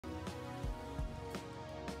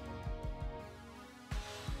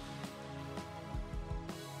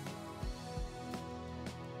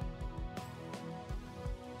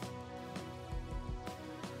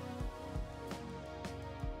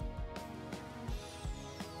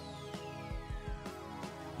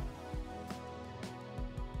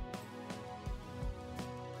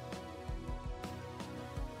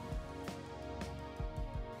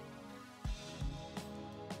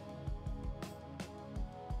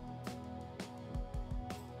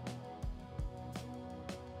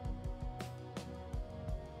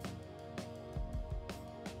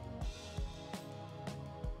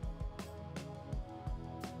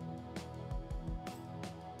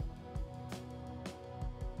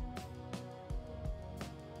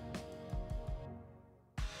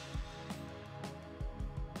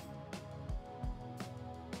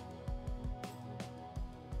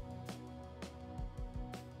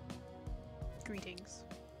Greetings.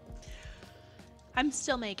 I'm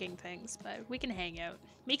still making things, but we can hang out.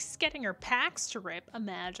 Meeks is getting her packs to rip.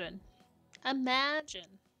 Imagine. Imagine.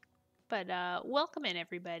 But welcome in,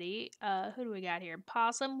 everybody. Who do we got here?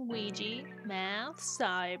 Possum, Ouija, Math,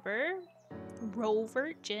 Cyber,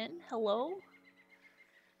 Rover, Jen. Hello.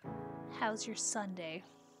 How's your Sunday?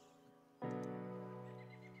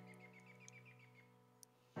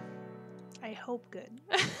 I hope good.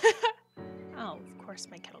 Oh, of course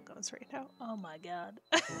my kettle goes right now. Oh my god.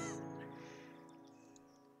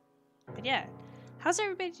 But yeah, how's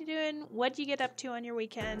everybody doing? What'd you get up to on your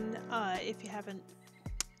weekend? If you haven't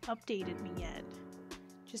updated me yet.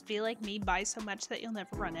 Just be like me, buy so much that you'll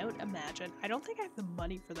never run out. Imagine. I don't think I have the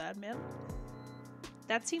money for that, man.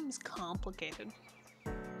 That seems complicated.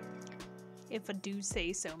 If I do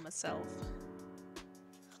say so myself.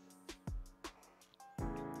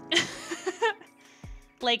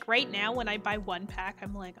 Like right now when I buy one pack,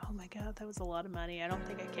 I'm like, oh my god, that was a lot of money. I don't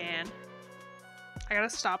think I can. I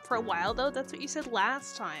gotta stop for a while though. That's what you said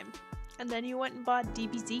last time. And then you went and bought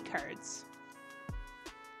DBZ cards.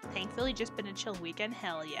 Thankfully, just been a chill weekend.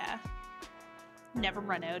 Hell yeah. Never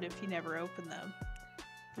run out if you never open them.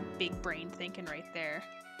 Big brain thinking right there.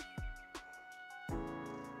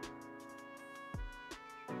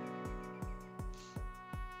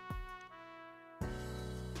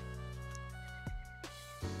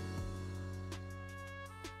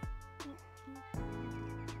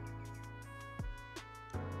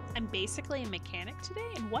 I'm basically a mechanic today?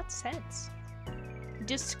 In what sense?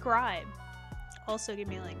 Describe. Also, give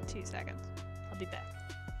me like 2 seconds. I'll be back.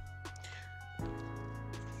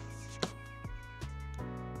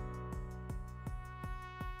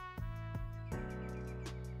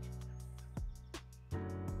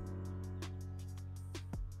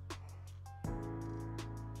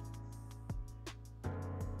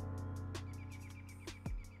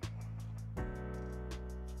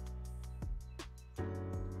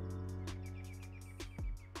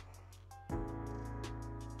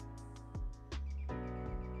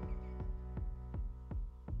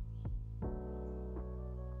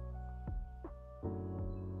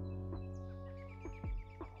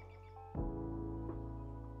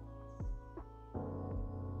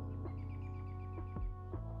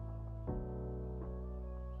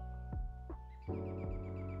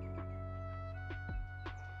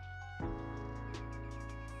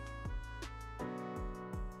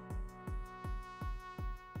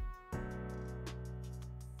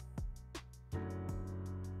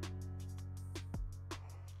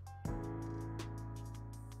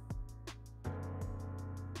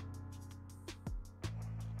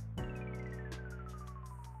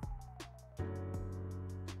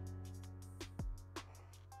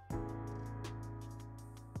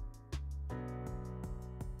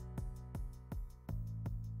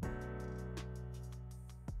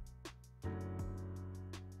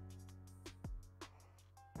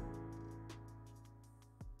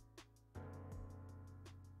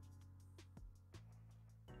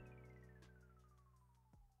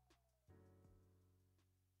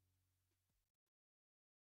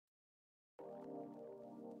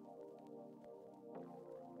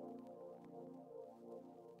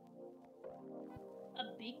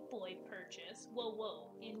 A big boy purchase? Whoa, whoa.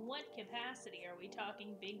 In what capacity are we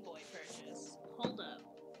talking big boy purchase? Hold up.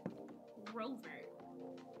 Rover.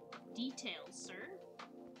 Details, sir?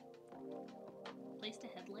 Placed a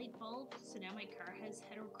headlight bulb, so now my car has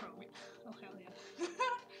heterochromia. Oh, hell yeah. Is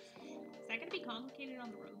that gonna be complicated on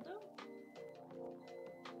the road, though?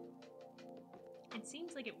 It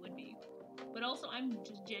seems like it would be. But also, I'm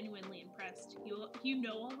just genuinely impressed. You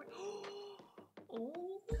know already.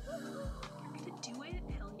 Oh, you're gonna do it?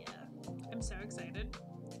 Hell yeah. I'm so excited.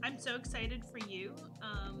 I'm so excited for you,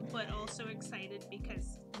 but also excited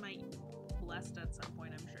because I might be blessed at some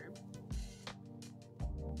point, I'm sure.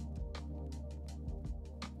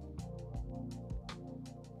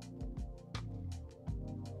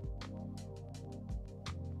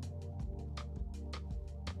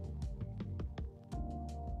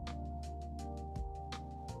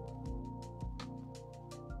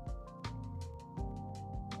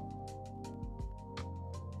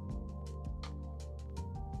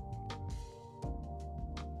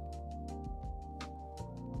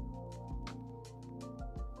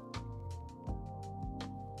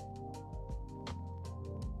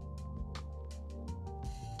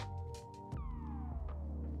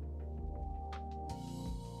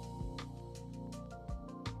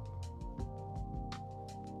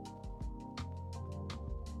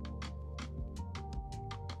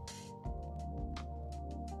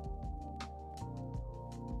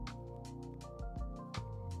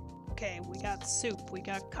 Okay, we got soup, we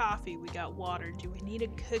got coffee, we got water. Do we need a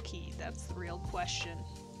cookie? That's the real question.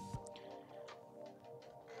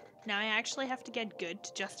 Now I actually have to get good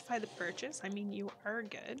to justify the purchase. I mean, you are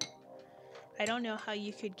good. I don't know how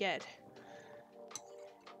you could get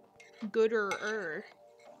gooder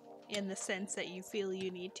in the sense that you feel you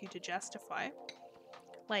need to justify.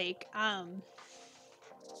 Like,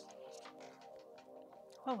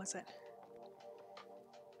 what was it?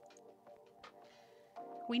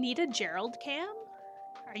 We need a Gerald cam?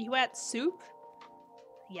 Are you at soup?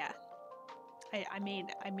 Yeah. I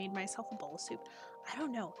made myself a bowl of soup. I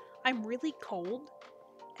don't know. I'm really cold.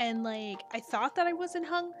 And like, I thought that I wasn't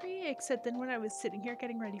hungry, except then when I was sitting here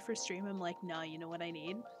getting ready for stream, I'm like, nah, you know what I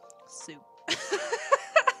need? Soup.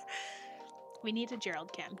 We need a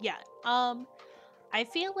Gerald cam. Yeah. I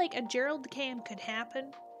feel like a Gerald cam could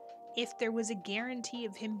happen if there was a guarantee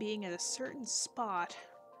of him being at a certain spot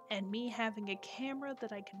and me having a camera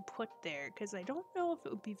that I can put there, because I don't know if it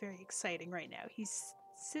would be very exciting right now. He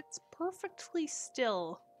sits perfectly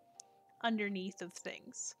still underneath of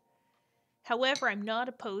things. However, I'm not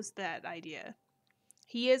opposed to that idea.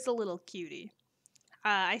 He is a little cutie.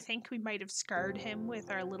 I think we might have scarred him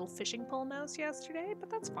with our little fishing pole mouse yesterday, but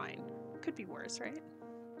that's fine. Could be worse, right?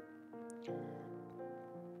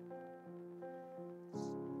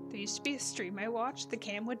 There used to be a stream I watched. The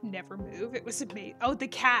cam would never move. It was amazing. Oh, the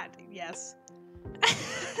cat. Yes.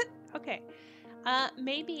 Okay.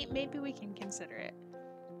 Maybe we can consider it.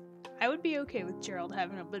 I would be okay with Gerald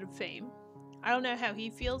having a bit of fame. I don't know how he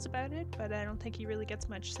feels about it, but I don't think he really gets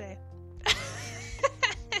much say.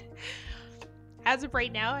 As of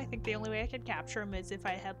right now, I think the only way I could capture him is if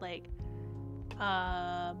I had like,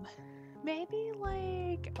 maybe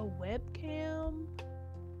like a webcam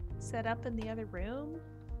set up in the other room,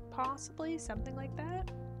 possibly, something like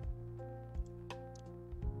that.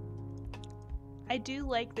 I do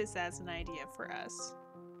like this as an idea for us.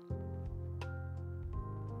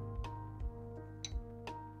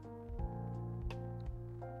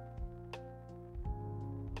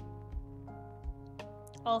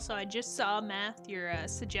 Also, I just saw, Math, your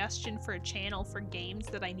suggestion for a channel for games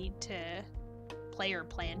that I need to play or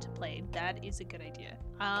plan to play. That is a good idea.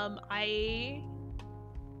 I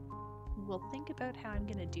will think about how I'm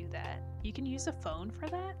gonna do that. You can use a phone for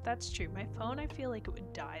that? That's true. My phone, I feel like it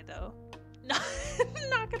would die, though.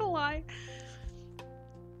 Not gonna lie.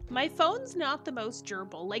 My phone's not the most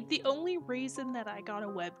durable. Like, the only reason that I got a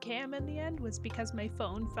webcam in the end was because my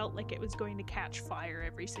phone felt like it was going to catch fire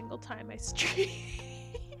every single time I streamed.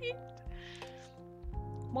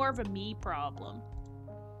 More of a me problem.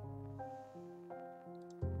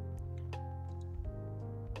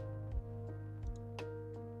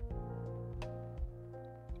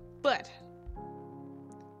 But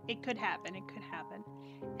it could happen. It could happen.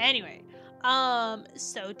 Anyway,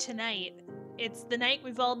 so tonight, it's the night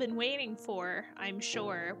we've all been waiting for, I'm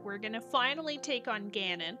sure. We're gonna finally take on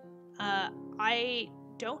Ganon. I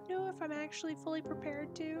don't know if I'm actually fully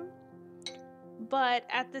prepared to, but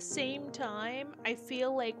at the same time, I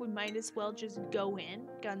feel like we might as well just go in,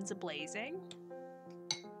 guns a-blazing.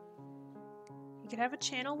 You could have a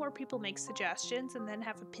channel where people make suggestions and then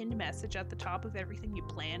have a pinned message at the top of everything you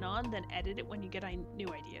plan on, then edit it when you get new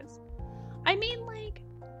ideas. I mean, like,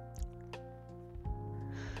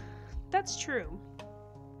 that's true.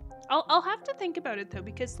 I'll have to think about it though,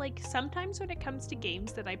 because like sometimes when it comes to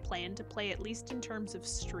games that I plan to play, at least in terms of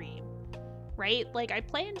stream, right? Like, I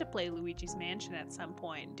plan to play Luigi's Mansion at some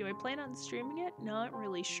point. Do I plan on streaming it? Not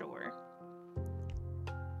really sure.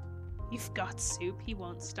 You've got soup. He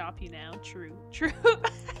won't stop you now. True. True.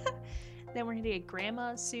 Then we're gonna get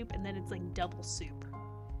grandma's soup, and then it's like double soup.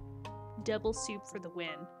 Double soup for the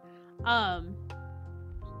win.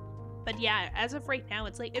 But yeah, as of right now,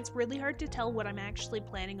 it's like, it's really hard to tell what I'm actually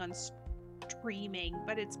planning on streaming,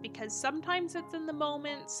 but it's because sometimes it's in the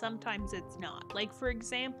moment, sometimes it's not. Like, for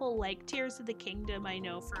example, like Tears of the Kingdom, I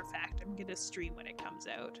know for a fact I'm gonna stream when it comes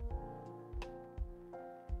out.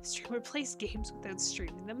 Streamer plays games without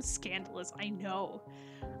streaming them? Scandalous. I know.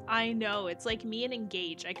 It's like me and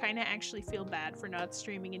Engage. I kind of actually feel bad for not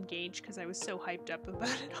streaming Engage because I was so hyped up about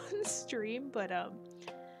it on stream, but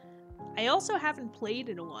I also haven't played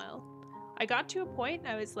in a while. I got to a point and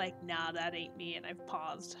I was like, nah, that ain't me, and I've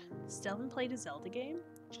paused. Still haven't played a Zelda game?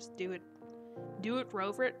 Just do it. Do it,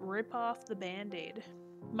 rover it, rip off the band-aid.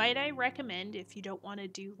 Might I recommend, if you don't want to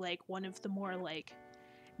do like one of the more like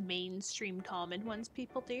mainstream common ones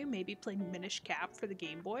people do, maybe play Minish Cap for the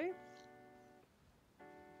Game Boy?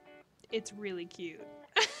 It's really cute.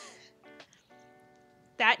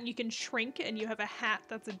 That, and you can shrink and you have a hat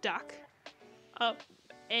that's a duck.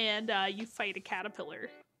 And you fight a caterpillar.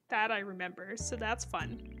 That I remember, so that's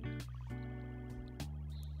fun.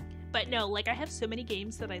 But no, like, I have so many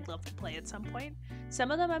games that I'd love to play at some point. Some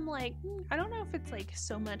of them I'm like, I don't know if it's like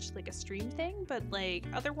so much like a stream thing, but like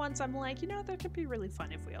other ones I'm like, you know, that could be really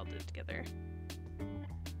fun if we all did it together.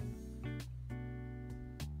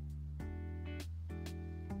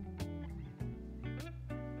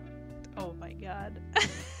 Oh my god.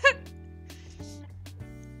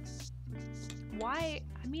 Why?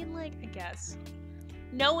 I mean, like, I guess.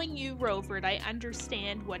 Knowing you, Rovert, I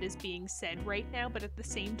understand what is being said right now, but at the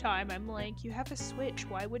same time, I'm like, you have a Switch,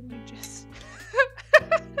 why wouldn't you just...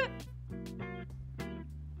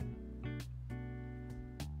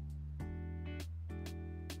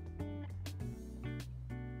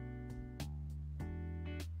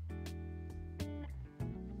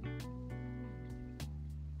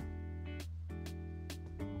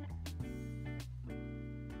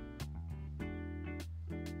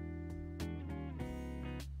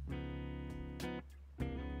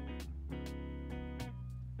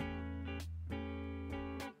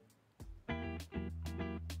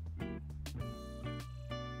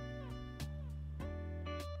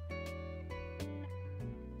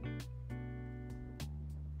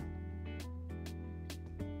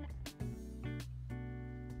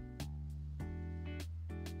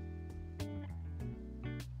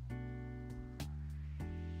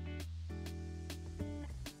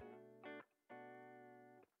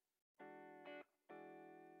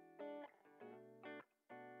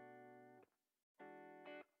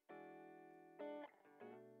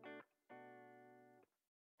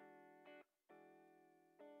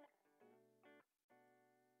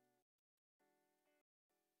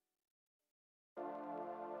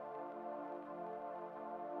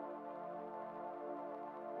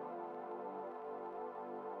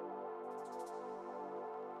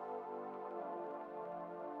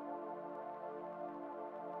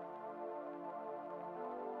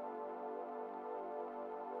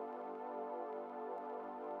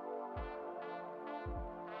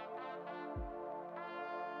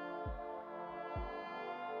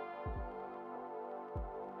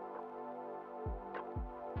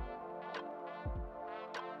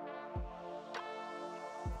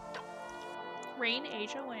 Rain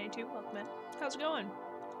Asia 182, welcome in. How's it going?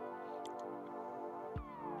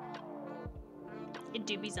 It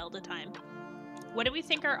do be Zelda time. What do we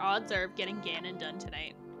think our odds are of getting Ganon done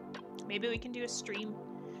tonight? Maybe we can do a stream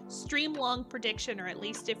long prediction, or at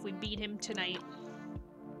least if we beat him tonight.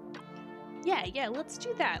 Yeah, let's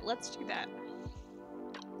do that. Let's do that.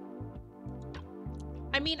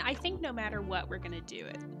 I mean, I think no matter what, we're gonna do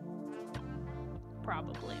it.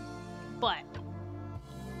 Probably. But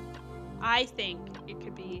I think it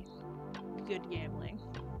could be good gambling.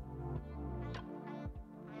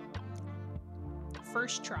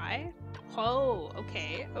 First try? Oh,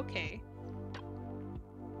 okay.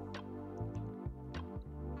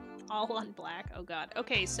 All on black. Oh god.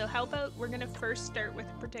 Okay, so how about we're gonna first start with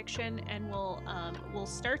a prediction, and we'll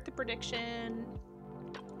start the prediction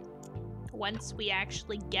once we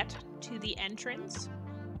actually get to the entrance.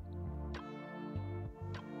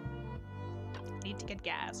 Need to get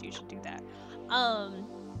gas. You should do that.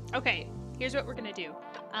 Okay, here's what we're gonna do.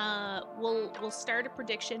 We'll start a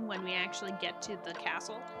prediction when we actually get to the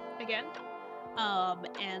castle again.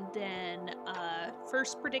 And then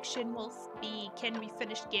first prediction will be, can we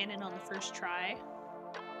finish Ganon on the first try?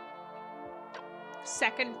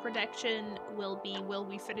 Second prediction will be, will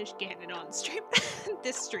we finish Ganon on stream?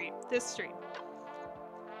 this stream.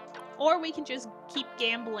 Or we can just keep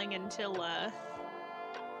gambling until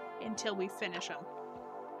we finish them.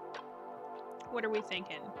 What are we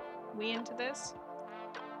thinking? We into this?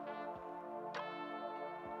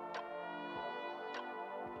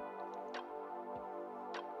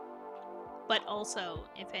 But also,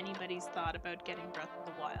 if anybody's thought about getting Breath of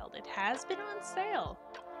the Wild, it has been on sale.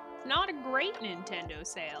 It's not a great Nintendo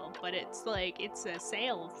sale, but it's like, it's a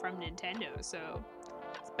sale from Nintendo, so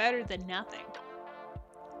it's better than nothing.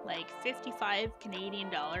 Like 55 Canadian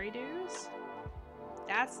dollar dues?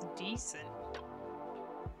 That's decent.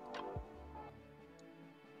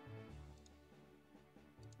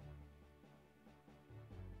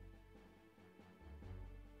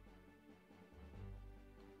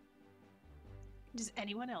 Does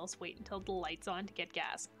anyone else wait until the light's on to get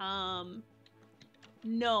gas?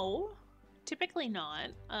 No. Typically not,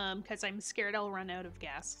 because I'm scared I'll run out of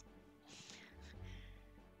gas.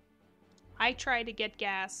 I try to get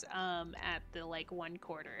gas, at the, like,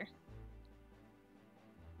 1/4.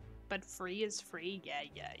 But free is free?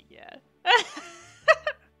 Yeah.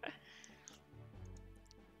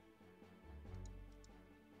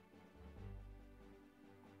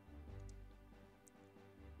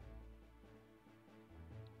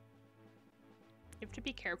 If have to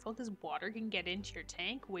be careful because water can get into your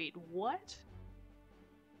tank? Wait, what?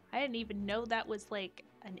 I didn't even know that was like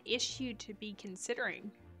an issue to be considering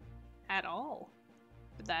at all,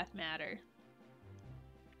 for that matter.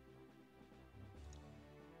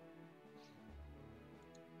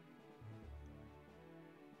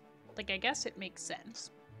 Like, I guess it makes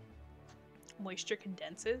sense. Moisture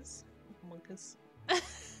condenses. Munkus.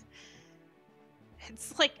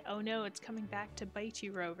 It's like, oh no, it's coming back to bite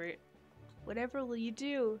you, Robert. Whatever will you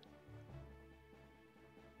do?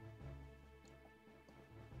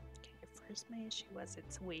 Okay, first my issue was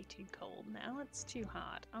it's way too cold. Now it's too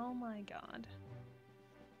hot. Oh my god.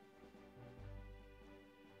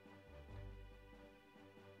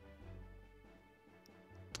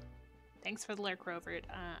 Thanks for the lurk, Robert.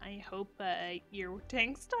 I hope your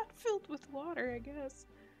tank's not filled with water, I guess.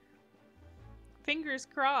 Fingers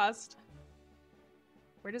crossed.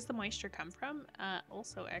 Where does the moisture come from?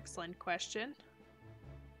 Also excellent question.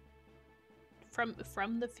 From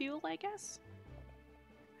the fuel, I guess?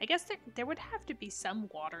 I guess there would have to be some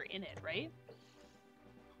water in it, right?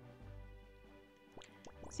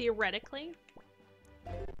 Theoretically.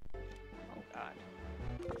 Oh god.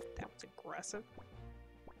 That was aggressive.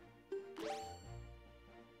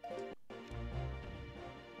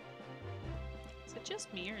 Is it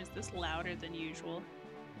just me, or is this louder than usual?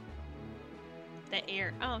 The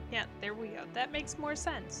air. Oh, yeah, there we go. That makes more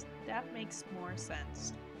sense. That makes more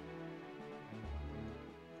sense.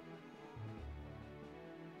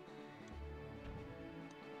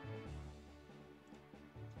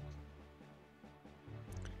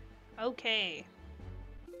 Okay.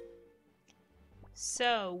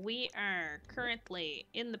 So, we are currently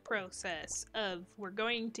in the process of, we're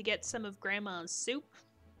going to get some of Grandma's soup,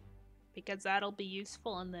 because that'll be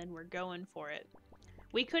useful, and then we're going for it.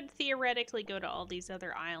 We could theoretically go to all these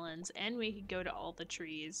other islands, and we could go to all the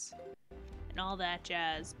trees, and all that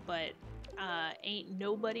jazz, but ain't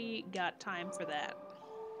nobody got time for that.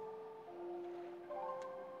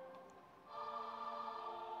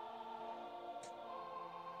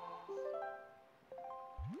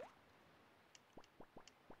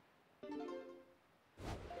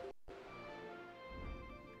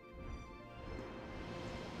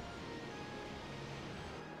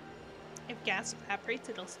 If gas evaporates,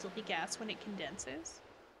 it'll still be gas when it condenses?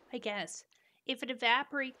 I guess. If it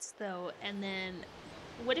evaporates, though, and then...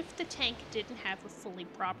 What if the tank didn't have a fully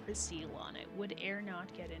proper seal on it? Would air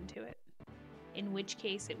not get into it? In which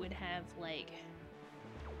case it would have, like...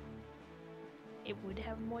 It would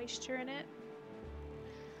have moisture in it?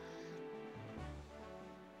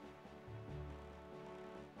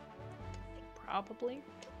 Probably.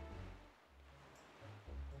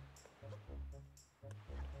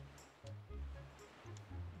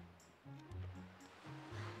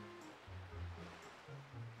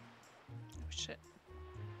 Shit.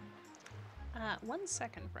 1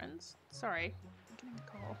 second, friends. Sorry. I'm getting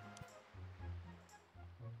a call.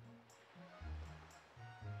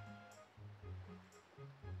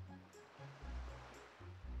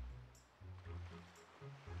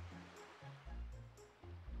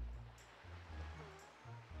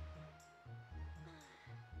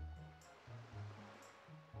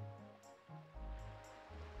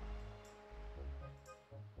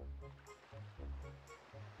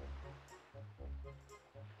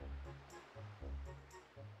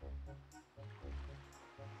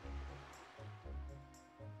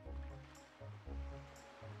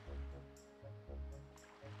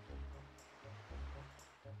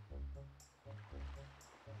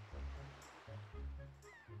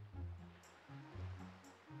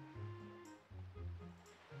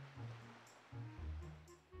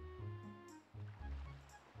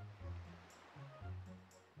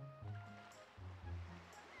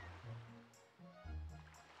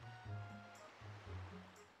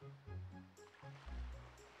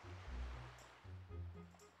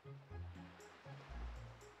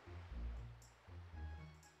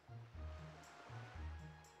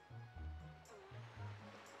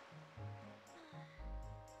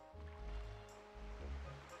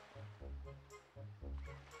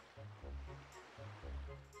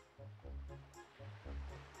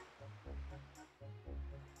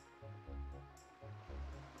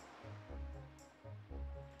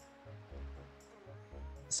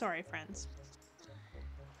 Sorry, friends.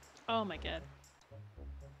 Oh my god.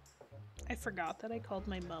 I forgot that I called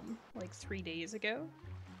my mom like 3 days ago.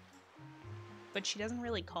 But she doesn't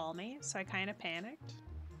really call me, so I kind of panicked.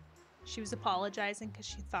 She was apologizing because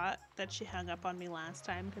she thought that she hung up on me last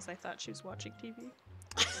time because I thought she was watching TV.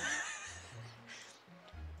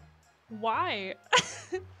 Why?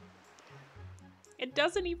 It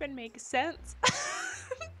doesn't even make sense.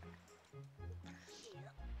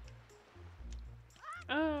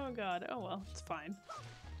 Oh god, oh well, it's fine.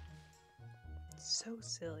 So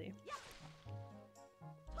silly.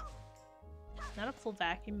 Not a full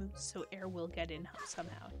vacuum, so air will get in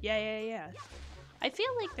somehow. Yeah. I feel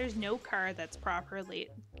like there's no car that's properly...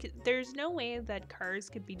 There's no way that cars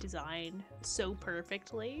could be designed so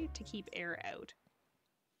perfectly to keep air out.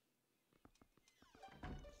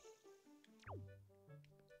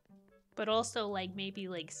 But also, like, maybe,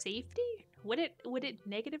 like, safety? Would it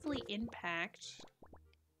negatively impact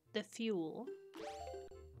the fuel?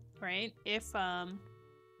 Right? If, yeah,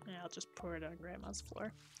 I'll just pour it on Grandma's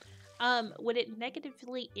floor. Would it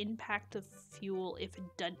negatively impact the fuel if it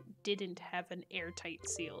didn't have an airtight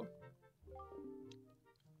seal?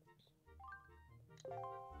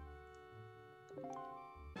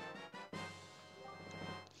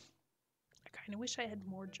 I kind of wish I had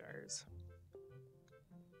more jars.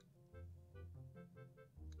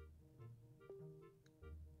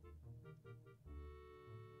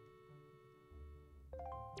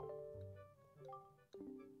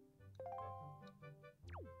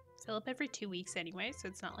 Fill up every 2 weeks anyway, so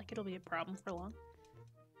it's not like it'll be a problem for long.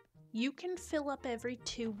 You can fill up every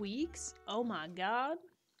 2 weeks? Oh my god.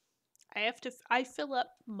 I fill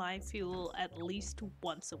up my fuel at least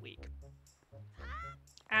once a week.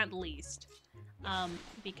 At least.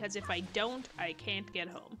 Because if I don't, I can't get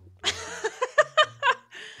home.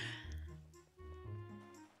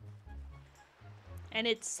 And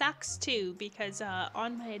it sucks too, because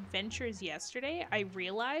on my adventures yesterday, I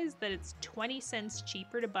realized that it's 20 cents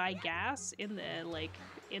cheaper to buy gas in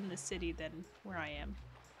the city than where I am.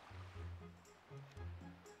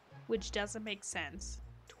 Which doesn't make sense.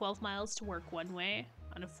 12 miles to work one way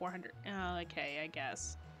on a 400. Oh, okay, I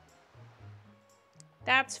guess.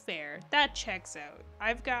 That's fair. That checks out.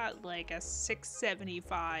 I've got like a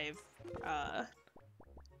 675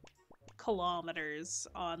 kilometers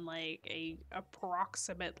on like a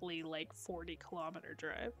approximately like 40-kilometer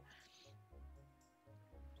drive.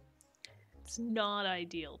 It's not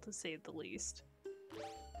ideal, to say the least.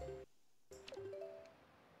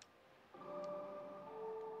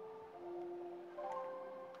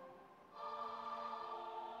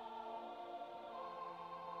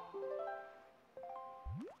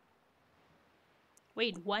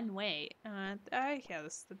 Wait, one way. Yeah,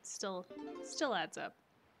 that still adds up.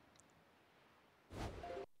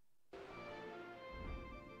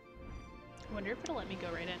 I wonder if it'll let me go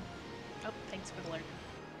right in. Oh, thanks for the alert.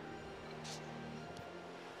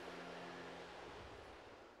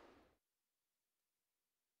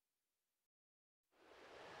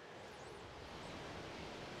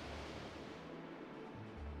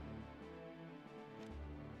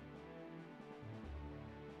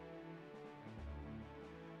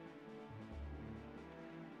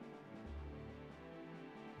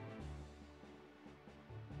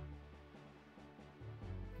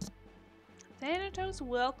 Thanatos,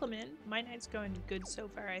 welcome in. My night's going good so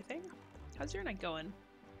far, I think. How's your night going?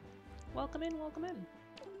 Welcome in, welcome in.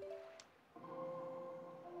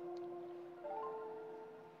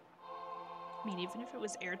 I mean, even if it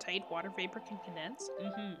was airtight, water vapor can condense.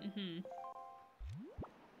 I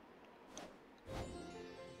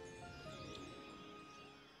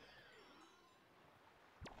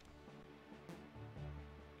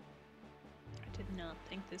did not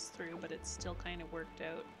think this through, but it still kind of worked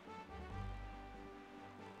out.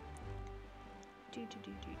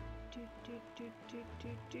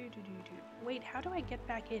 Wait, how do I get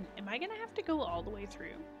back in? Am I gonna have to go all the way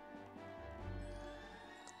through?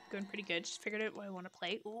 Going pretty good. Just figured out what I want to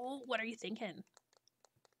play. Ooh, what are you thinking?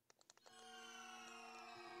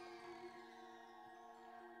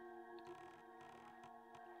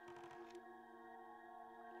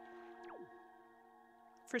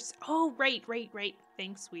 Oh, right.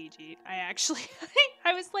 Thanks, Ouija. I actually,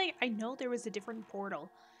 I was like, I know there was a different portal.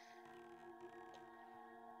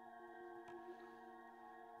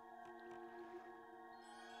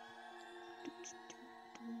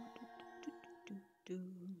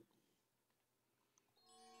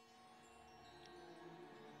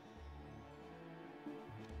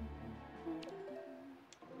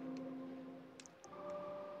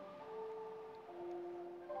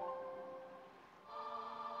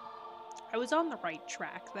 I was on the right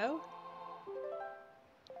track, though.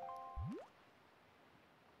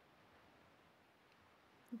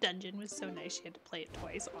 Dungeon was so nice you had to play it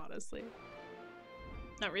twice, honestly.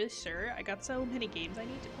 Not really sure. I got so many games I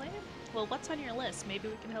need to play. Well, what's on your list? Maybe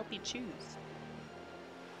we can help you choose.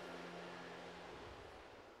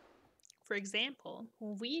 For example,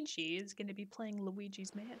 Ouija is going to be playing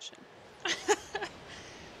Luigi's Mansion.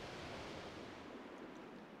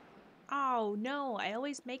 Oh no, I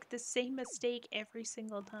always make the same mistake every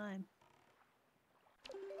single time.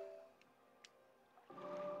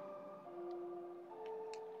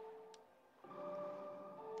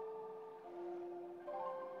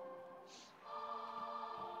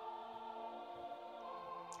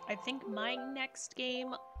 I think my next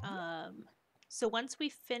game, so once we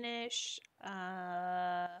finish,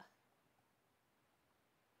 yeah,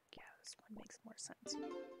 this one makes more sense.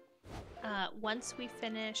 Once we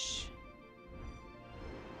finish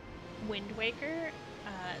Wind Waker,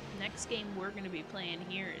 next game we're going to be playing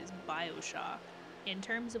here is BioShock. In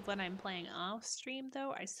terms of what I'm playing off stream,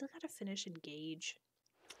 though, I still gotta finish Engage.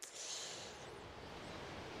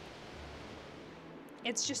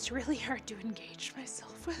 It's just really hard to engage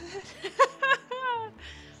myself with it.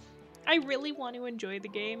 I really want to enjoy the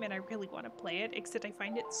game and I really want to play it, except I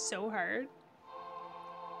find it so hard.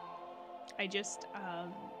 I just,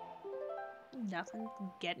 nothing's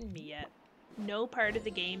getting me yet. No part of the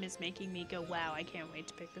game is making me go, wow, I can't wait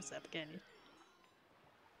to pick this up again.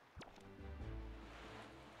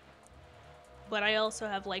 But I also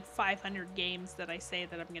have like 500 games that I say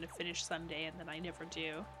that I'm gonna finish someday and then I never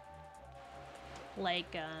do.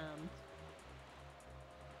 Like,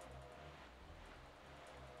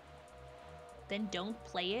 then don't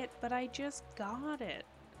play it, but I just got it.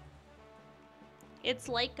 It's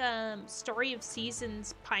like Story of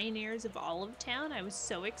Seasons Pioneers of Olive Town. I was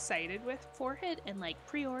so excited for it and like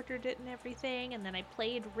pre-ordered it and everything, and then I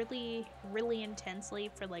played really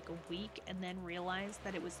intensely for like a week and then realized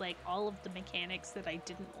that it was like all of the mechanics that I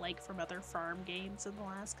didn't like from other farm games in the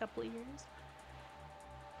last couple of years.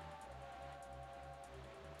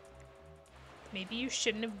 Maybe you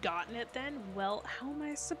shouldn't have gotten it then? Well, how am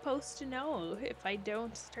I supposed to know if I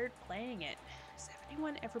don't start playing it? Has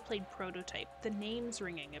anyone ever played Prototype? The name's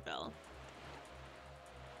ringing a bell.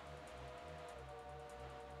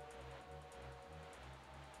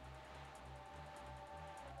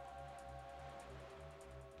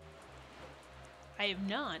 I have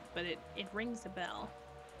not, but it rings a bell.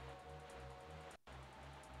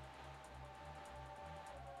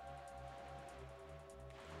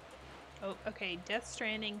 Oh, okay. Death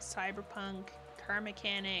Stranding, Cyberpunk, Car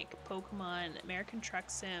Mechanic, Pokemon, American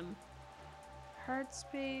Truck Sim, Hard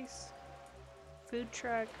Space, Food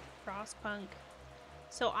Truck, Frostpunk.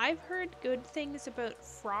 So I've heard good things about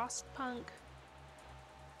Frostpunk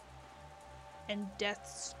and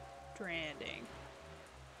Death Stranding.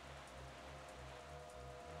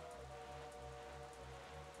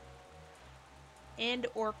 And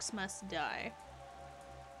Orcs Must Die.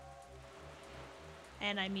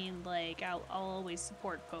 And I mean, like, I'll always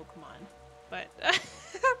support Pokemon, but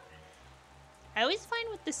I always find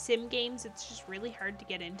with the sim games, it's just really hard to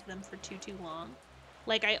get into them for too long.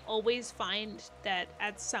 Like, I always find that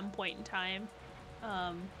at some point in time,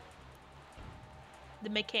 the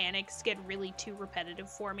mechanics get really too repetitive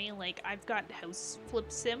for me. Like, I've got House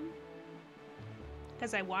Flip Sim,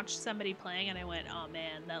 because I watched somebody playing and I went, oh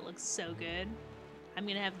man, that looks so good. I'm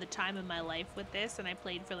gonna have the time of my life with this, and I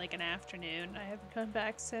played for like an afternoon. I haven't come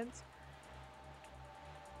back since.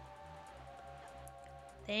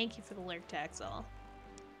 Thank you for the lurk, Taxol.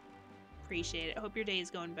 Appreciate it. Hope your day is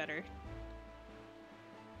going better.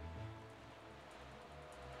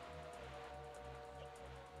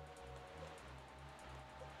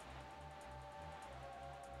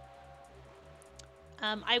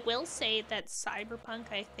 I will say that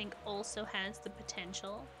Cyberpunk, I think, also has the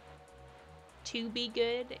potential to be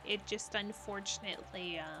good. It just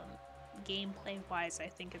unfortunately, gameplay-wise, I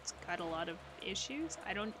think it's got a lot of issues.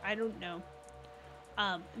 I don't know.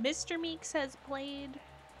 Mr. Meeks has played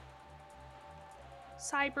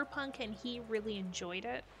Cyberpunk and he really enjoyed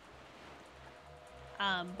it.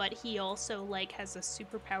 But he also like has a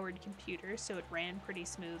super powered computer, so it ran pretty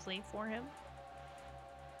smoothly for him.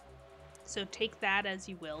 So take that as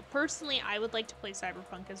you will. Personally, I would like to play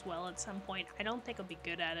Cyberpunk as well at some point. I don't think I'll be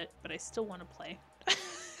good at it, but I still want to play.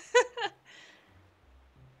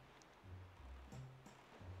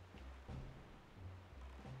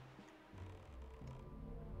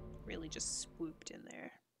 Really just swooped in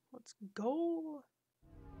there. Let's go.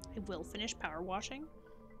 I will finish power washing.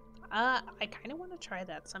 I kind of want to try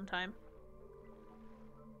that sometime.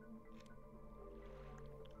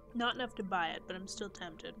 Not enough to buy it, but I'm still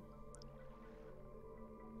tempted.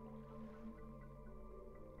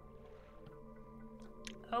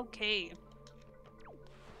 Okay.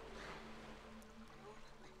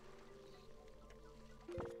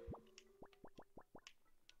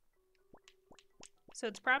 So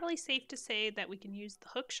it's probably safe to say that we can use the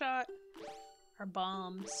hook shot, our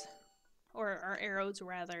bombs, or our arrows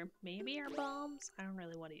rather. Maybe our bombs? I don't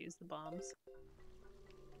really want to use the bombs.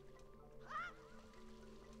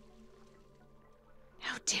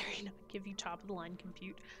 How dare you not give you top of the line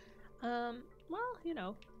compute? Well, you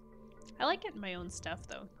know, I like getting my own stuff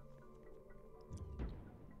though.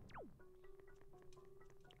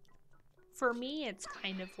 for me, it's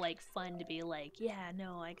kind of like fun to be like, yeah,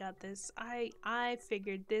 no, I got this. I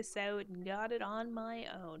figured this out and got it on my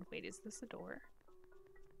own. Wait, is this a door?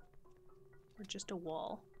 Or just a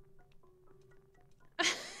wall?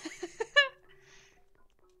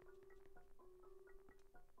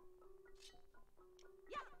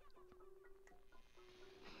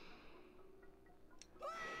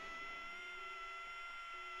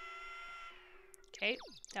 Okay,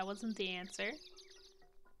 that wasn't the answer.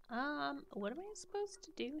 What am I supposed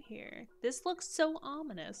to do here? This looks so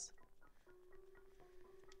ominous.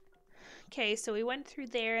 Okay, so we went through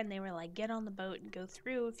there and they were like, get on the boat and go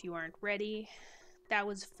through if you aren't ready. That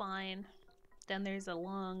was fine. Then there's a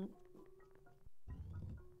long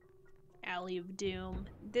alley of doom.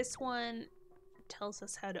 This one tells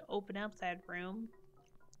us how to open up that room,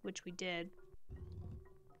 which we did.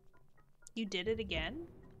 You did it again?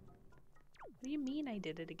 What do you mean I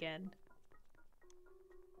did it again?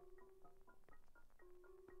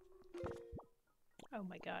 Oh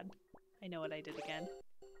my god. I know what I did again.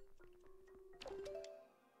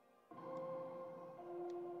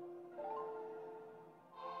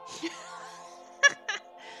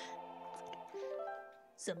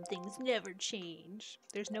 Some things never change.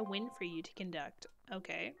 There's no win for you to conduct.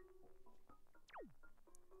 Okay.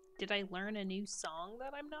 Did I learn a new song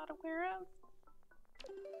that I'm not aware of?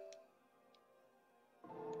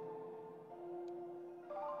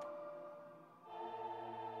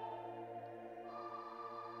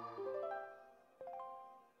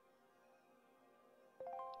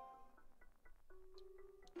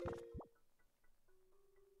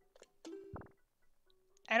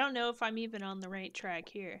 I don't know if I'm even on the right track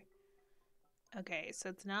here. Okay, so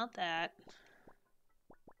it's not that.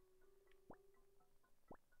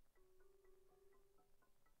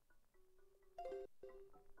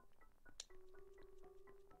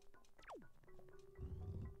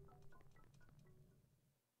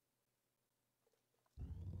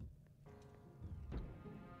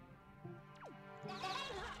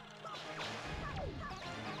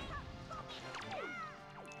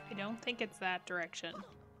 I don't think it's that direction.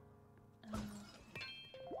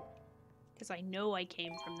 Because I know I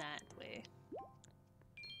came from that way.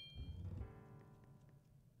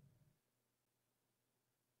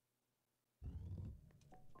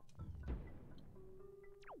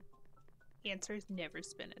 Answer is never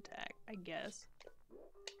spin attack, I guess.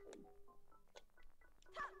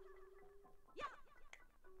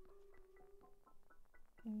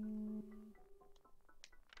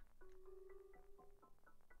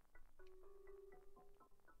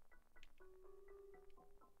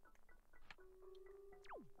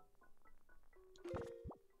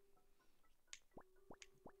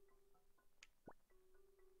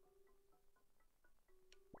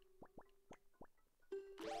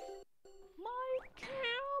 My camel!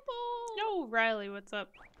 No, Riley, what's up?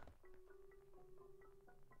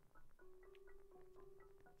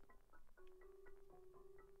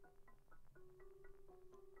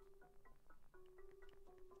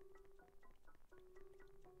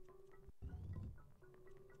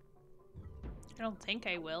 I don't think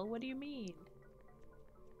I will. What do you mean?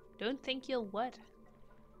 Don't think you'll what?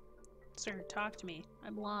 Sir, talk to me.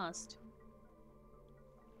 I'm lost.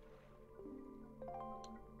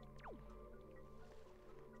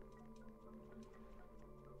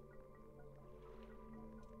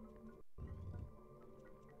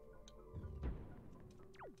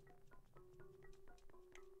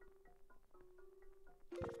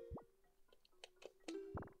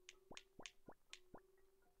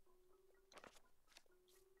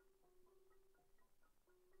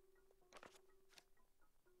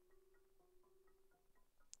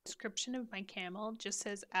 Description of my camel just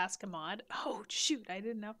says ask a mod. Oh shoot, I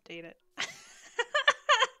didn't update it.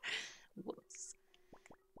 Whoops.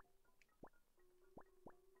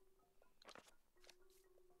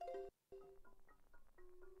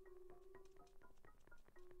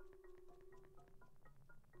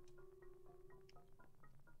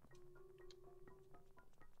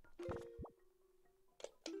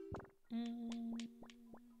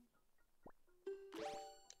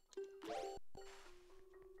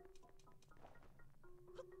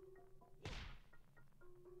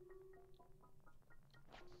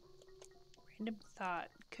 Random thought.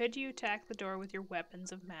 Could you attack the door with your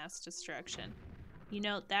weapons of mass destruction? You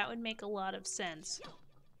know, that would make a lot of sense.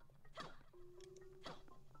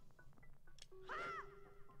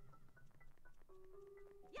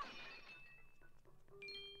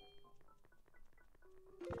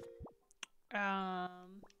 Um...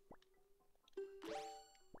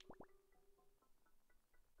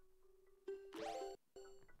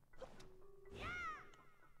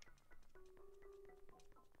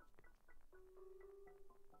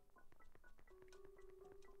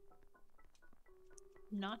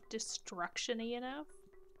 not destruction-y enough.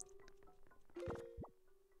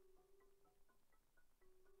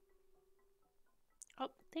 Oh,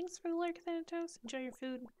 thanks for the lurk, Thanatos. Enjoy your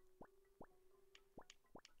food.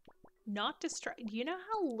 Not destruct. Do you know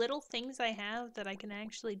how little things I have that I can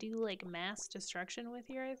actually do like mass destruction with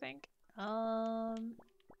here, I think?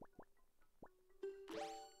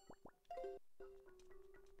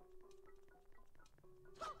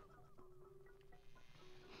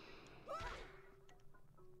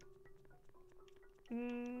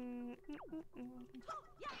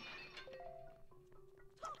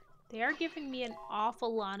 They are giving me an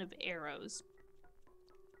awful lot of arrows.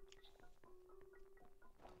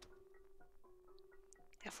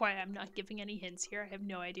 FYI, I'm not giving any hints here. I have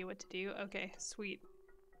no idea what to do. Okay, sweet.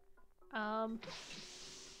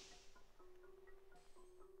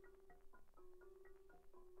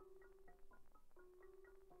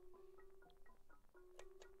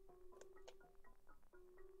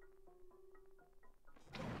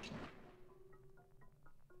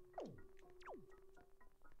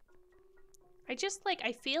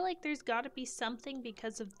 I feel like there's gotta be something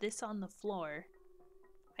because of this on the floor.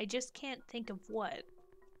 I just can't think of what.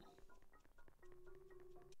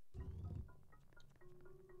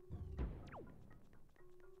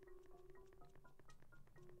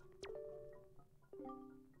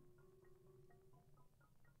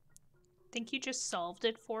 Think you just solved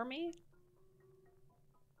it for me?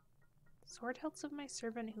 Sword hilts of my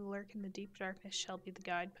servant who lurk in the deep darkness shall be the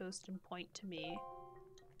guidepost and point to me.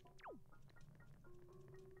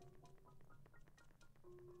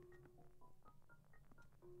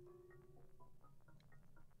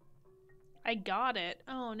 I got it.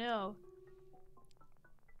 Oh no.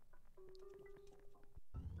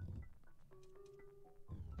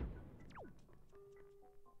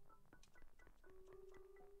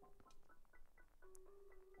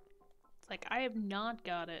 It's like I have not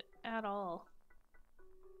got it at all.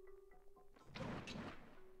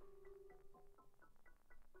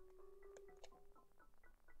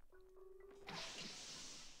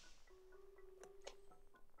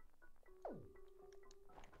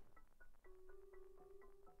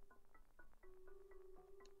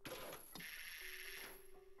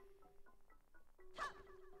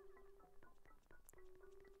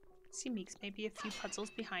 See, Meeks maybe a few puzzles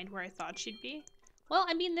behind where I thought she'd be. Well,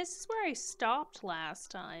 I mean, this is where I stopped last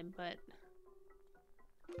time, but...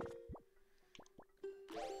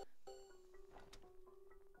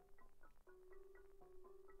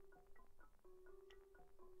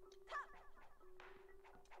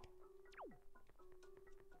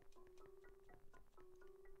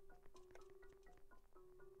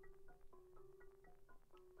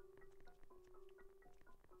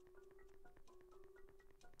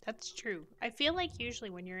 That's true. I feel like usually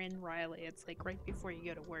when you're in Riley, it's like right before you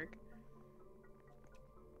go to work.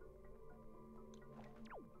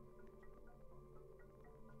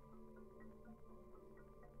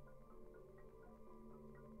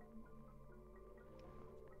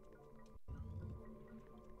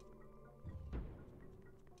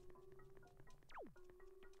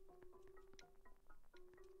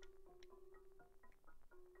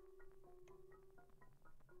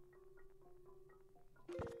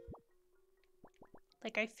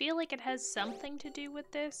 Like, I feel like it has something to do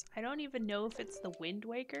with this. I don't even know if it's the Wind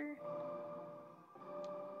Waker.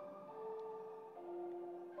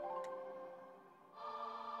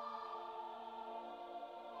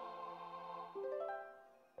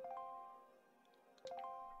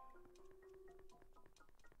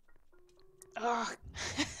 Ugh.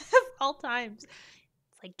 All times.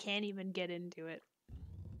 It's like, can't even get into it.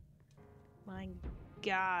 My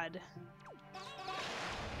God.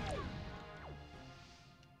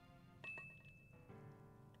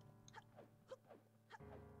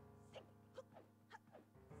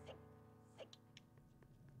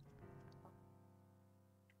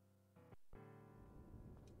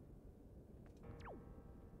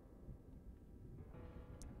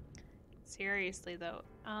 Seriously, though.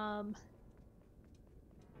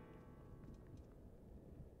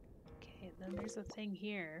 Okay, then there's a thing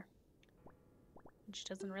here. Which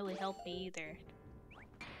doesn't really help me either.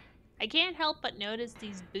 I can't help but notice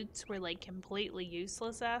these boots were like completely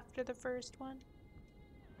useless after the first one.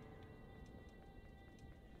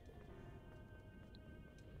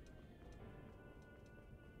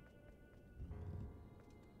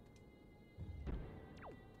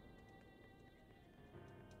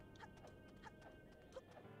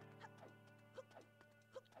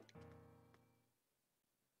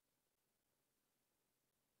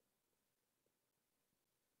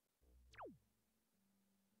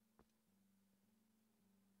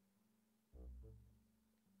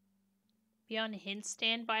 Be on hint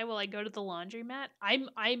standby while I go to the laundromat?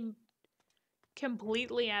 I'm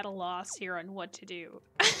completely at a loss here on what to do.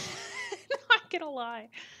 Not gonna lie.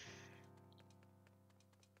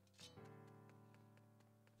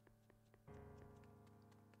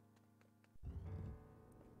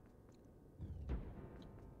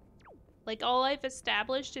 Like, all I've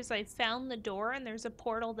established is I found the door and there's a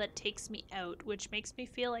portal that takes me out, which makes me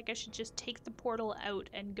feel like I should just take the portal out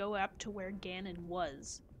and go up to where Ganon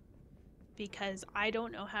was. Because I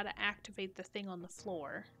don't know how to activate the thing on the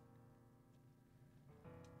floor.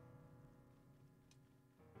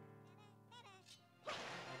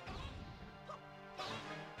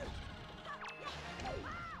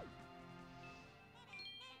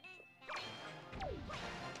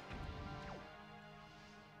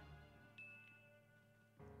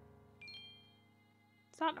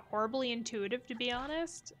 It's not horribly intuitive, to be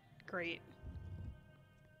honest. Great.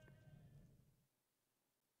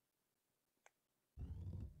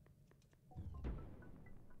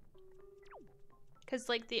 Because,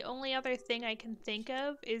 like, the only other thing I can think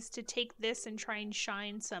of is to take this and try and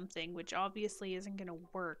shine something, which obviously isn't going to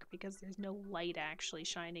work because there's no light actually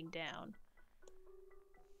shining down.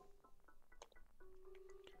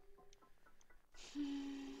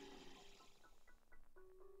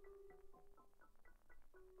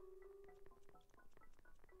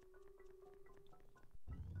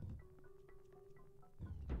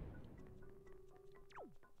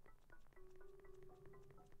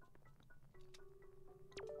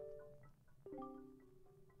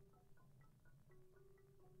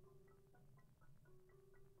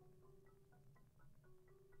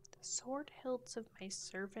 The sword hilts of my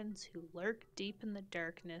servants who lurk deep in the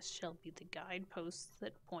darkness shall be the guideposts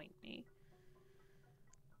that point me.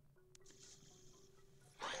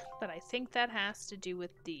 But I think that has to do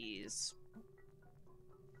with these.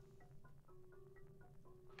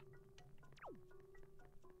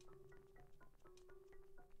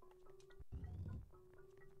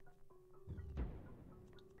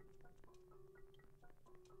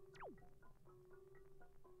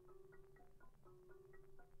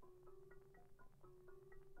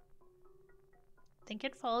 I think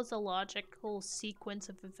it follows a logical sequence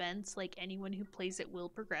of events like anyone who plays it will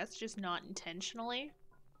progress, just not intentionally.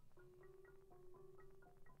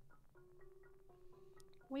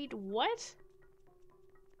 Wait, what?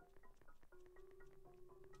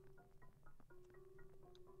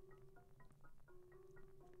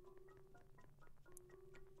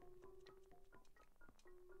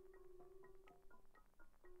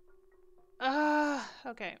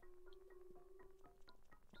 Okay.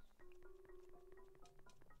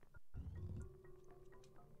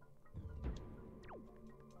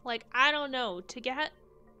 Like, I don't know, to get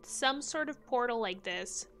some sort of portal like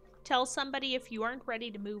this, tell somebody if you aren't ready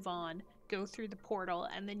to move on, go through the portal,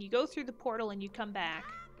 and then you go through the portal and you come back,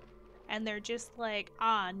 and they're just like,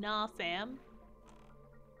 ah, nah, fam.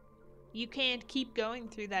 You can't keep going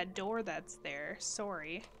through that door that's there,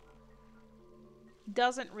 sorry.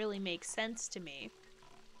 Doesn't really make sense to me.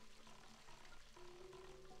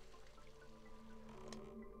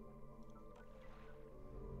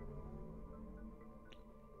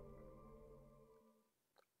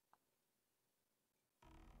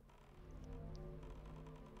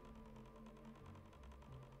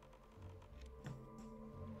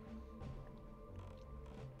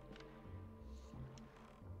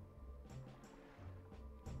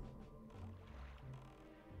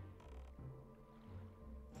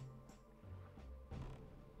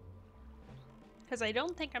 Because I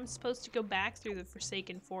don't think I'm supposed to go back through the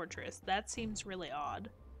Forsaken Fortress. That seems really odd.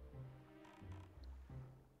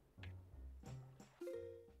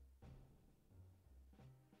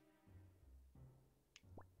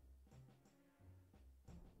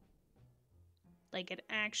 Like, it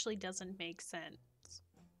actually doesn't make sense.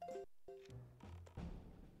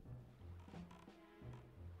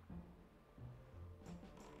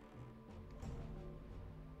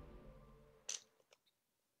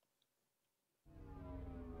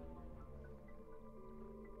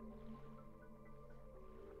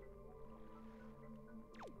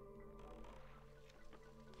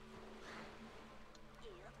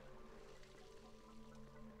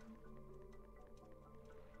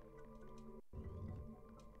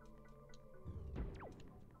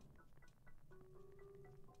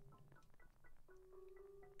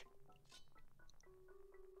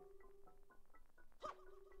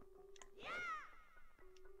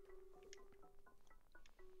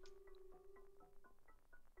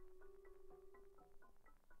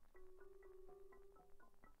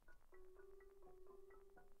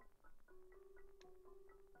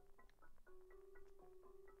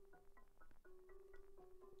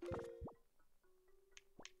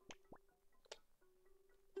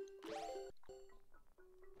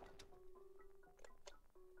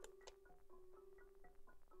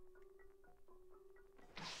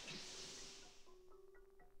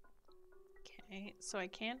 so I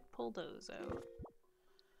can't pull those out.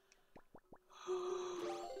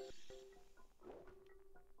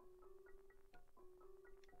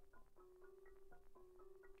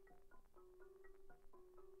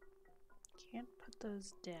 Can't put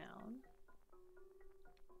those down.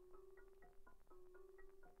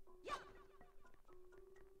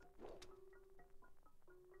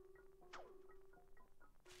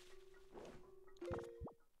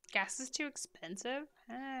 Gas is too expensive?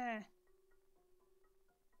 Ah.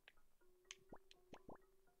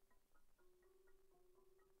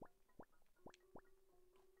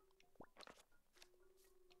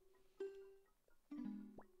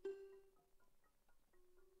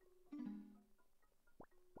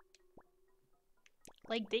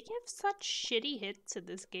 Like, they give such shitty hits in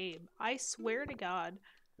this game. I swear to God.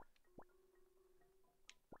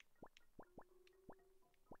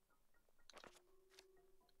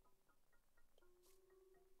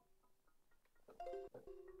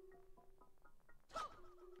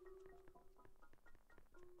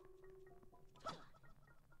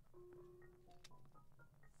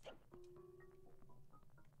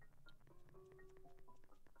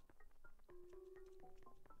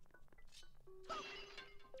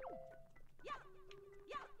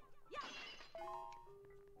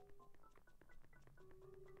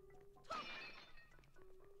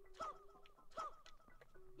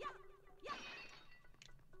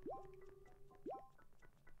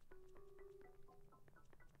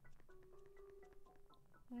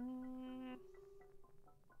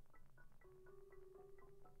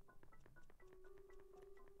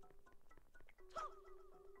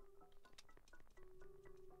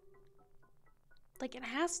 Like, it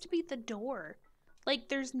has to be the door. Like,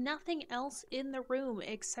 there's nothing else in the room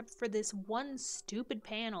except for this one stupid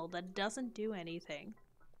panel that doesn't do anything.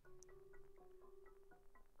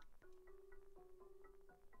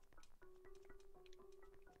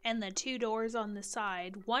 And the two doors on the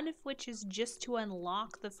side, one of which is just to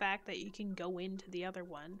unlock the fact that you can go into the other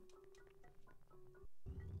one.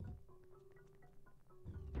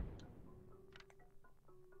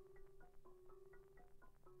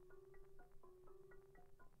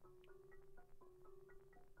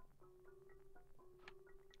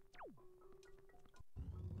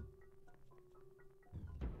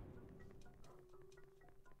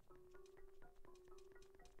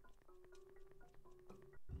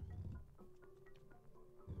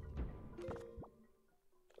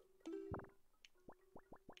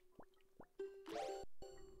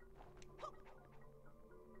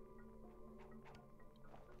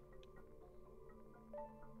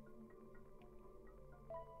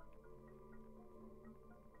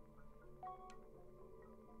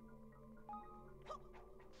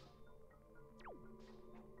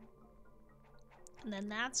 And then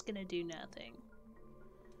that's gonna do nothing.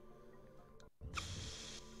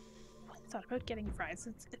 I thought about getting fries.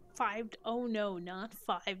 It's $5. Oh no, not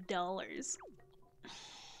 $5.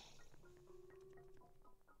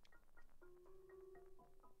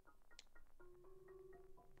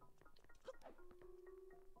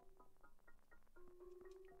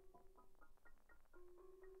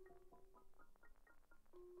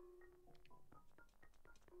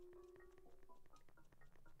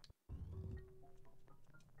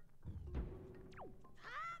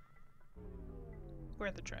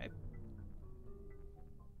 Worth a try.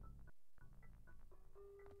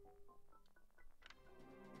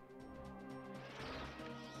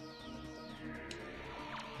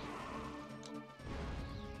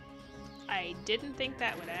 I didn't think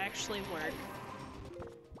that would actually work.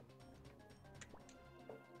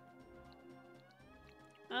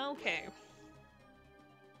 Okay.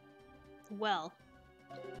 Well.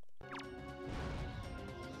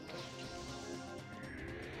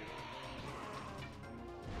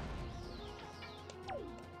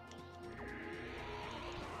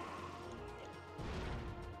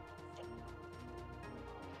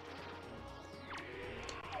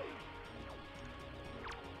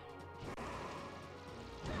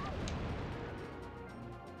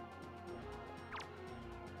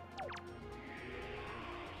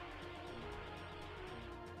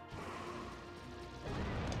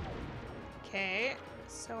 Okay,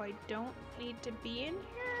 so I don't need to be in here?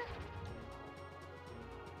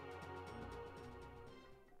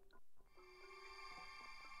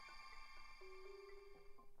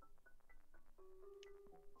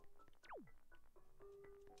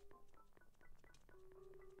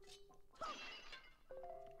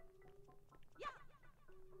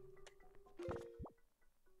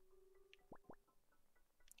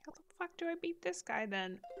 How the fuck do I beat this guy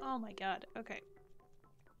then? Oh my god, okay.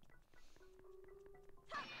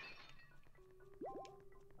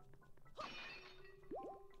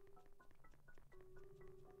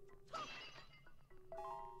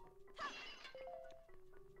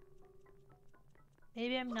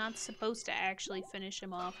 Maybe I'm not supposed to actually finish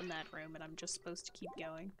him off in that room, and I'm just supposed to keep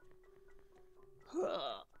going.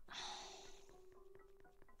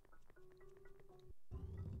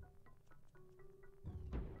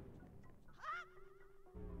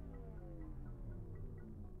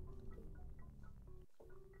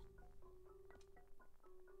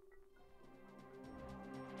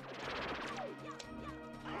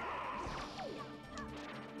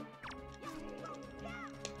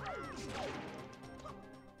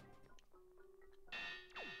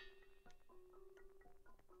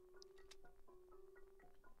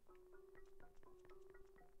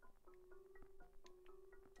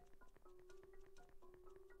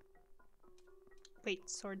 Wait,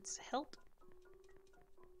 swords hilt?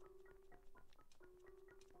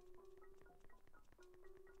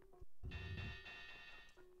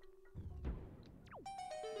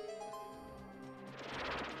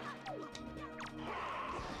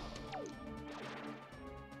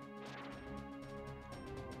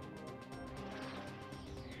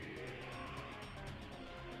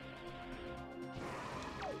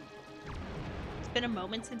 Been a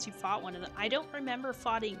moment since you fought one of them. I don't remember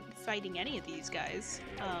fighting any of these guys,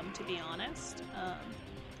 to be honest.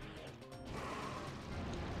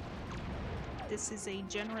 This is a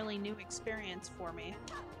generally new experience for me.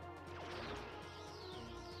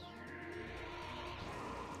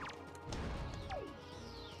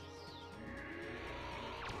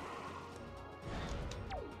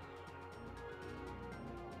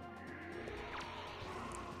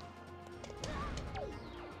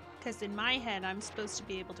 Because in my head, I'm supposed to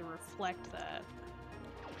be able to reflect that.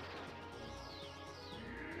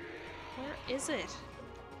 Where is it?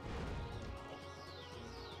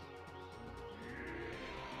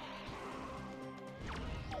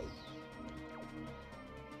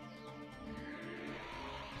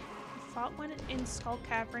 I fought one in Skull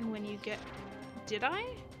Cavern when you get... Did I?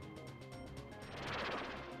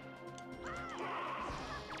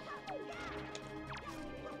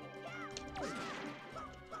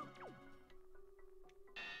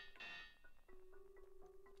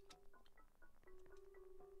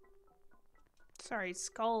 Sorry,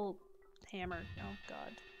 Skull Hammer. Oh,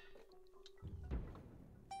 God.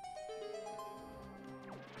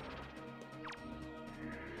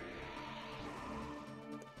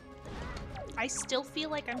 I still feel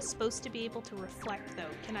like I'm supposed to be able to reflect, though.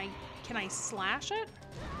 Can I slash it?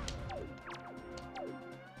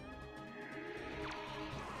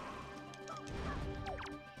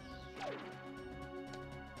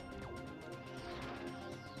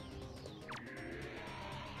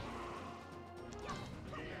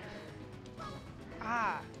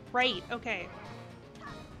 Ah, right, okay.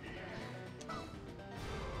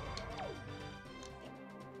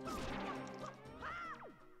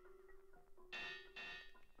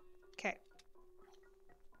 Okay.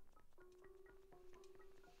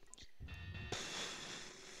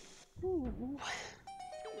 Ooh.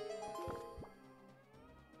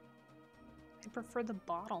 I prefer the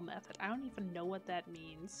bottle method. I don't even know what that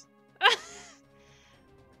means.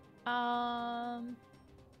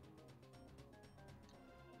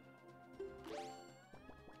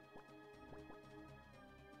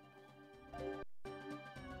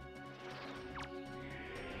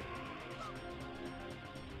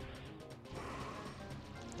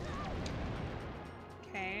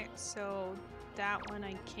 Okay, so that one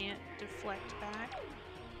I can't deflect back.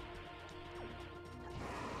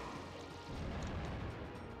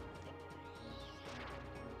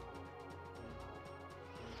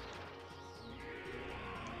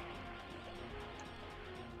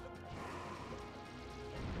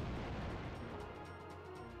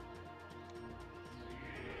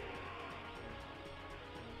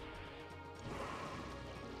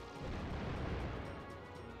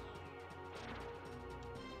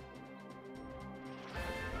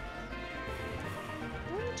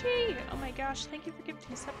 Oh my gosh, thank you for giving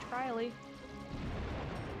me sub to Riley.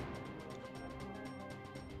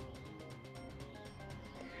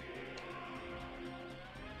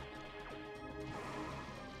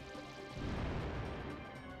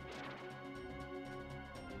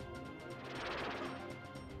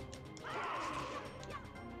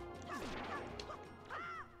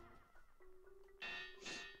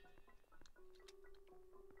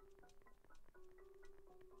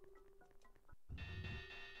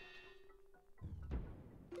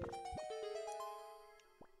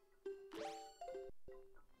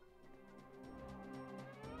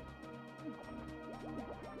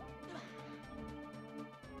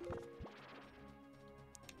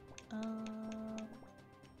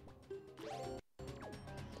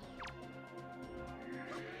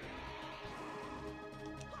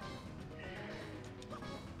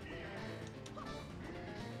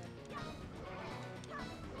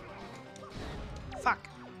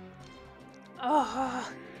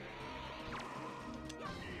 Oh.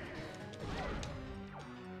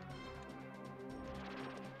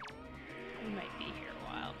 We might be here a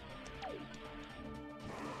while.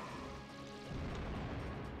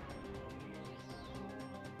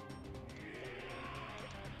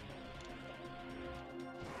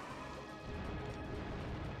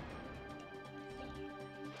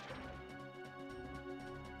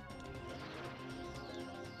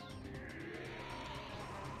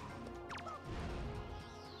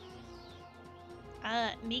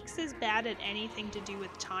 Meeks is bad at anything to do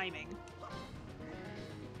with timing.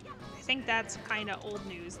 I think that's kind of old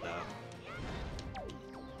news, though.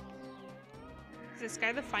 Is this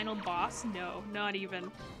guy the final boss? No, not even.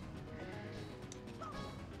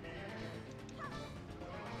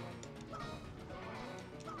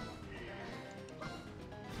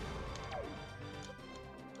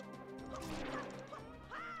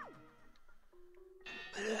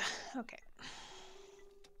 Okay.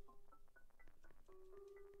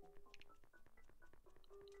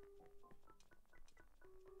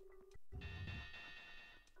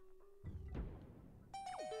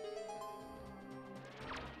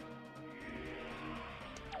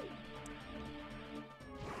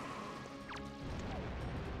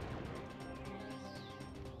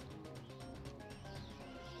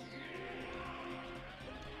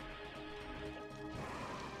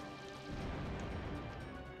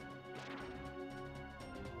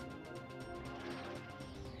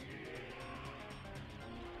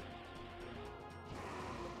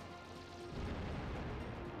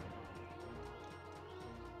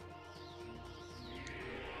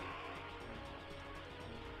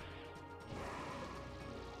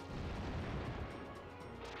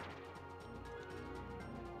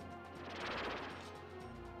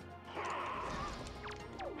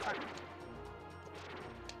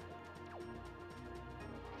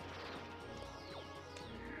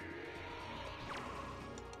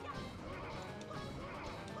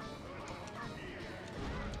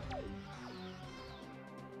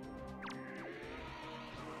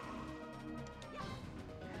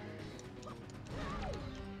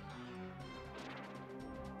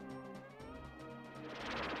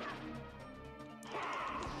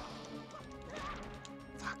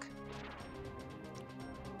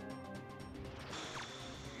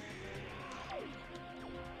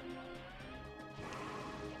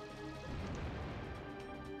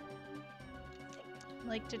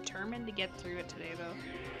 Like, determined to get through it today, though.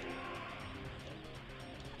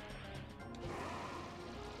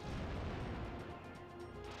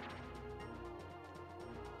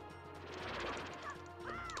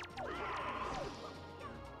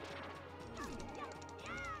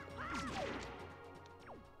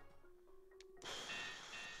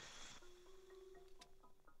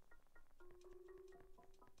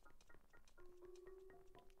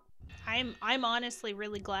 I'm honestly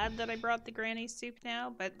really glad that I brought the granny soup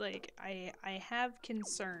now, but like I have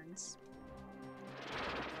concerns.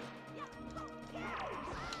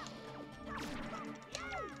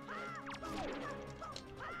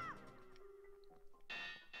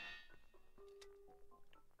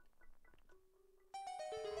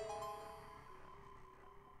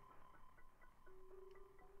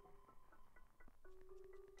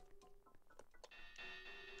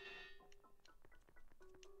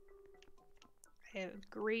 I have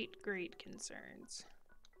great concerns.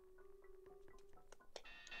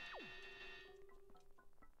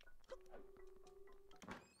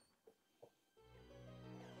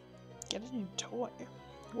 Get a new toy.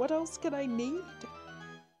 What else could I need?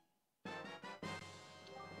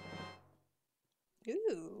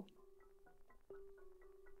 Ooh.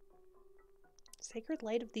 Sacred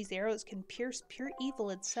light of these arrows can pierce pure evil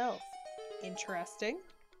itself. Interesting.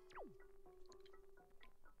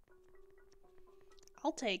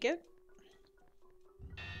 I'll take it.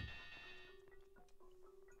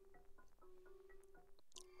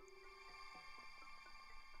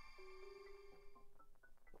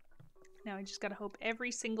 Now I just gotta hope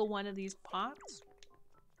every single one of these pots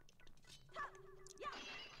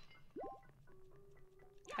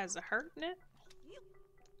has a heart in it.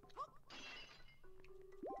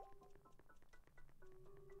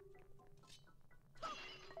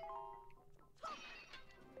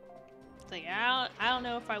 It's like, I don't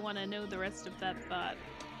know if I want to know the rest of that thought.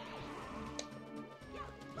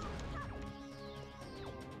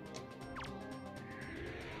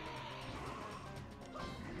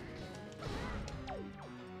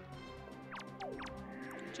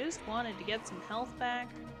 Just wanted to get some health back.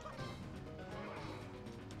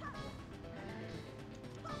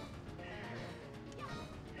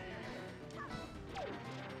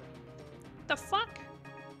 The fuck?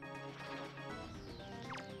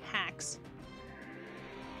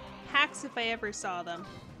 packs if I ever saw them.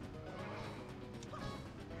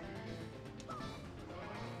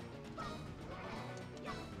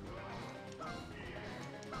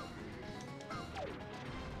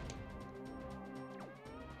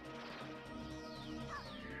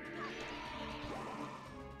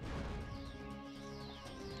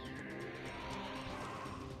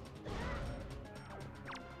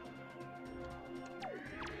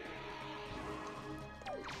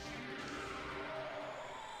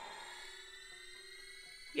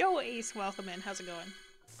 Yo, Ace, welcome in. How's it going?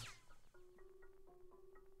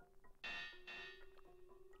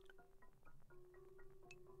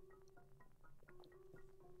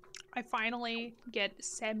 I finally get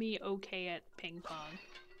semi-okay at ping pong.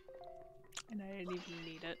 And I didn't even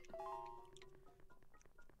need it.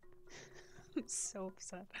 I'm so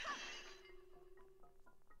upset.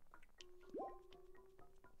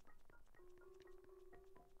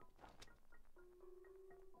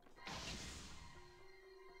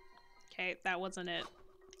 Okay, that wasn't it.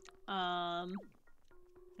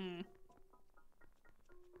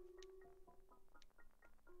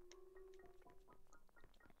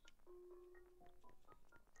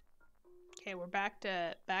 Okay, we're back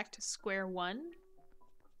to square one.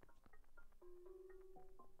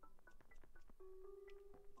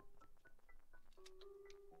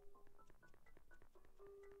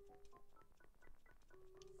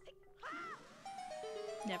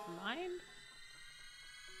 Never mind.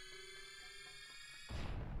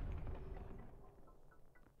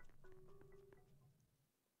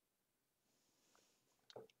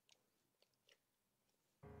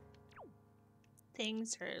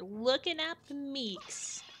 Things are looking up the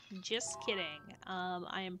meeks. Just kidding.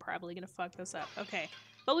 I am probably gonna fuck this up. Okay.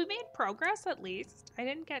 But we made progress at least. I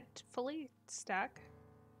didn't get fully stuck.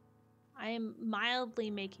 I am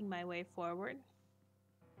mildly making my way forward.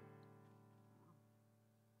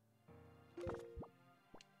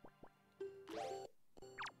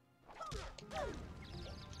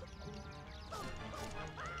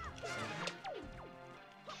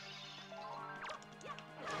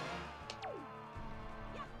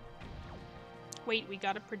 Wait, we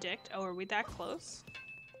gotta predict. Oh, are we that close?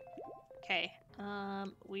 Okay.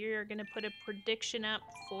 We are gonna put a prediction up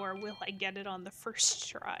for will I get it on the first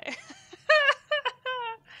try?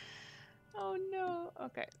 Oh no.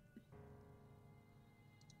 Okay.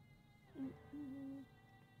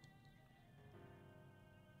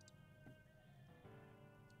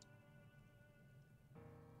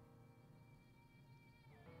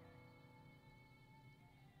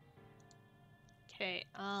 Okay,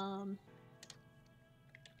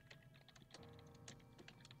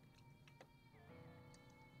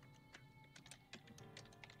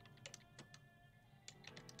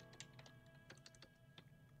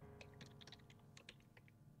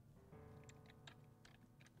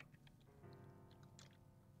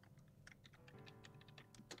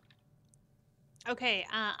 okay,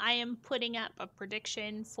 I am putting up a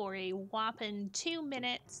prediction for a whopping 2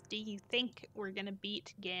 minutes. Do you think we're gonna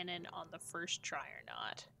beat Ganon on the first try or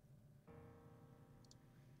not?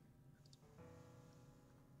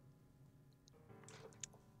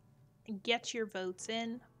 Get your votes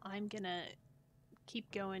in. I'm gonna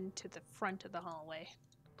keep going to the front of the hallway.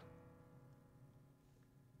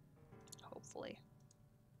 Hopefully.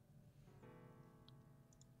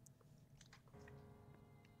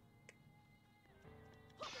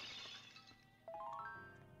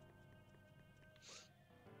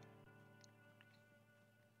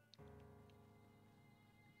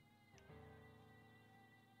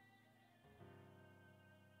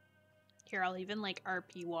 Here, I'll even like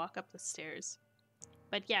RP walk up the stairs.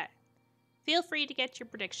 But yeah, feel free to get your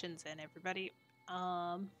predictions in, everybody.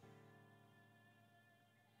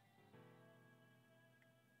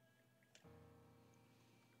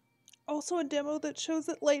 Also a demo that shows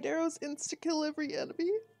that light arrows insta-kill every enemy.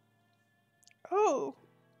 Oh.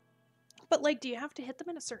 But like, do you have to hit them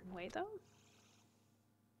in a certain way though?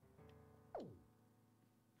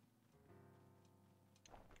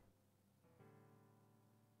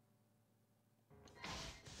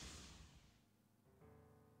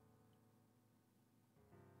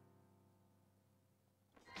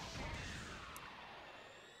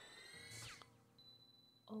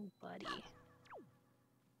 Oh, buddy.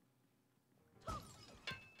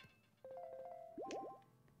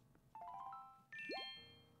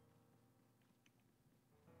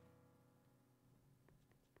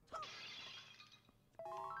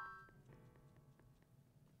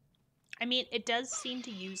 I mean, it does seem to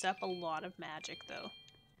use up a lot of magic, though.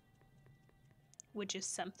 Which is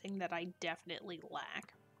something that I definitely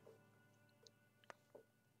lack.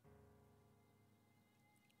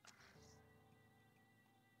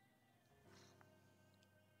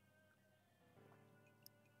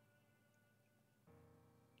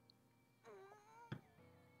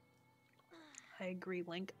 I agree,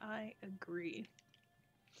 Link. I agree.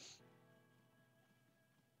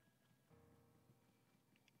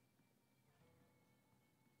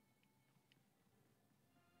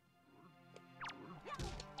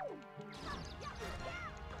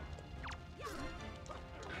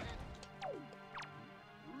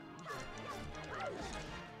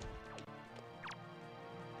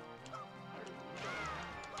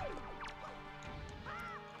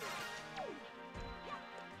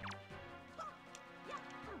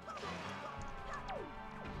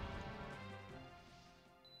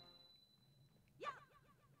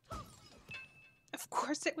 Of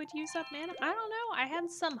course it would use up mana. I don't know. I had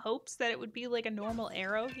some hopes that it would be like a normal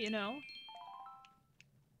arrow, you know?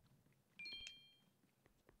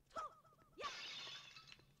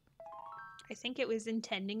 I think it was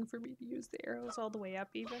intending for me to use the arrows all the way up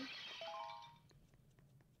even.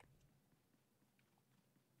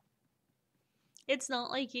 It's not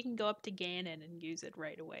like you can go up to Ganon and use it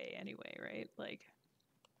right away anyway, right? Like...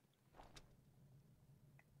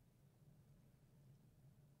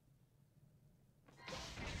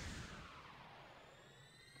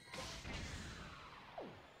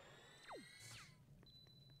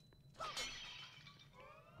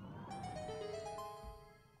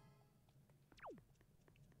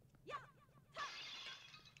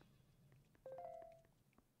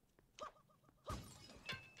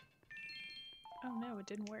 Oh no, it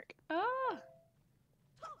didn't work. Ah!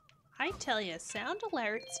 I tell ya, sound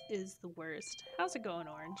alerts is the worst. How's it going,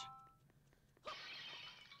 Orange?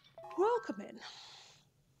 Welcome in.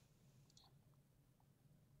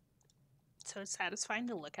 So satisfying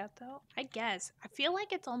to look at, though? I guess. I feel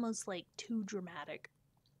like it's almost, like, too dramatic.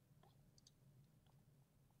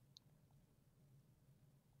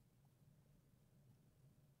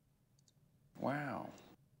 Wow.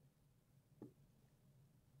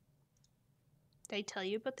 Did I tell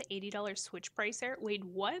you about the $80 Switch price error? Wait,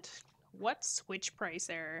 what? What Switch price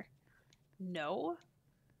error? No?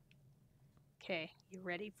 Okay, you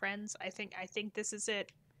ready, friends? I think this is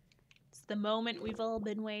it. It's the moment we've all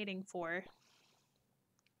been waiting for.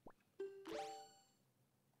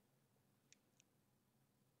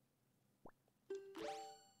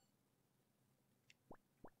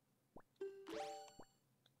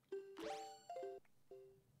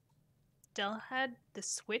 Dell had the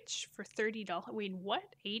Switch for $30. Wait,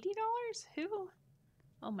 what? $80? Who?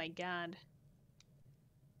 Oh my god.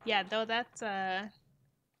 Yeah, though that's a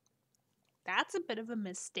bit of a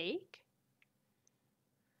mistake.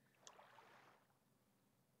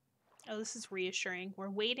 Oh, this is reassuring. We're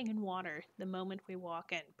waiting in water the moment we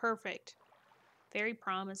walk in. Perfect. Very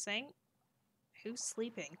promising. Who's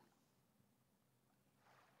sleeping?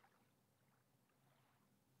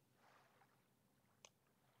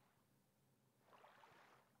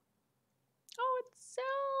 Oh, it's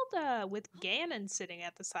Zelda with Ganon sitting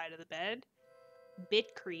at the side of the bed.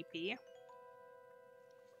 Bit creepy.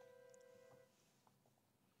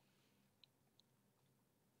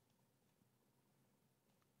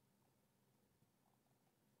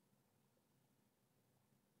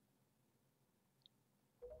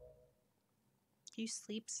 You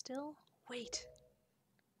sleep still? Wait.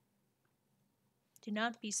 Do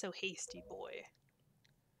not be so hasty, boy.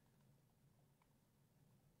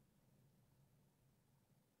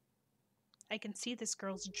 I can see this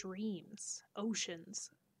girl's dreams.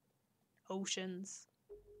 Oceans. Oceans.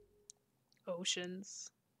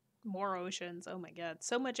 Oceans. More oceans. Oh my god.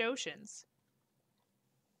 So much oceans.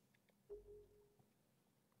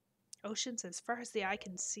 Oceans as far as the eye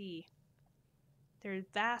can see. There are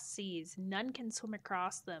vast seas. None can swim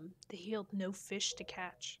across them. They yield no fish to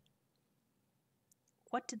catch.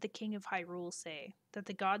 What did the king of Hyrule say? That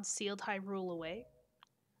the gods sealed Hyrule away?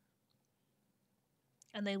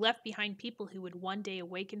 And they left behind people who would one day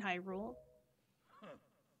awaken Hyrule?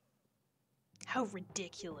 How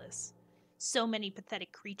ridiculous. So many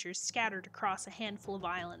pathetic creatures scattered across a handful of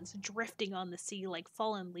islands, drifting on the sea like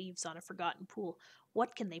fallen leaves on a forgotten pool.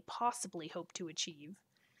 What can they possibly hope to achieve?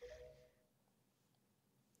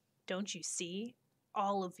 Don't you see?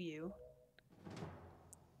 All of you.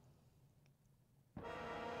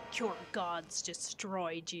 Your gods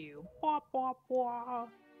destroyed you. Wah, wah, wah.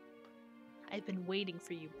 I've been waiting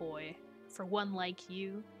for you, boy. For one like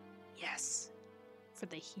you. Yes. For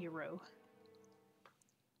the hero.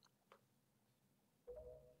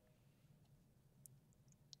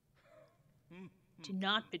 Do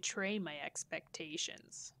not betray my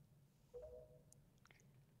expectations.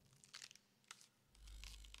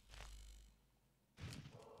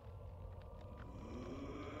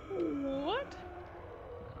 What?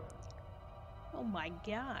 Oh my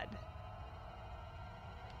god.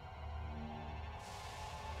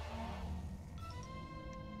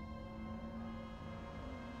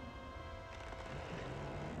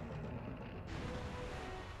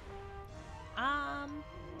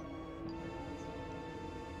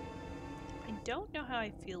 don't know how I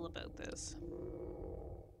feel about this.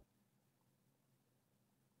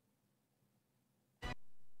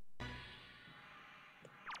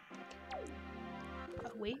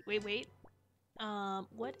 Oh, wait.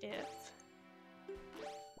 What if...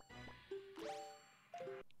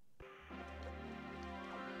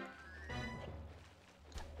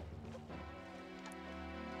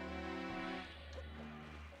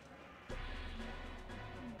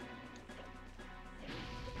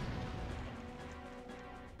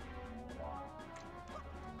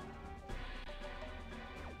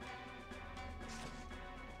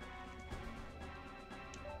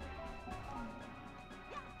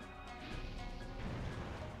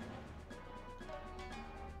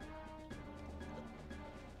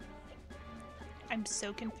 I'm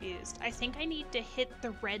so confused. I think I need to hit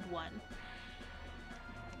the red one.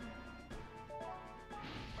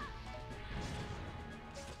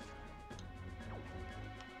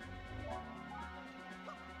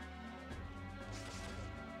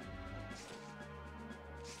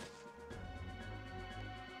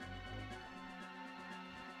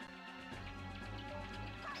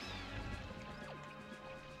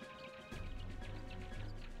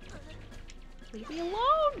 Leave me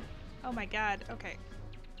alone! Oh my god, okay.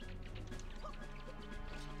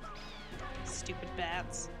 Stupid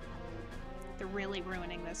bats. They're really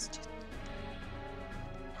ruining this.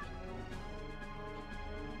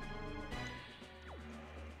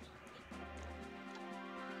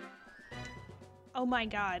 Oh my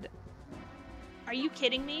god. Are you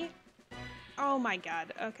kidding me? Oh my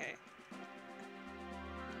god, okay.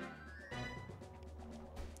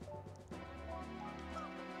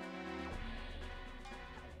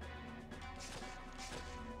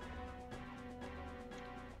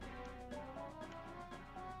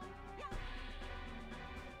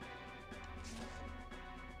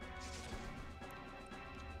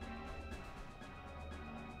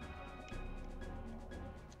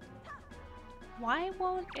 Why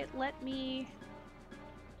won't it let me...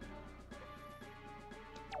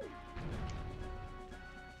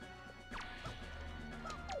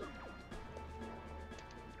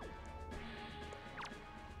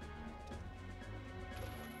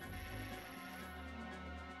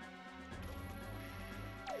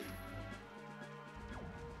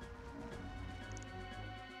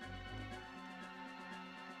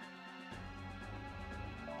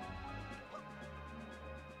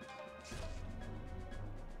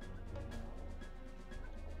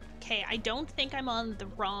 Okay, I don't think I'm on the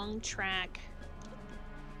wrong track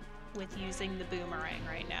with using the boomerang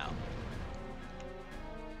right now.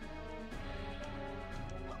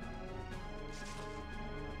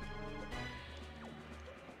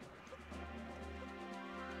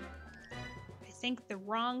 I think the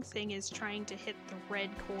wrong thing is trying to hit the red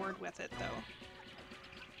cord with it, though.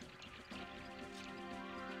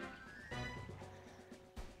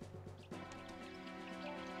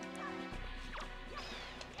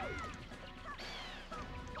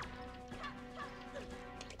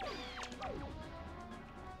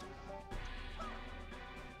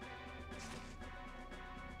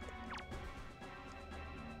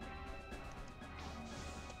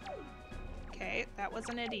 Okay, that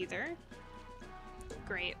wasn't it either.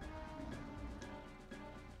 Great.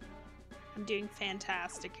 I'm doing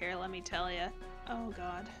fantastic here, let me tell you. Oh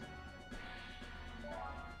god.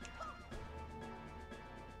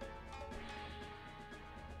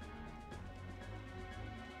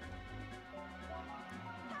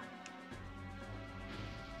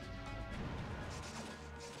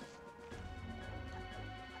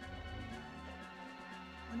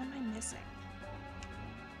 What am I missing?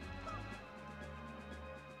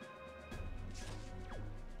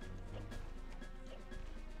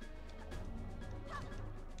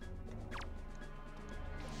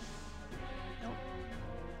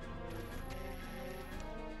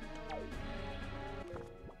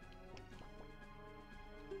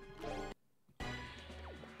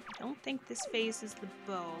 I don't think this phase is the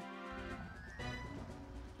bow.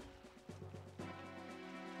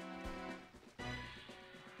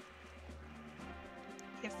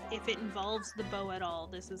 If it involves the bow at all,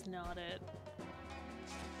 this is not it.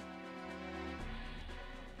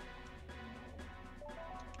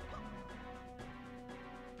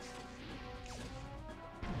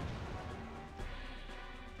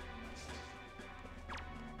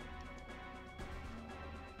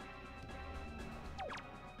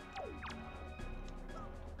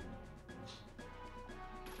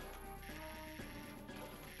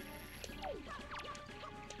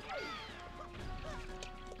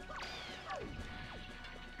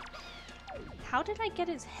 How did I get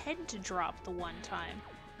his head to drop the one time?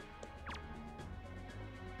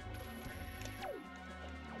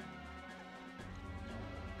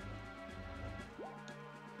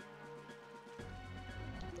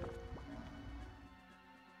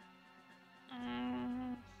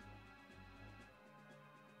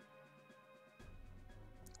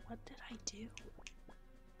 What did I do?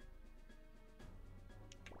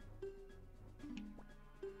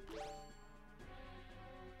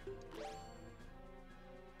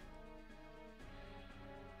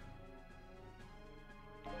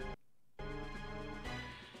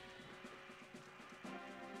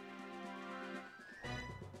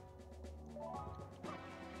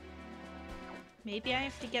 Maybe I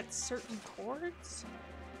have to get certain chords?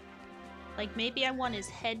 Like, maybe I want his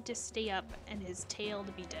head to stay up and his tail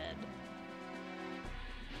to be dead.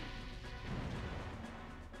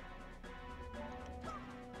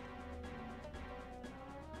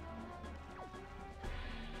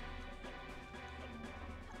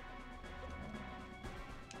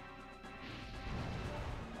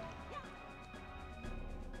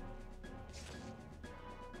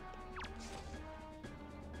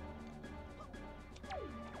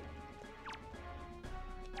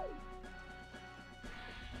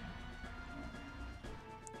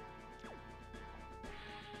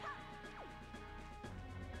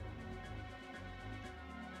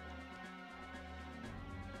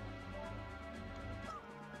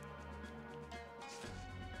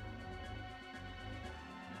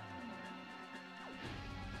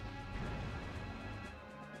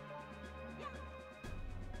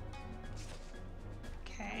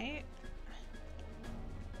 Okay.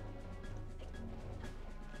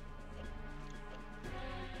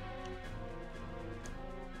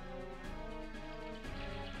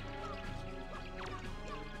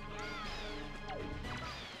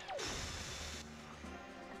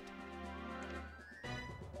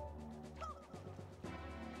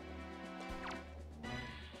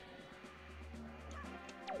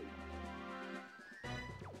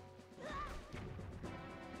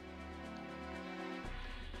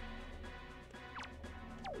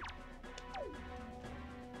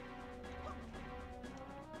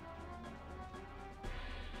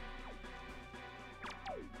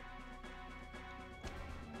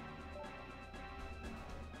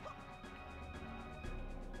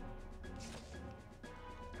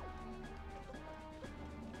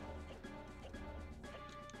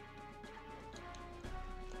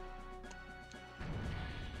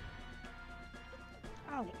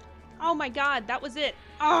 Oh. Oh my god, that was it.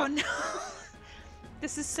 Oh no.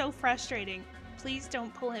 This is so frustrating. Please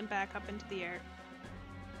don't pull him back up into the air.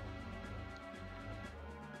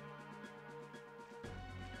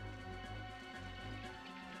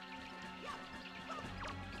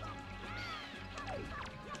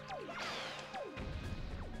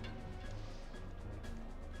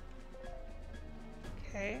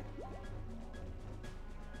 Okay.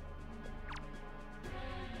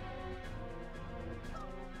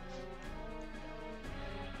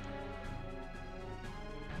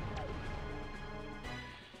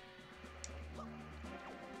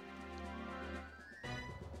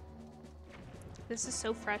 This is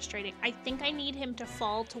so frustrating. I think I need him to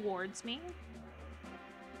fall towards me.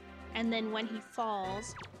 And then when he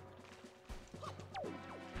falls...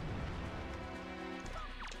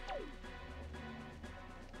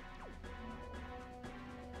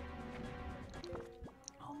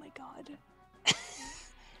 Oh my god.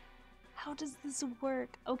 How does this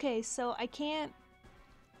work? Okay, so I can't...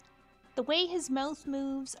 The way his mouth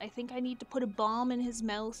moves, I think I need to put a bomb in his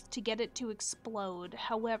mouth to get it to explode.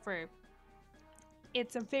 However...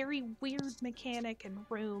 It's a very weird mechanic and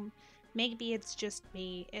room. Maybe it's just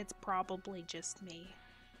me. It's probably just me.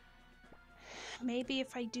 Maybe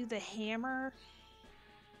if I do the hammer...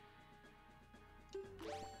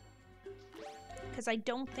 Because I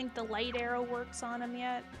don't think the light arrow works on him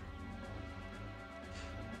yet.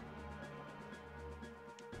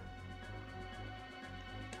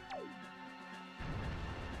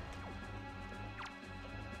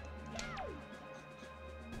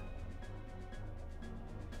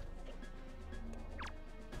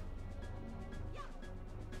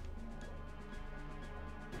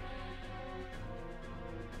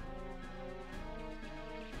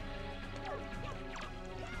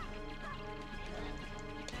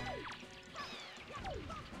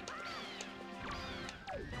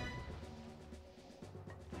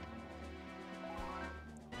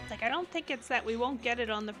 Like, I don't think it's that we won't get it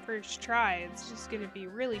on the first try. It's just gonna be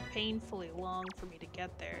really painfully long for me to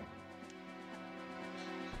get there.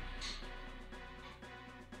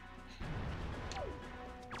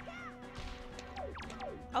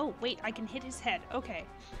 Oh, wait, I can hit his head. Okay.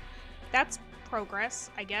 That's progress,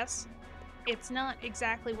 I guess. It's not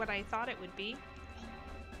exactly what I thought it would be.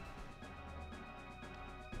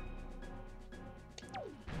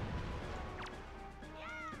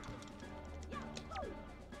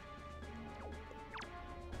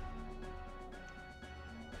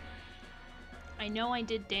 I know I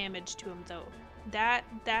did damage to him though. That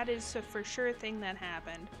is a for sure thing that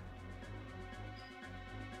happened.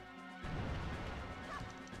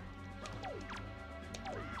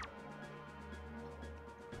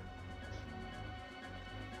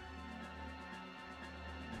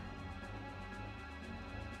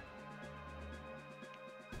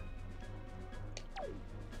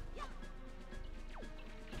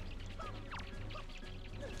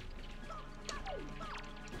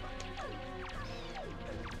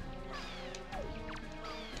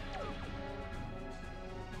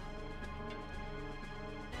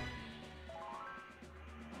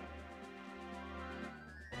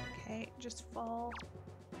 Okay, just fall.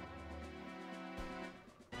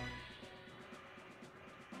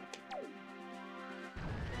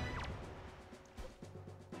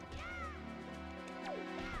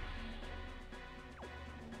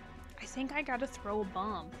 I think I gotta throw a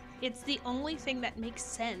bomb. It's the only thing that makes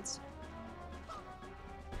sense.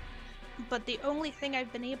 But the only thing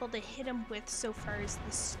I've been able to hit him with so far is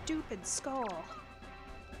the stupid skull.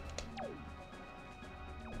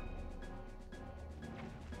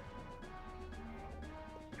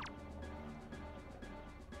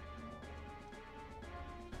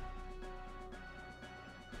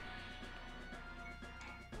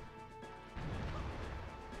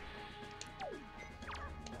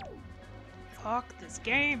 Fuck this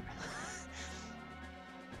game.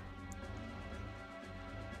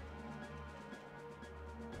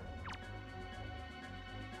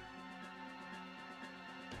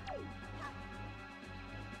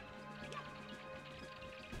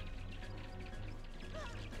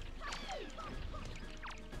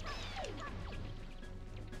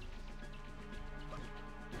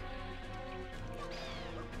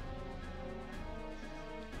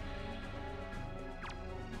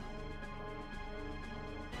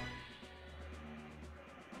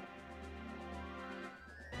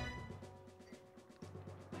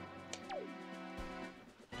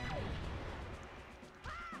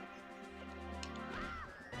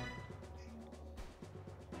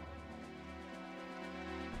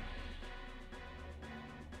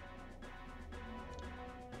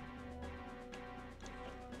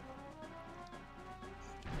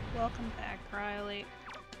 Welcome back, Riley.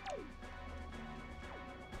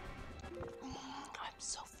 I'm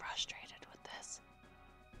so frustrated with this.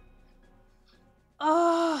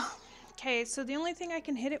 Oh, okay, so the only thing I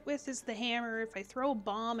can hit it with is the hammer. If I throw a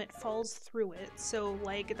bomb, it falls through it. So,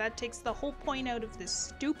 like, that takes the whole point out of this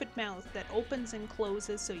stupid mouth that opens and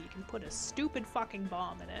closes so you can put a stupid fucking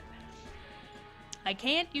bomb in it. I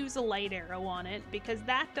can't use a light arrow on it because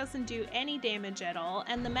that doesn't do any damage at all,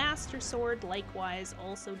 and the Master Sword likewise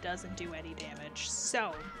also doesn't do any damage.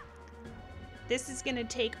 So, this is gonna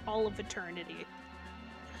take all of eternity.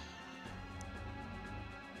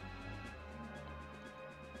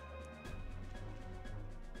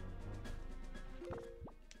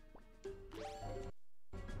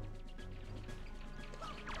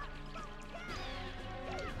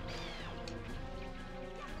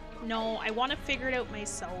 No, I want to figure it out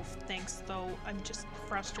myself, thanks though. I'm just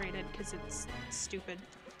frustrated because it's stupid.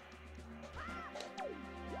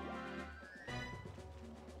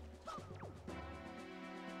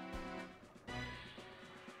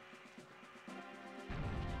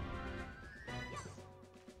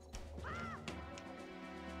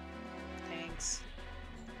 Thanks.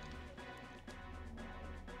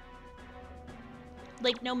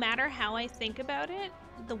 Like, no matter how I think about it,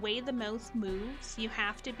 the way the mouth moves, you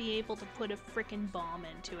have to be able to put a frickin' bomb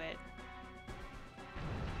into it.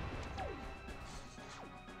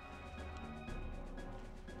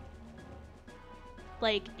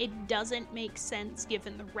 Like, it doesn't make sense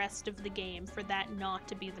given the rest of the game for that not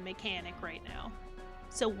to be the mechanic right now.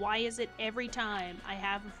 So why is it every time I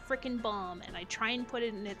have a frickin' bomb and I try and put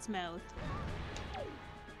it in its mouth,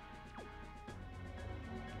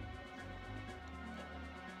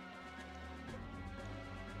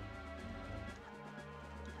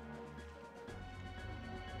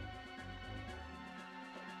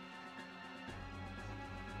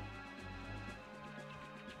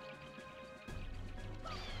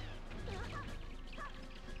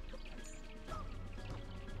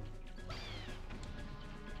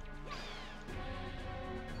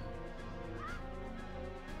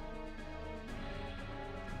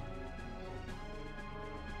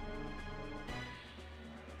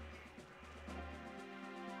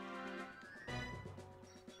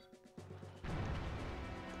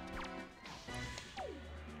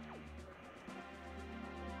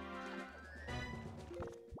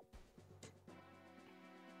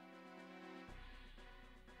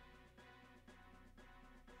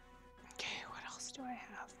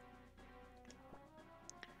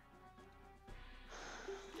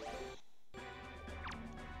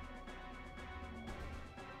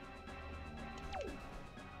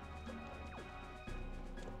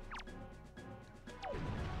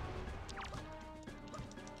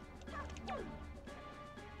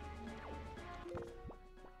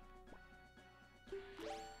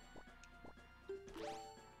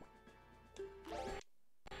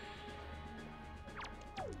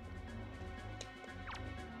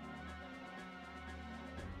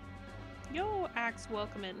 Yo, Axe,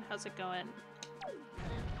 welcome in. How's it going?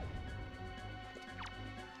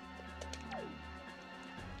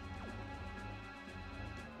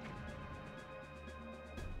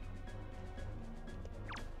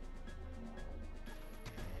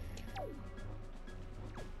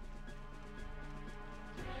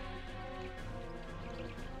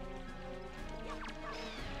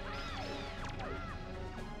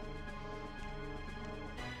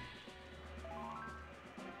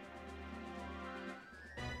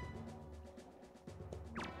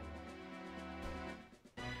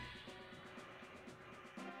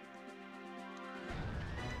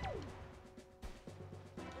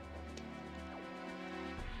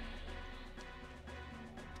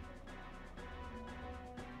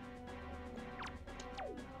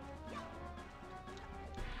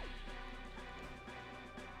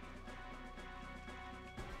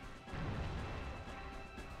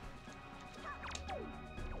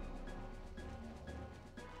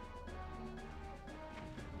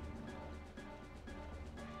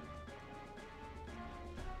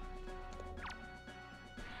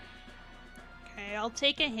 Okay, I'll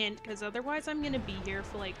take a hint, because otherwise I'm gonna be here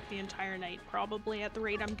for like the entire night, probably at the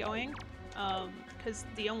rate I'm going. Because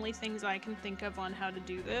the only things I can think of on how to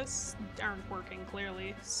do this aren't working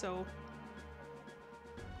clearly, so...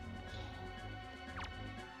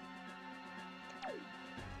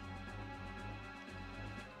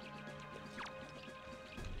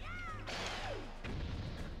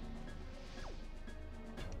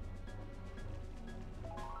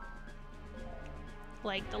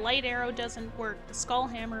 Like, the light arrow doesn't work, the skull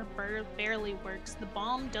hammer barely works, the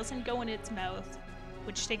bomb doesn't go in its mouth,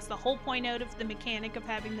 which takes the whole point out of the mechanic of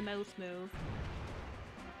having the mouth move.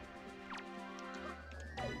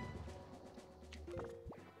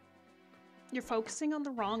 You're focusing on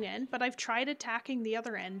the wrong end, but I've tried attacking the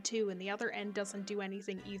other end too, and the other end doesn't do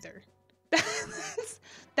anything either.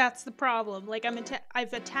 That's the problem. Like,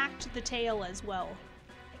 I've attacked the tail as well.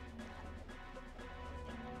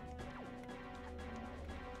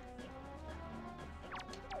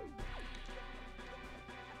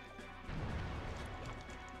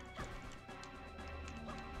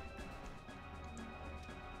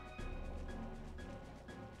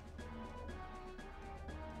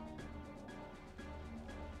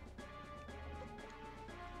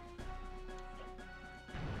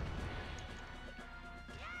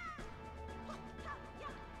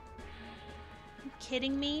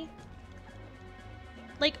 Kidding me?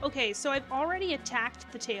 Like, okay, so I've already attacked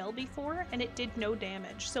the tail before, and it did no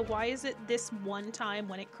damage. So why is it this one time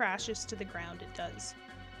when it crashes to the ground it does?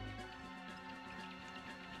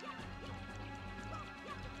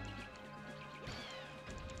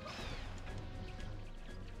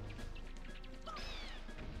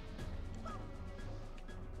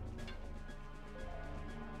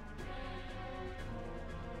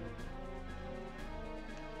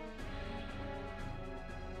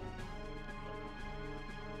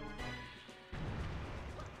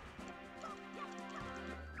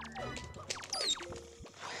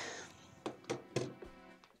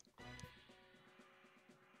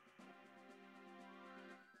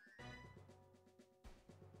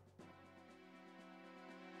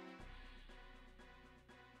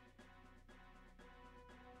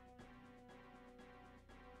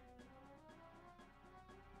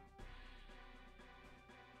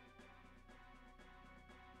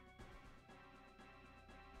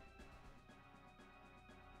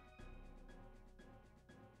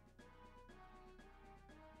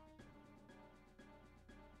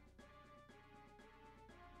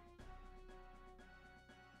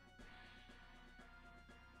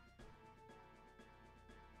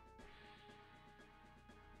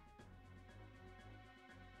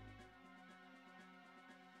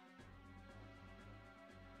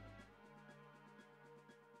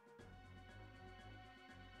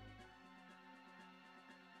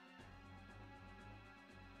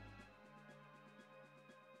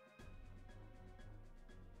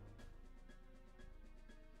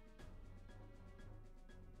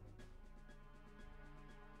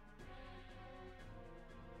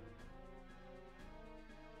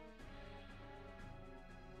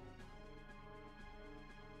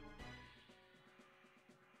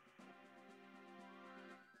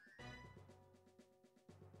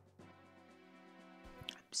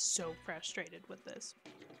 So frustrated with this.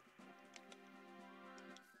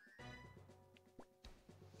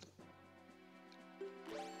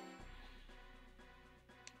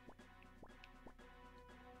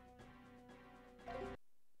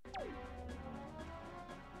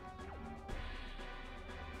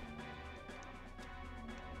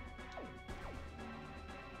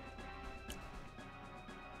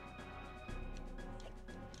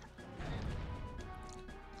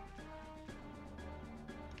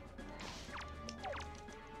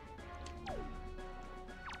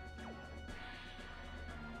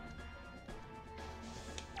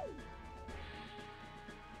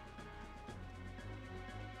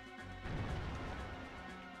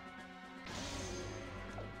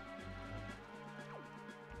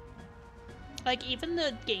 Like, even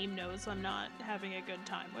the game knows I'm not having a good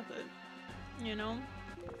time with it, you know?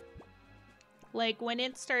 Like, when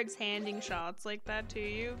it starts handing shots like that to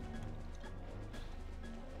you.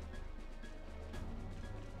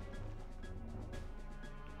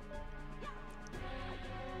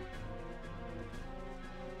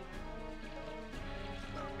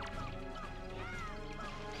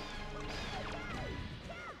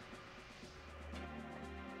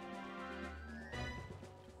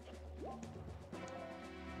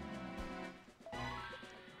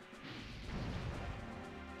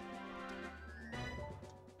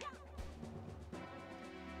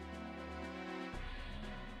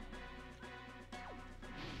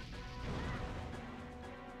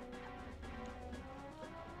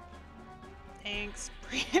 Thanks.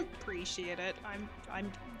 Appreciate it.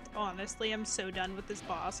 I'm honestly, I'm so done with this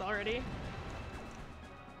boss already.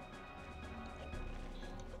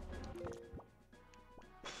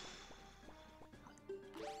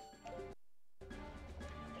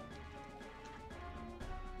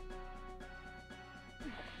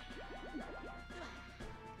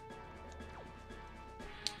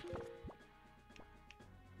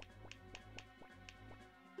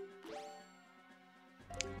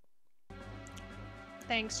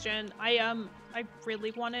 Thanks, Jen. I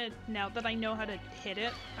really want to, now that I know how to hit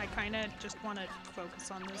it, I kind of just want to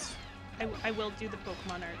focus on this. I will do the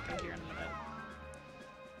Pokemon art though here in a minute.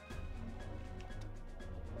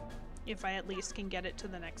 If I at least can get it to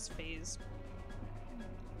the next phase.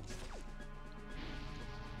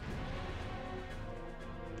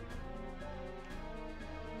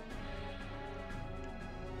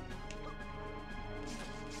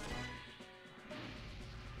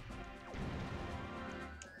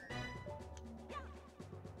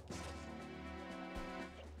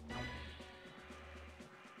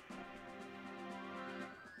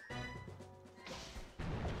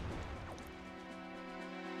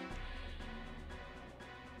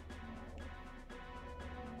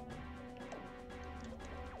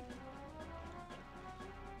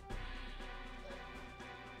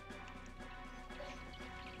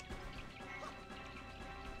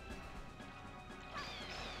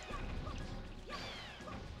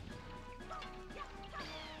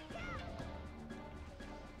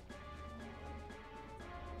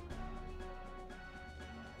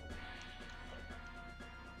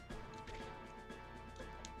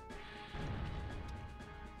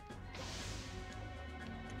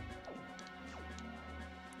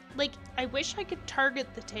 Like, I wish I could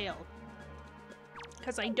target the tail.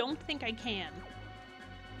 Because I don't think I can.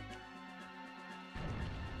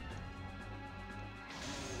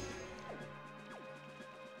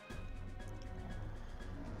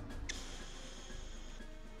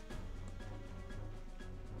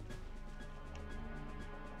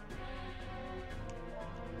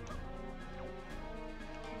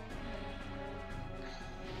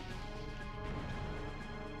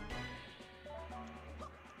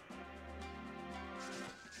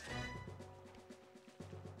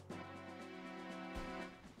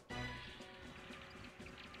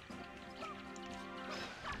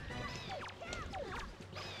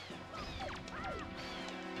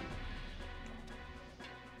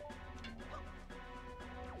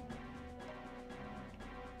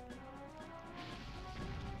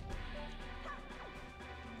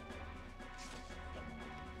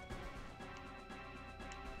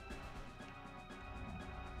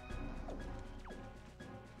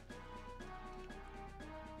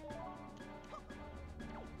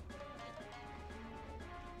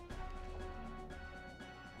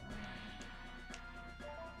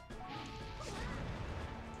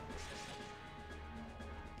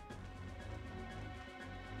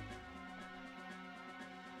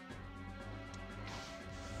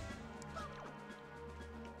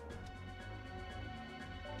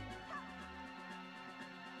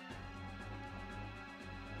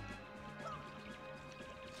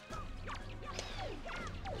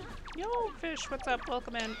 Yo, Fish, what's up?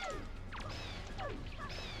 Welcome in.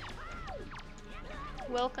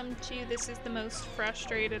 Welcome to This is the most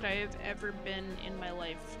frustrated I have ever been in my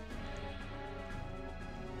life.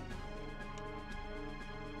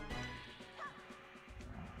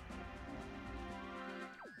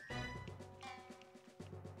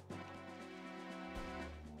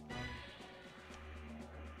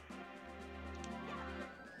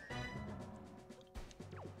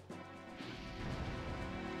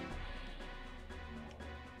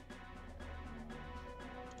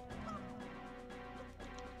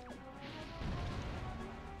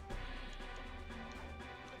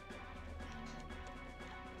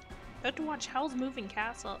 About to watch Howl's Moving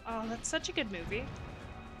Castle. Oh, that's such a good movie.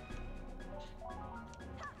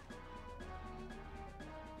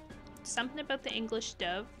 something about the English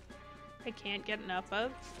dub I can't get enough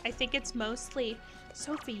of. I think it's mostly,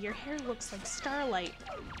 Sophie, your hair looks like starlight.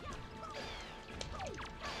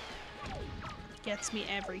 Gets me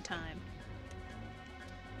every time.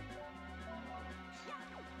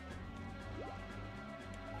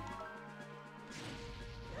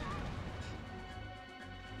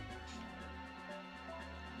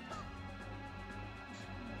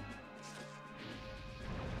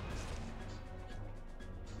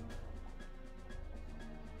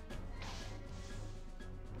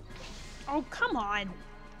 Oh, come on.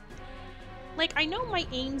 Like, I know my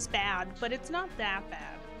aim's bad, but it's not that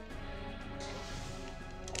bad.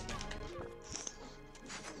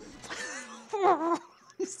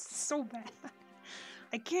 This is so bad.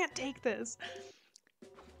 I can't take this.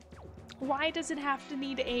 Why does it have to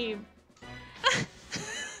need aim?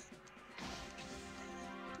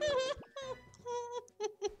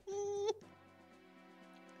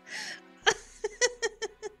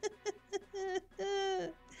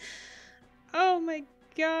 Oh my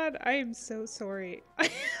god, I am so sorry. I'm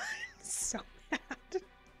so mad.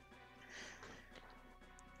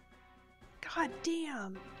 God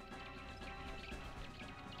damn.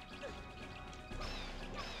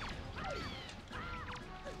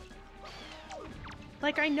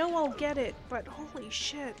 Like, I know I'll get it, but holy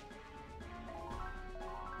shit.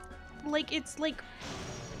 Like, it's like...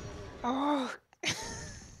 Oh.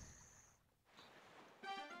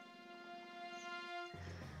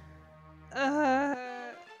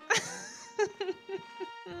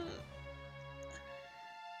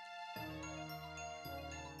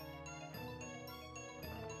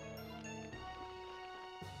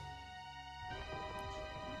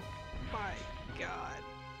 My god.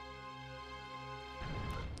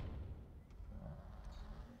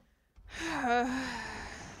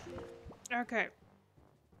 Okay.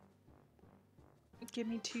 Give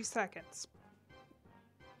me 2 seconds.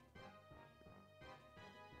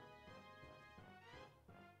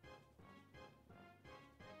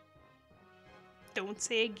 Don't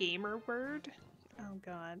say a gamer word. Oh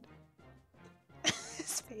god.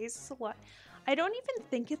 This phase is a lot. I don't even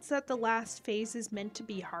think it's that the last phase is meant to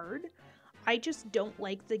be hard. I just don't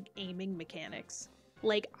like the aiming mechanics.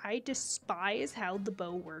 Like, I despise how the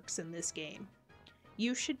bow works in this game.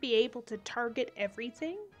 You should be able to target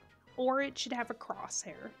everything, or it should have a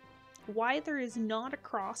crosshair. Why there is not a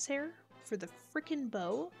crosshair for the frickin'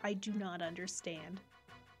 bow, I do not understand.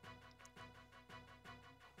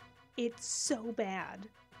 It's so bad.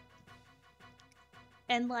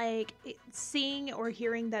 And like, seeing or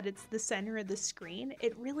hearing that it's the center of the screen,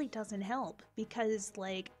 it really doesn't help because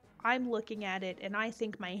like, I'm looking at it and I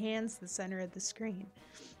think my hand's the center of the screen.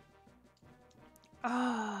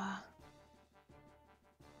 Ah.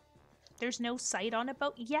 There's no sight on a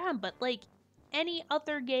bow? Yeah, but like any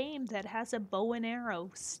other game that has a bow and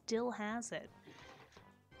arrow still has it.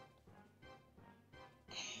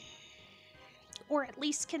 Or at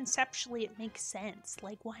least conceptually it makes sense.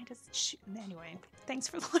 Like, why does it shoot? Anyway, thanks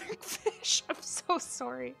for the lyric fish. I'm so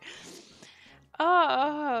sorry.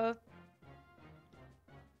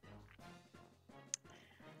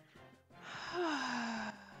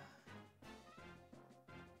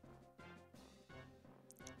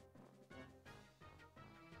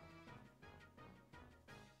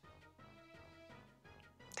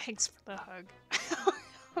 Thanks for the hug.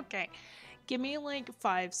 Okay, give me like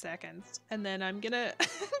 5 seconds, and then I'm gonna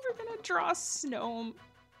we're gonna draw Snow,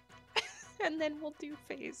 and then we'll do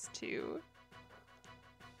phase 2. You're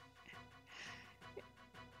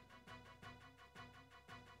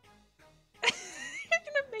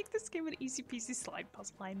gonna make this game an easy peasy slide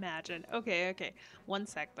puzzle, I imagine. Okay, okay. 1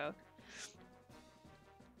 sec though.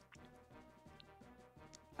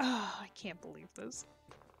 Oh, I can't believe this.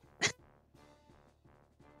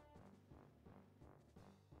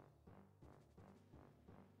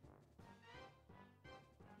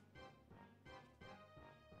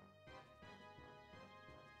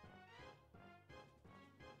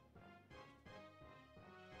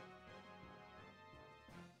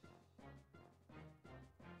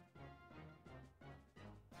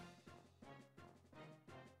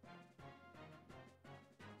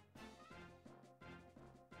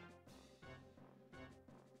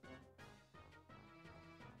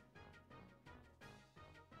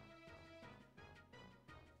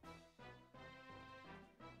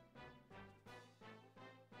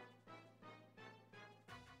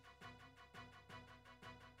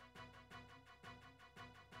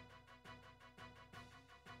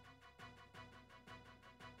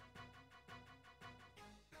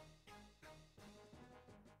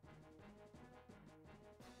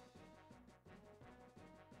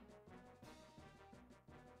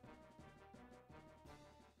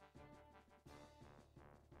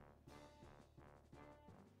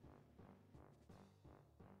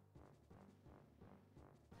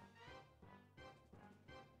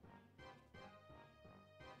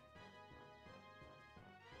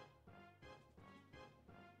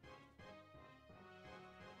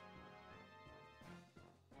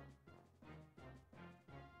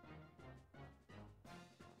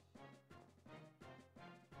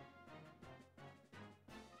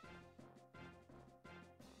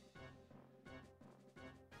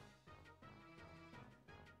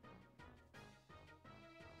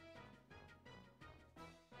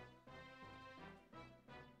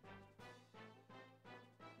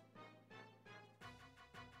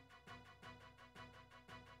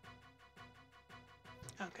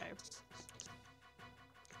 Okay.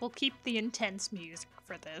 We'll keep the intense music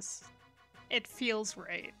for this. It feels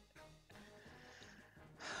right.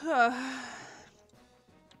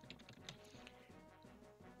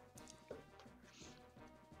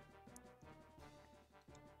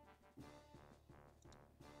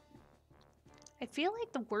 I feel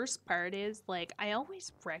like the worst part is, like, I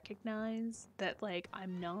always recognize that, like,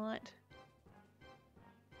 I'm not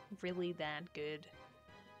really that good.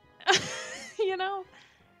 You know?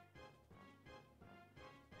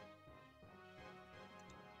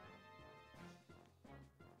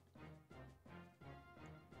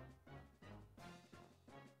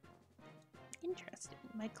 Interesting.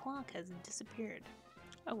 My clock hasn't disappeared.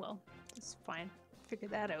 Oh well, that's fine. Figure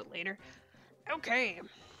that out later. Okay.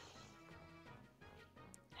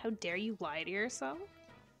 How dare you lie to yourself?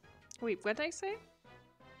 Wait, what did I say?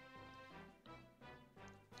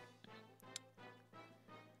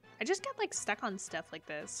 I just get like stuck on stuff like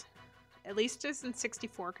this. At least just in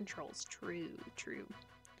 64 controls. True, true.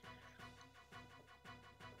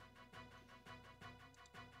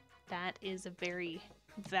 That is a very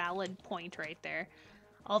valid point right there.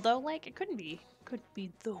 Although, like, it could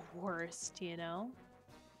be the worst, you know?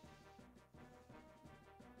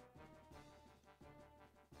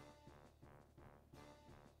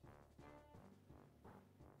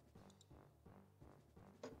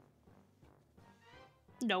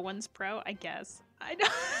 No one's pro, I guess.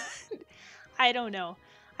 I don't know.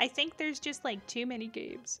 I think there's just like too many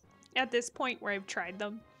games at this point where I've tried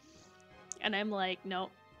them. And I'm like,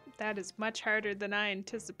 nope, that is much harder than I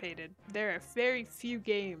anticipated. There are very few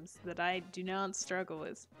games that I do not struggle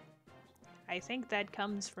with. I think that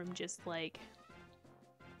comes from just like,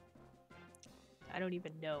 I don't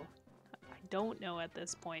even know. I don't know at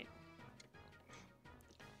this point.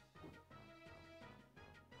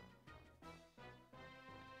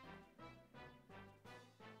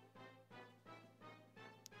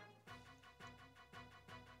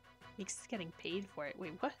 Meeks is getting paid for it.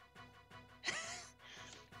 Wait, what?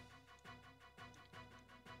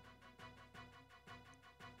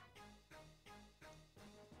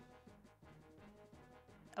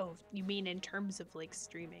 Oh, you mean in terms of like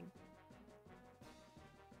streaming?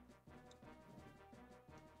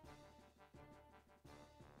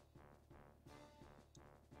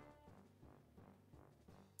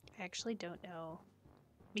 I actually don't know.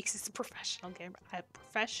 Meeks is a professional gamer.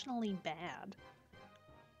 Professionally bad.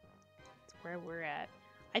 That's where we're at.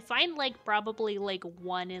 I find like probably like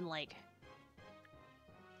 1 in like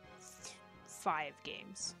 5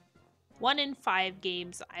 games. 1 in 5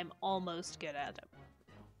 games, I'm almost good at it.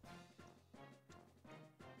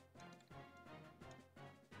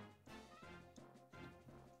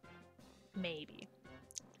 Maybe.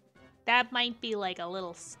 That might be like a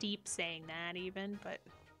little steep saying that even, but...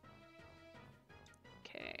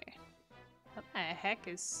 Okay. What the heck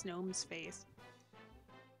is Snome's face?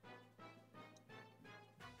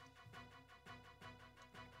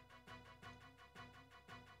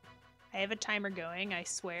 I have a timer going, I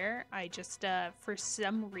swear. I just, for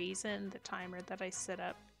some reason, the timer that I set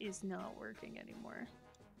up is not working anymore.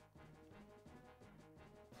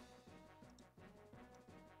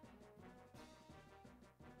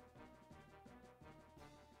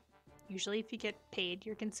 Usually if you get paid,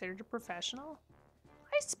 you're considered a professional?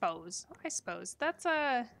 I suppose. That's a...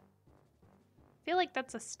 I feel like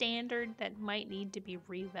that's a standard that might need to be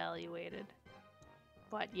reevaluated.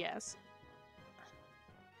 But yes.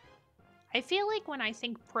 I feel like when I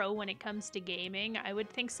think pro when it comes to gaming, I would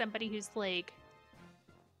think somebody who's like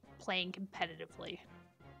playing competitively,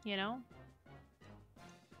 you know?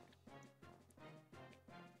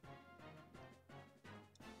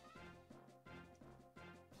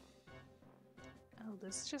 Oh,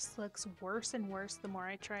 this just looks worse and worse the more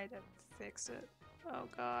I try to fix it. Oh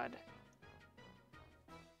god.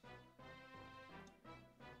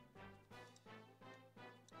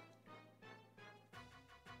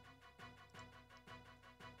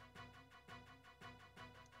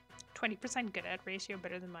 %, good at ratio,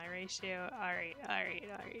 better than my ratio. Alright.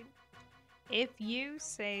 If you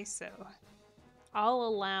say so, I'll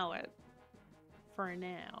allow it for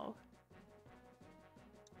now.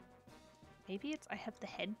 Maybe it's I have the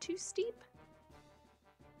head too steep?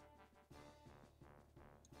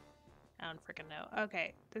 I don't freaking know.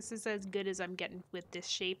 Okay, this is as good as I'm getting with this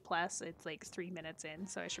shape, plus it's like 3 minutes in,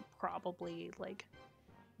 so I should probably like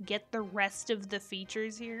get the rest of the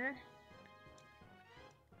features here.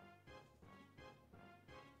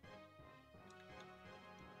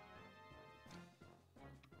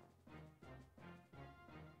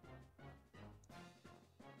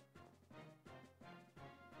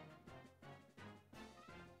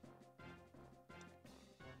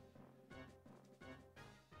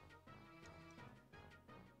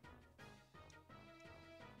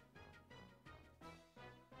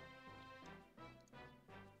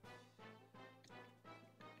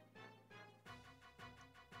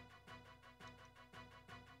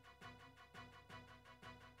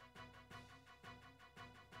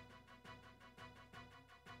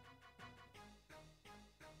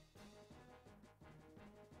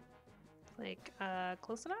 Like,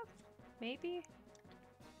 close enough? Maybe?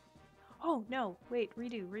 Oh, no. Wait,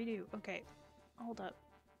 redo. Okay. Hold up.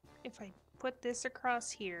 If I put this across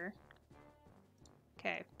here.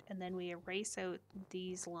 Okay, and then we erase out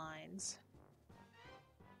these lines.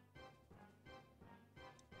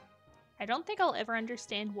 I don't think I'll ever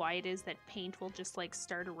understand why it is that paint will just, like,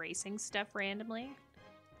 start erasing stuff randomly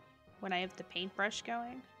when I have the paintbrush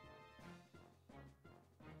going.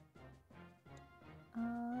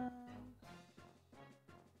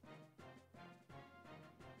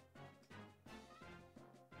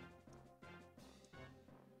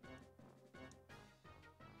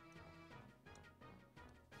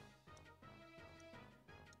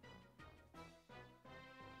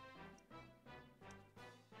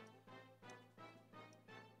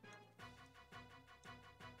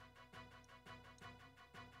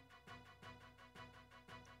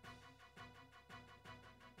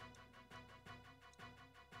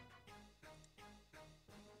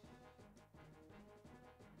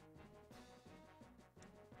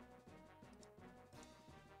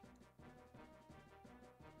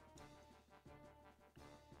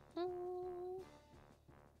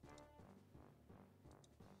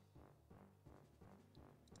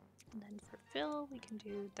 And then for fill, we can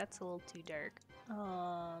do, that's a little too dark.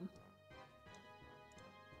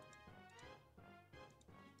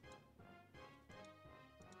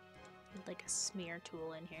 Need like a smear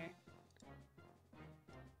tool in here.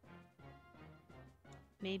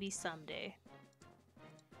 Maybe someday.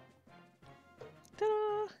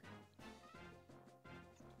 Ta-da!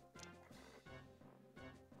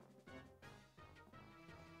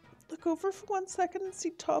 Look over for 1 second and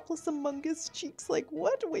see topless Among Us cheeks like,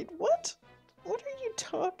 what? Wait, what? What are you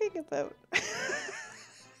talking about?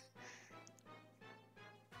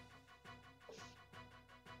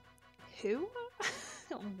 Who?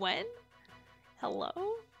 When? Hello?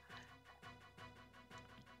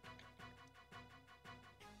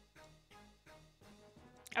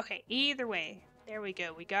 Okay, either way. There we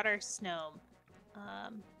go. We got our snow.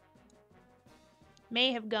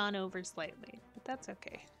 May have gone over slightly, but that's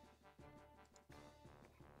okay.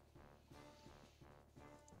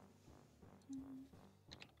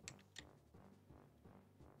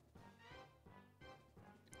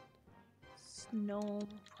 No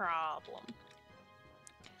problem.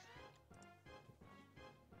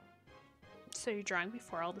 So you're drawing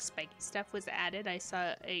before all the spiky stuff was added. I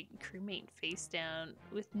saw a crewmate face down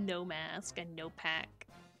with no mask and no pack.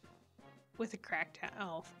 With a cracked hat.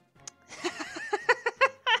 Oh.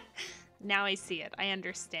 Now I see it. I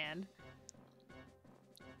understand.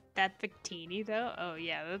 That Victini though? Oh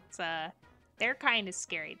yeah, that's they're kind of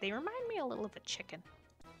scary. They remind me a little of a chicken.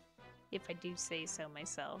 If I do say so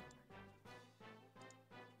myself.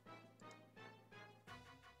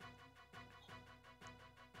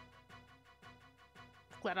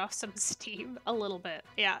 Let off some steam a little bit.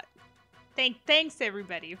 Yeah. Thanks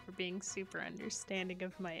everybody for being super understanding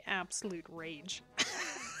of my absolute rage.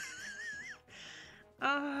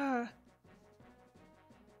 I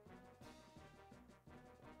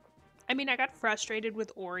mean, I got frustrated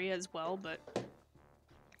with Ori as well, but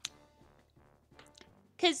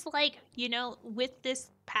cuz like, you know, with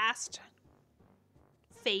this past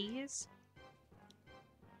phase,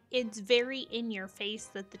 it's very in your face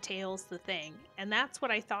that the tail's the thing. And that's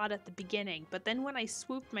what I thought at the beginning. But then when I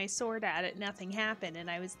swooped my sword at it, nothing happened.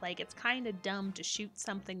 And I was like, it's kind of dumb to shoot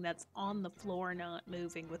something that's on the floor not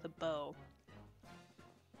moving with a bow.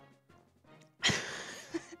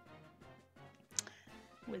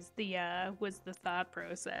 was the thought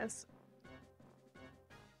process.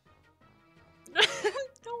 No,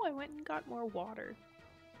 I went and got more water.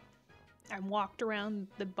 I walked around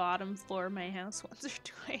the bottom floor of my house once or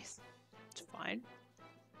twice. It's fine.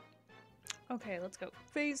 Okay, let's go.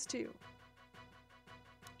 Phase 2.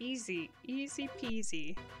 Easy. Easy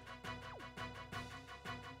peasy.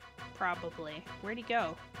 Probably. Where'd he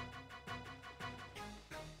go?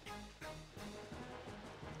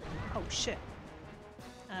 Oh, shit.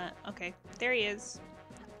 Okay. There he is.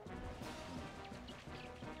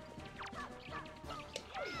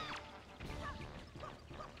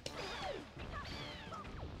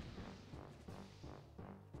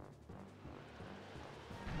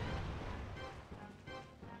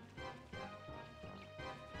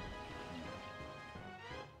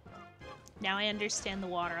 Now I understand the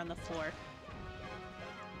water on the floor.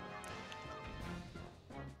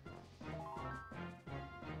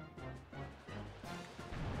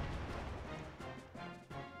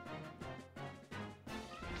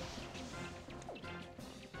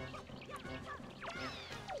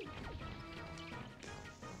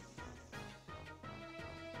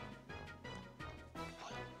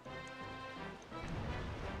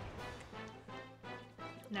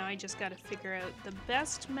 Now I just gotta figure out the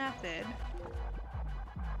best method.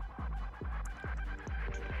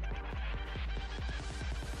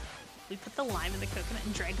 We put the lime in the coconut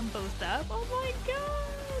and drag them both up. Oh my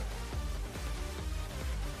god!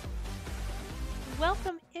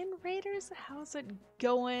 Welcome in, Raiders. How's it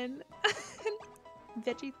going?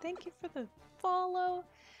 Veggie, thank you for the follow.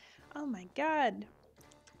 Oh my god.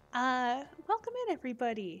 Welcome in,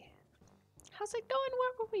 everybody. How's it going?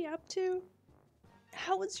 What were we up to?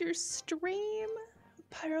 How was your stream?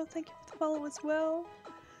 Pyro, thank you for the follow as well.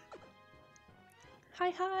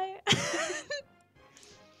 Hi.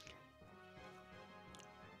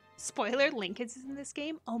 Spoiler, Link is in this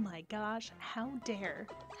game? Oh my gosh, how dare.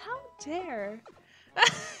 How dare.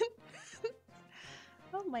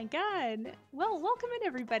 Oh my god. Well, welcome in,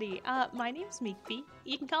 everybody. My name's Meekbee.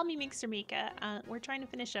 You can call me Meeks or Mika. We're trying to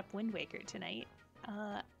finish up Wind Waker tonight.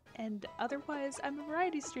 And otherwise, I'm a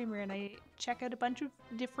variety streamer and I check out a bunch of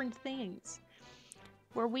different things.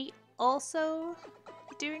 Were we also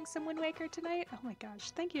doing some Wind Waker tonight? Oh my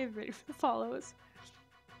gosh, thank you everybody for the follows.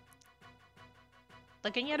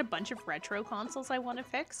 Looking at a bunch of retro consoles I want to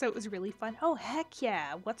fix, so it was really fun. Oh heck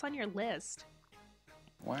yeah, what's on your list?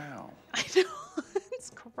 Wow. I know,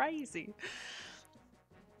 it's crazy.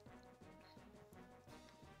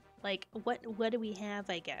 Like, what do we have,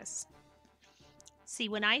 I guess? See,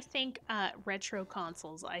 when I think retro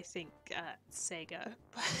consoles, I think Sega.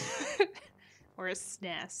 Or a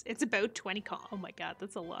SNES. It's about 20 oh my god,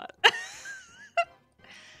 that's a lot.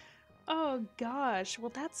 Oh gosh,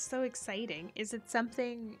 well that's so exciting. Is it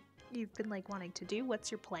something you've been like wanting to do? What's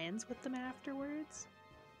your plans with them afterwards?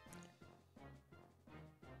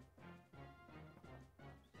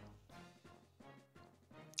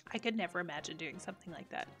 I could never imagine doing something like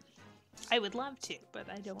that. I would love to, but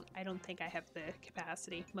I don't think I have the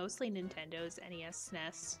capacity. Mostly Nintendo's, NES,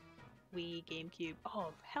 SNES, Wii, GameCube.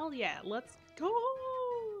 Oh, hell yeah, let's go!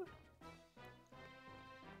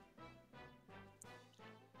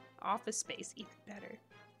 Office Space, even better.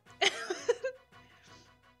 I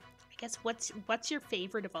guess what's your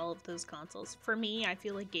favorite of all of those consoles? For me, I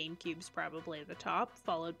feel like GameCube's probably the top,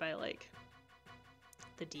 followed by like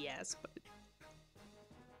the DS, but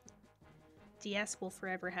DS will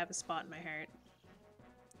forever have a spot in my heart.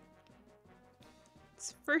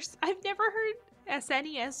 It's first, I've never heard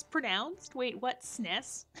SNES pronounced. Wait, what?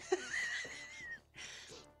 SNES?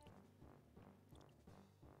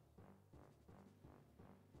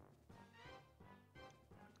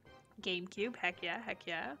 GameCube, heck yeah, heck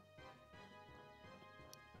yeah.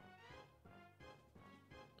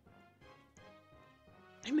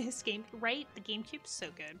 I miss GameCube, right? The GameCube's so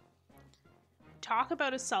good. Talk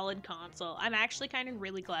about a solid console. I'm actually kind of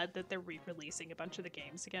really glad that they're re-releasing a bunch of the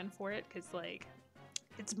games again for it, because, like,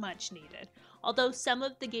 it's much needed. Although some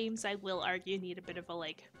of the games, I will argue, need a bit of a,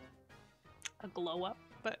 like, a glow-up,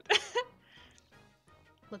 but...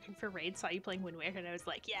 Looking for raids, saw you playing Wind Waker, and I was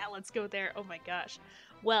like, yeah, let's go there. Oh my gosh.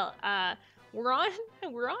 Well, we're on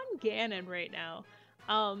Ganon right now.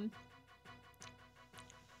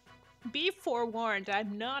 Be forewarned,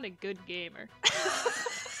 I'm not a good gamer.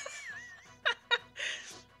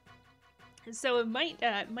 So it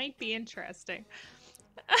might be interesting.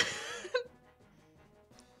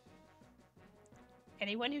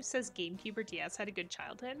 Anyone who says GameCube or DS had a good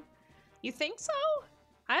childhood? You think so?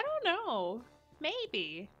 I don't know.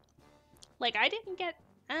 Maybe. Like, I didn't get...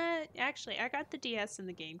 actually, I got the DS and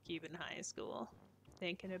the GameCube in high school.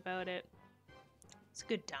 Thinking about it. It's a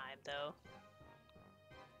good time, though.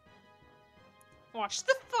 Watch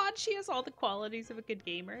the thought she has all the qualities of a good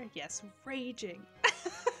gamer. Yes, raging.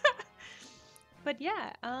 But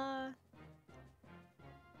yeah, I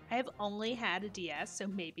have only had a DS, so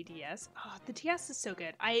maybe DS. Oh, the DS is so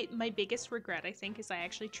good. My biggest regret, I think, is I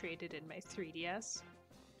actually traded in my 3DS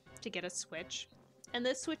to get a Switch. And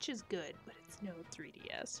this Switch is good, but it's no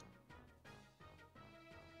 3DS.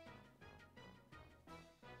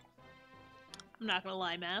 I'm not gonna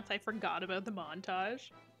lie, Math, I forgot about the montage.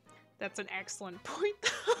 That's an excellent point,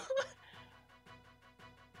 though.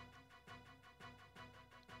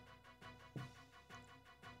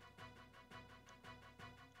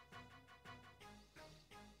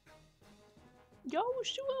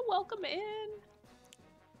 Joshua, welcome in.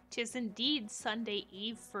 'Tis indeed Sunday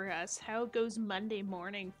Eve for us. How goes Monday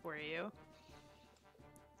morning for you?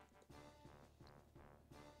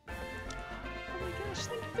 Oh my gosh,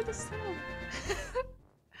 thank you for the sub.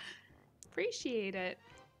 Appreciate it.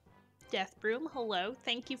 Death Broom, hello.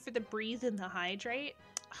 Thank you for the breathe and the hydrate.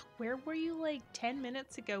 Where were you like 10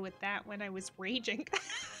 minutes ago with that when I was raging?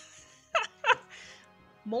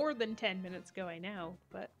 More than 10 minutes ago, I know,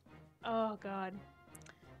 but oh god.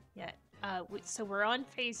 Yeah, So we're on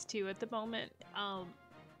phase 2 at the moment.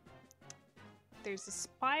 There's a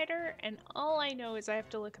spider, and all I know is I have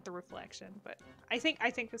to look at the reflection. But I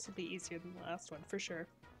think this will be easier than the last one for sure.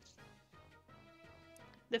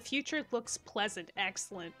 The future looks pleasant.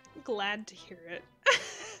 Excellent. Glad to hear it.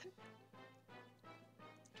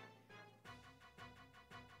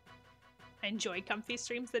 I enjoy comfy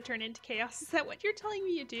streams that turn into chaos. Is that what you're telling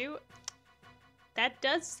me you do? That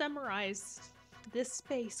does summarize this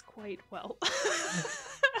space quite well.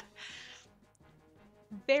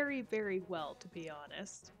 Very, very well, to be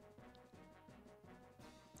honest.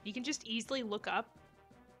 You can just easily look up.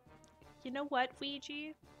 You know what,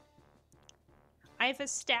 Ouija? I've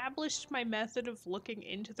established my method of looking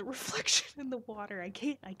into the reflection in the water. I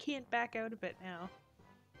can't back out of it now.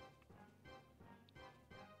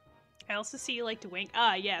 I also see you like to wink.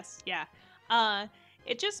 Ah, yes, yeah.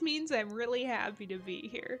 It just means I'm really happy to be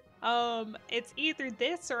here. It's either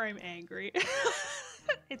this or I'm angry.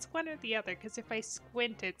 It's one or the other, because if I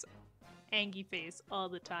squint, it's angry face all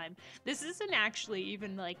the time. This isn't actually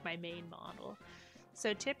even like my main model.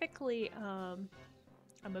 So typically, I'm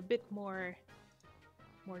a bit more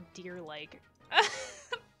deer-like.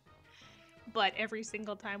 But every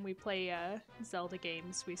single time we play Zelda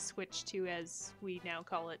games, we switch to, as we now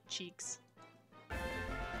call it, cheeks.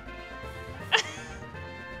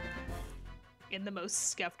 In the most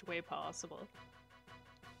scuffed way possible.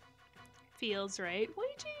 Feels right.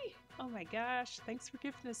 Luigi! Oh my gosh, thanks for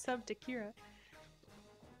giving a sub to Kira.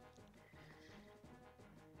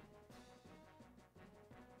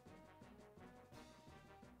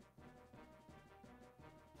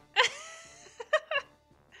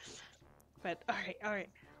 But alright,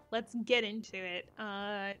 let's get into it.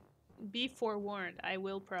 Be forewarned, I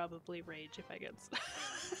will probably rage if I get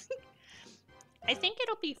I think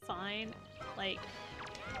it'll be fine. Like,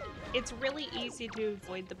 it's really easy to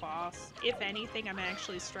avoid the boss. If anything, I'm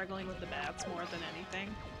actually struggling with the bats more than anything.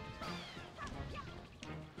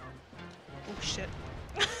 Oh shit.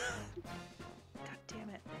 God damn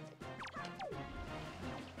it.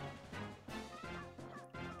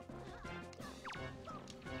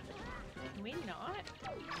 Can we not?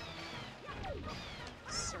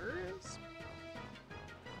 Sirs?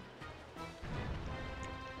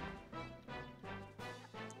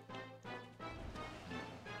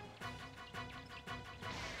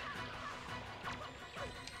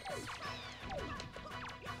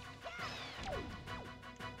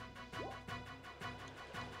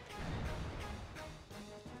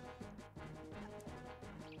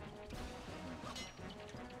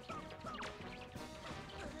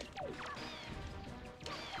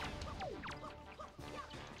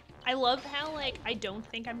 I love how, like, I don't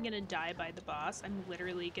think I'm gonna die by the boss. I'm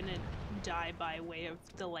literally gonna die by way of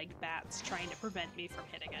the, like, bats trying to prevent me from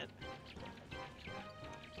hitting it.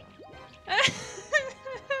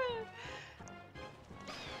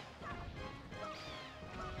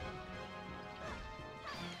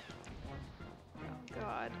 Oh,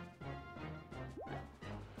 God.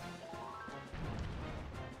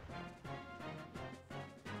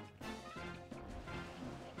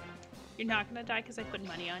 You're not gonna die because I put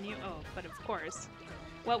money on you? Oh, but of course.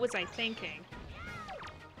 What was I thinking?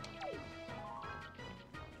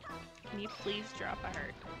 Can you please drop a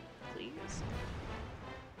heart? Please?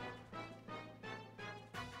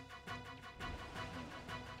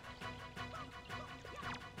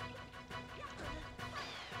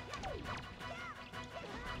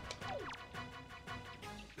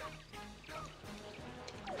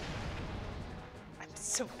 I'm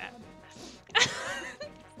so mad.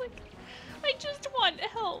 Like, I just want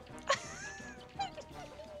help.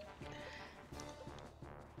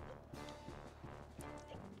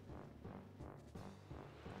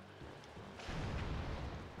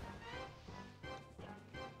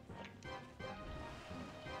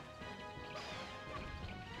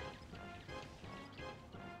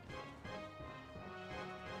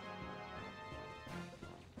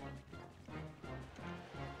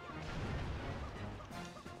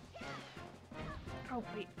 Oh,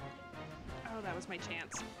 wait. Oh, that was my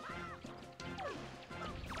chance.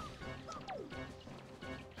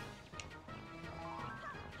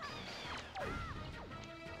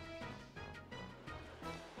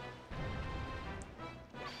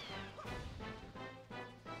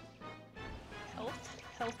 Health?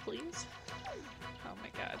 Health, please? Oh my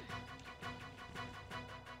god.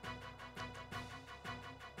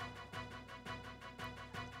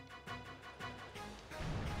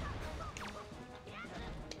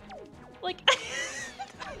 Like,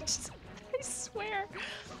 I swear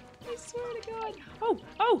to God.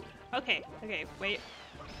 Oh, okay, wait.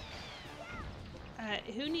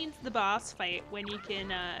 Who needs the boss fight when you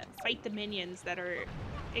can fight the minions that are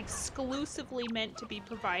exclusively meant to be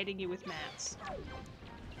providing you with mats?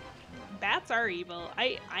 Bats are evil.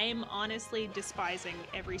 I am honestly despising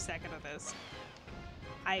every second of this.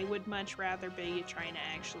 I would much rather be trying to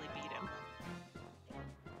actually beat him.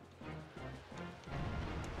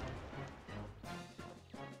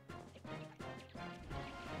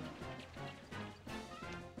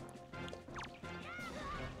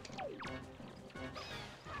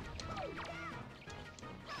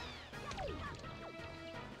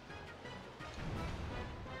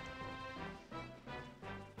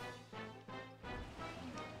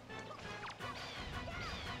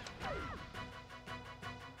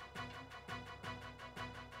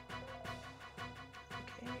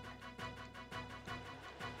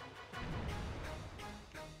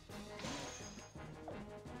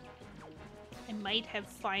 I might have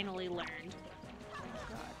finally learned. Oh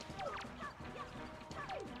God.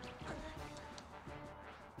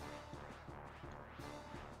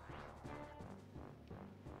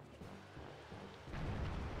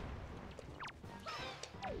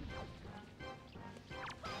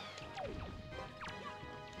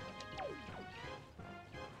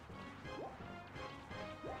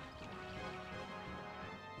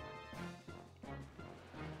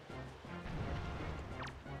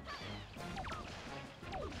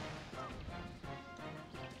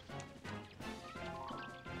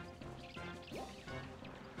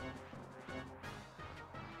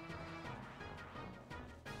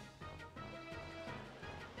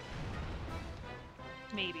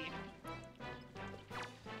 Maybe.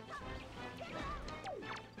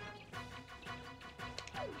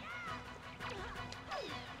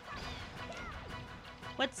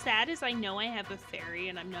 What's sad is I know I have a fairy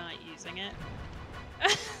and I'm not using it.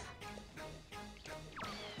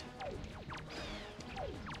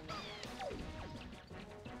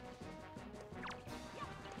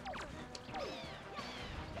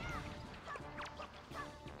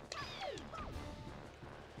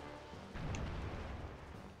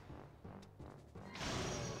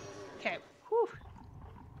 Okay. Whew.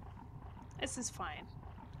 This is fine.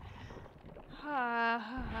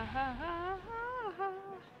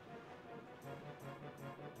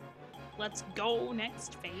 Let's go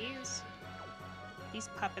next phase. These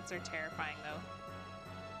puppets are terrifying though.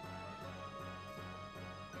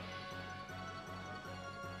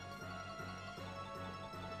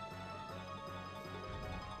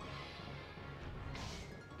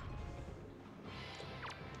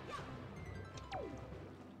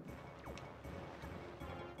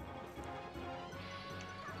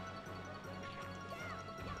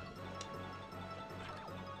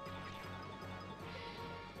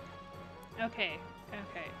 Okay,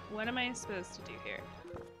 okay. What am I supposed to do here?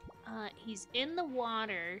 He's in the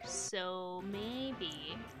water, so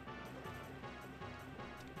maybe...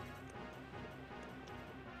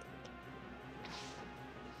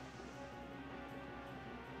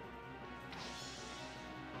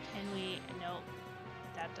 Can we... Nope.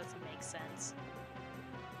 That doesn't make sense.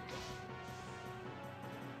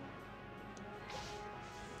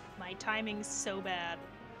 My timing's so bad.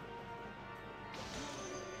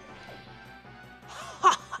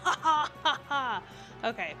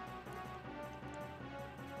 Okay.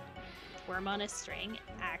 Worm on a string.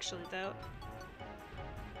 Actually, though.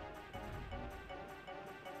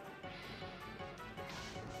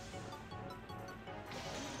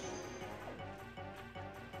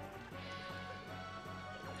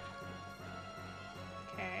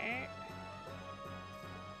 Okay.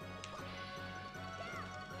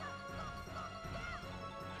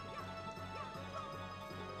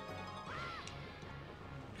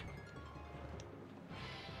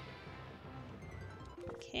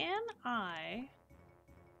 Can I...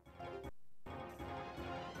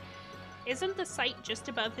 Isn't the sight just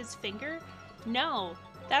above his finger? No,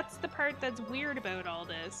 that's the part that's weird about all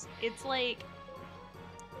this. It's like...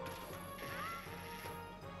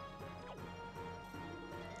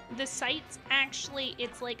 The sight's actually,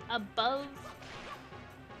 it's like above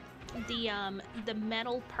the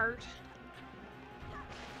metal part.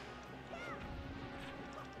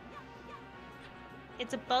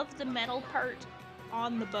 It's above the metal part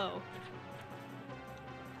on the bow.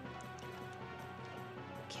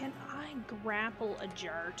 Can I grapple a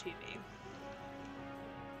jar to me?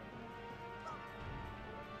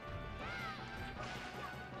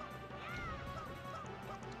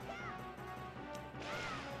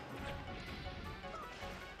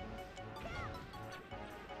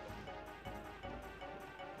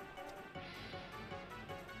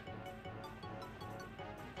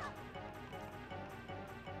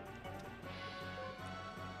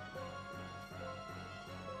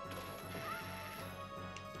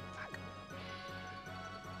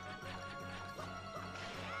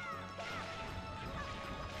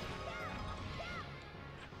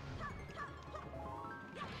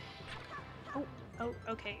 Oh,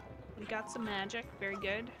 okay. We got some magic. Very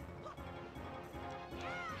good.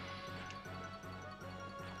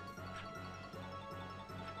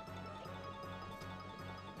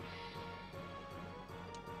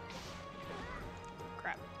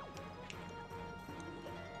 Crap.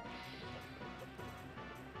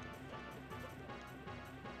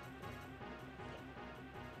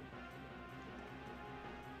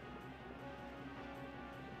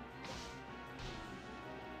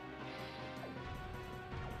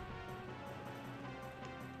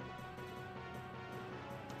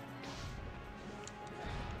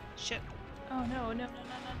 Shit. Oh no, no, no, no,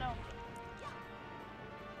 no, no.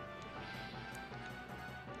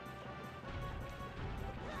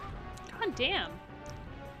 God damn.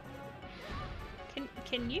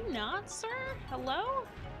 Can you not, sir? Hello?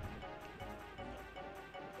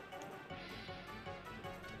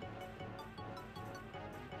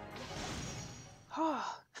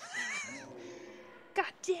 Oh.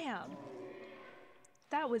 God damn.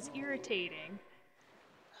 That was irritating.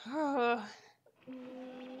 Oh.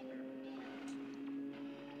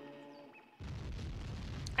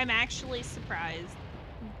 I'm actually surprised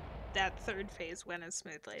that third phase went as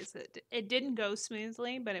smoothly as it did. It didn't go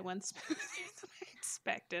smoothly, but it went smoother than I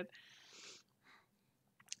expected.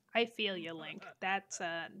 I feel you, Link. That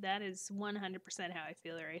is 100% how I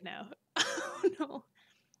feel right now. Oh no.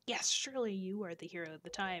 Yes, surely you are the hero of the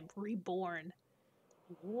time, reborn.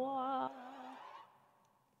 What?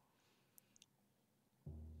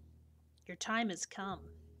 Your time has come.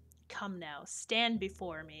 Come now, stand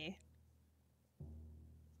before me.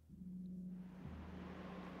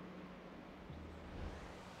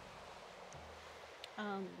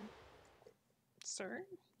 Sir,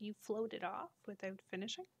 you floated off without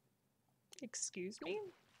finishing? Excuse me?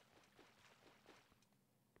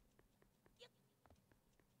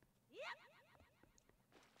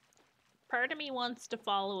 Part of me wants to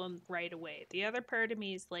follow him right away. The other part of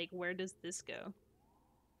me is like, where does this go?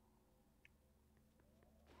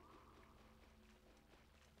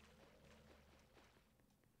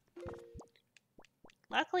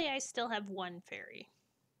 Luckily, I still have one fairy.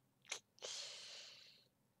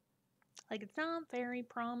 Like, it's not very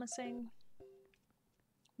promising.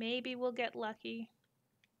 Maybe we'll get lucky.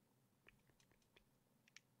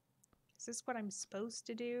 Is this what I'm supposed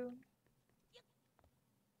to do?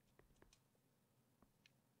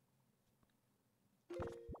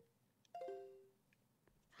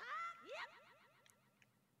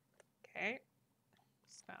 Okay.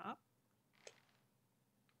 Stop.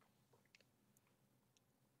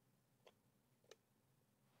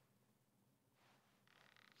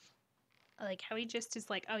 I like how he just is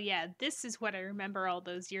like, oh yeah, this is what I remember all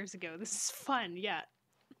those years ago. This is fun. Yeah.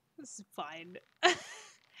 This is fine. Oh,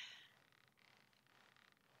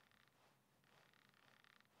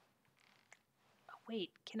 wait,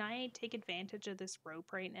 can I take advantage of this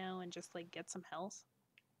rope right now and just like get some health?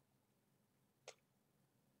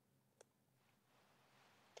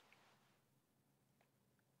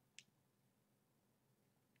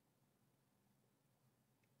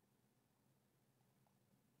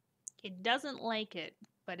 It doesn't like it,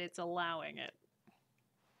 but it's allowing it.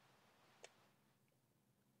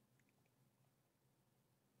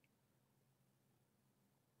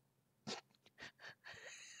 I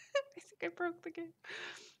think I broke the game.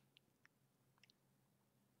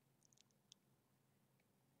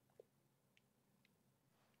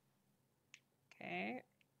 Okay.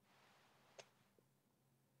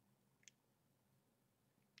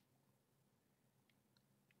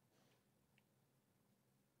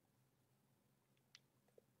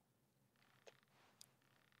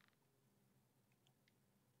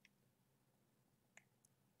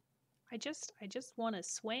 I just want to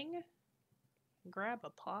swing and grab a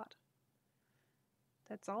pot.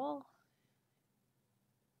 That's all.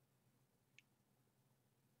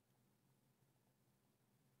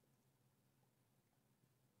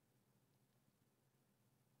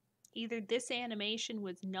 Either this animation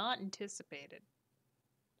was not anticipated,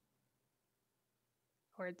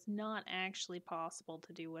 or it's not actually possible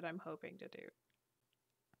to do what I'm hoping to do.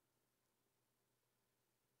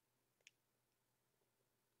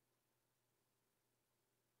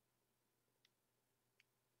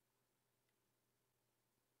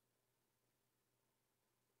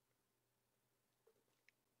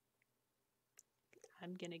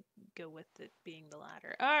 I'm gonna go with it being the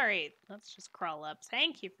latter. Alright, let's just crawl up.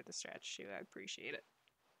 Thank you for the stretch shoe, I appreciate it.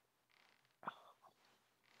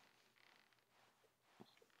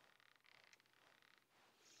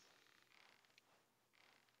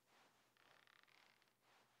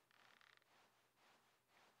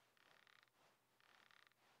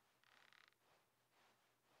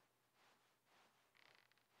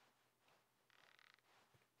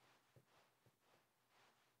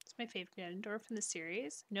 my favorite Ganondorf in the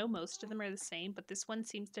series. No, most of them are the same, but this one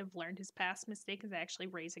seems to have learned his past mistake is actually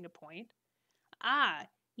raising a point. Ah,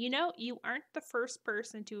 you know, you aren't the first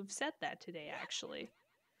person to have said that today, actually.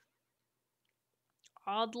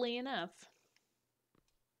 Oddly enough.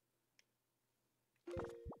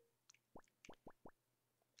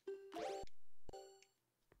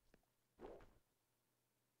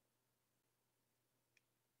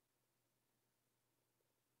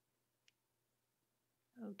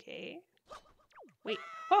 Okay. Wait.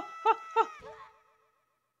 Oh, oh, oh.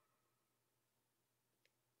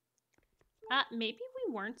 Maybe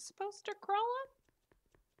we weren't supposed to crawl up?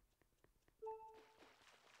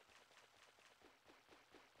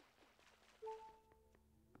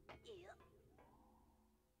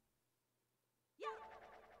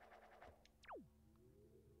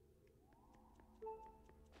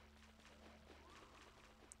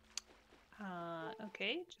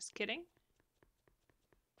 Okay, just kidding.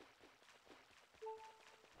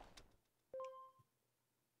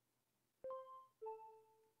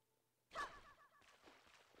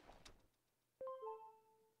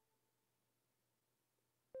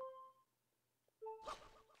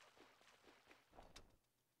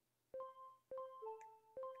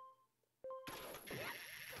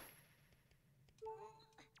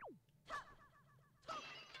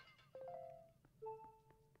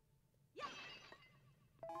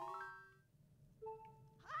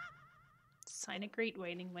 Sign of great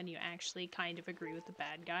waiting when you actually kind of agree with the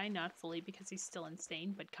bad guy, not fully because he's still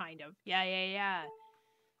insane, but kind of. Yeah.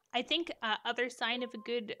 I think other sign of a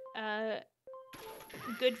good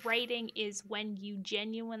writing is when you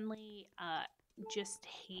genuinely just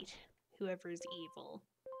hate whoever's evil,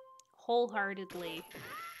 wholeheartedly,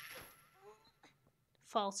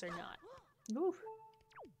 false or not. Oof.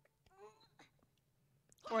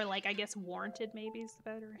 Or like, I guess warranted maybe is the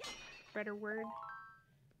better word.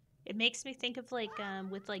 It makes me think of like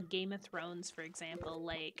with like Game of Thrones, for example,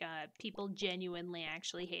 like people genuinely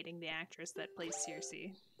actually hating the actress that plays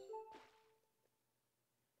Cersei.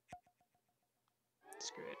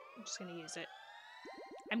 Screw it. I'm just gonna use it.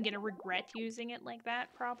 I'm gonna regret using it like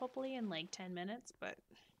that probably in like 10 minutes, but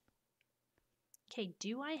okay,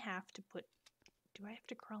 do I have to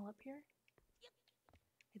crawl up here?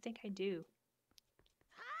 I think I do.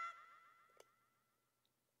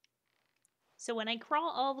 So when I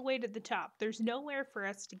crawl all the way to the top, there's nowhere for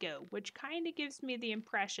us to go, which kind of gives me the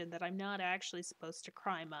impression that I'm not actually supposed to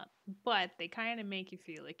climb up, but they kind of make you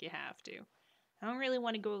feel like you have to. I don't really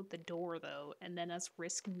want to go out the door, though, and then us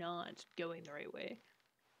risk not going the right way.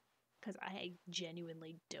 Because I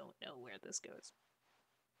genuinely don't know where this goes.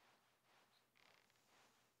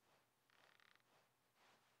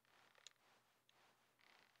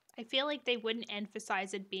 I feel like they wouldn't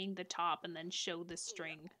emphasize it being the top and then show the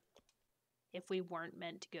string if we weren't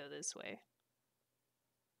meant to go this way.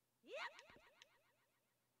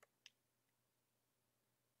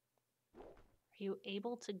 Are you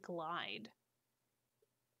able to glide?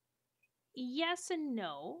 Yes and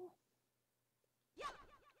no.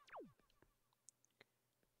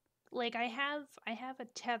 Like I have a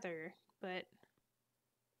tether, but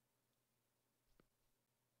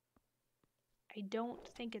I don't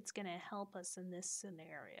think it's gonna help us in this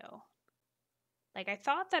scenario. Like I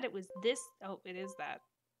thought that it was this. Oh, it is that.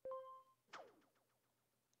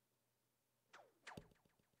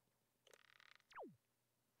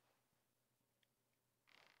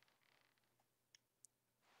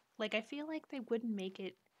 Like I feel like they wouldn't make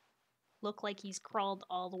it look like he's crawled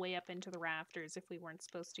all the way up into the rafters if we weren't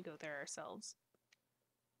supposed to go there ourselves.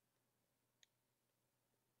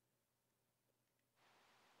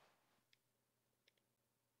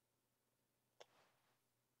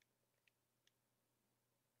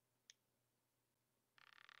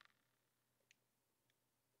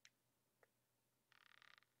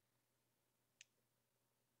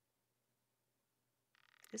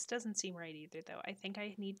 This doesn't seem right either, though. I think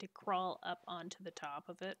I need to crawl up onto the top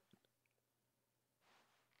of it.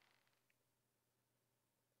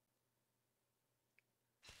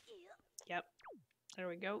 Yep. There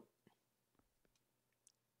we go.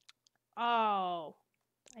 Oh,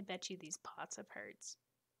 I bet you these pots have hearts.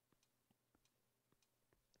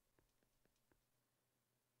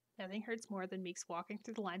 Nothing hurts more than Meek's walking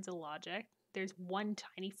through the lines of logic. There's one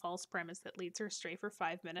tiny false premise that leads her astray for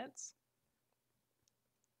 5 minutes.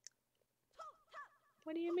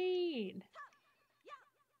 What do you mean?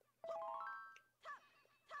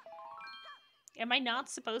 Am I not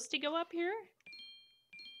supposed to go up here?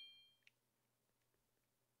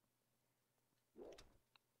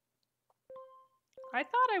 I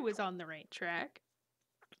thought I was on the right track.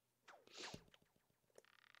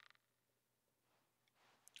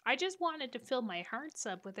 I just wanted to fill my hearts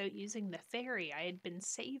up without using the fairy. I had been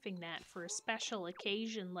saving that for a special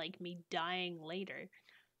occasion like me dying later.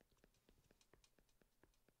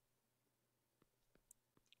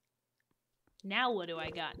 Now what do I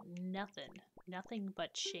got? Nothing. Nothing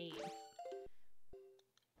but shame.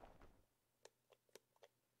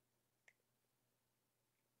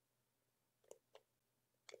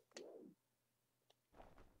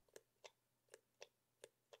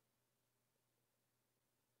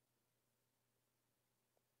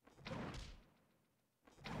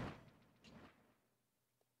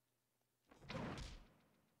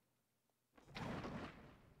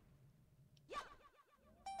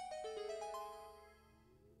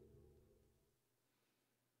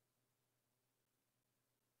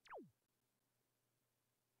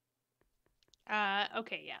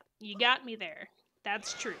 Okay, yeah. You got me there.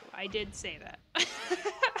 That's true. I did say that.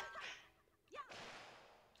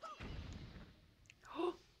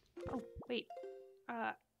 Oh, wait.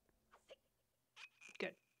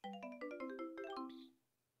 Good.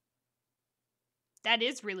 That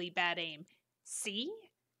is really bad aim. See?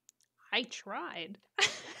 I tried.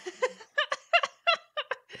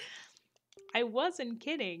 I wasn't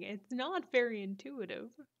kidding. It's not very intuitive.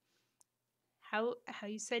 How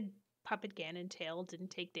you said Puppet Ganon tail didn't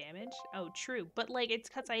take damage? Oh, true. But like it's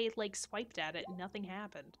cuz I like swiped at it and nothing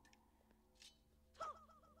happened.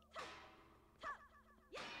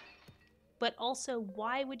 But also,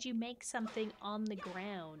 why would you make something on the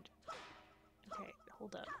ground? Okay,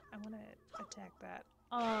 hold up. I want to attack that.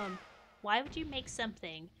 Why would you make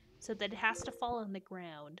something so that it has to fall on the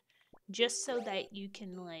ground just so that you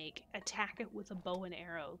can like attack it with a bow and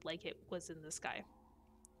arrow like it was in the sky?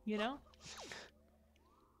 You know?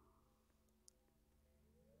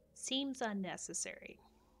 Seems unnecessary.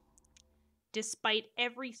 Despite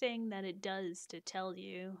everything that it does to tell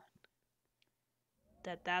you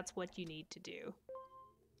that that's what you need to do.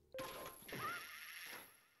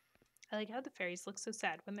 I like how the fairies look so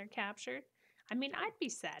sad when they're captured. I mean, I'd be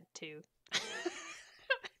sad too.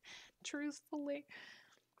 Truthfully.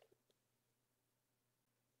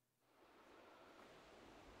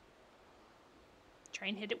 Try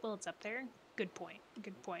and hit it while it's up there. Good point.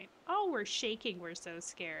 Good point. Oh, we're shaking. We're so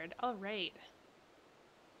scared. All right.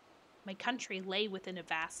 My country lay within a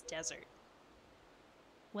vast desert.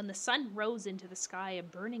 When the sun rose into the sky, a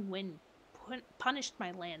burning wind punished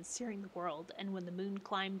my land, searing the world, and when the moon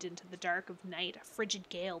climbed into the dark of night, a frigid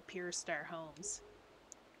gale pierced our homes.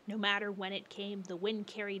 No matter when it came, the wind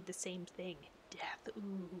carried the same thing. Death.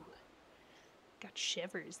 Ooh. Got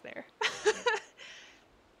shivers there.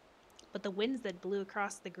 But the winds that blew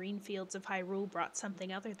across the green fields of Hyrule brought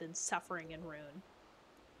something other than suffering and ruin.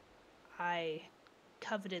 I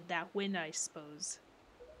coveted that wind, I suppose.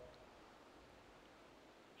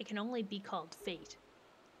 It can only be called fate.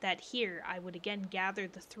 That here I would again gather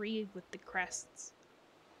the three with the crests.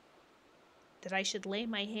 That I should lay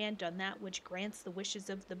my hand on that which grants the wishes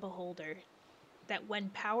of the beholder. That when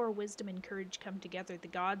power, wisdom, and courage come together, the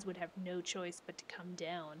gods would have no choice but to come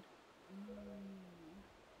down.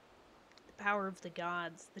 The power of the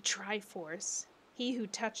gods, the Triforce. He who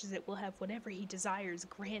touches it will have whatever he desires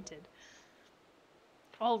granted.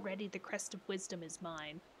 Already the crest of wisdom is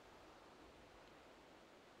mine.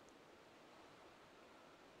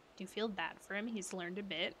 Do you feel bad for him? He's learned a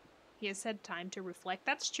bit. He has had time to reflect.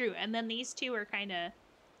 That's true. And then these two are kind of...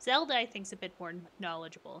 Zelda, I think, is a bit more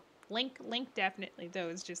knowledgeable. Link definitely, though,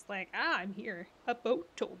 is just like, I'm here. A boat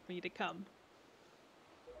told me to come.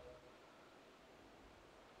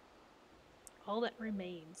 All that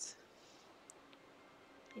remains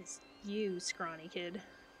is you, scrawny kid.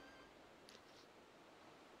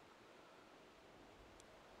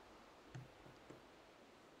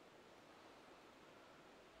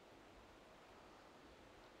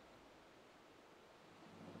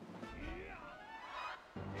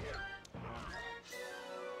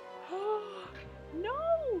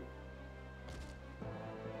 No!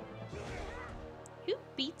 Who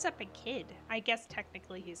beats up a kid? I guess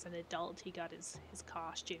technically he's an adult. He got his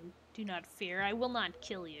costume. Do not fear. I will not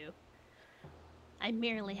kill you. I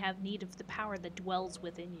merely have need of the power that dwells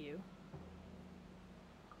within you.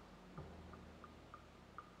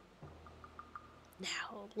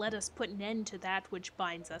 Now, let us put an end to that which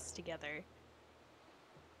binds us together.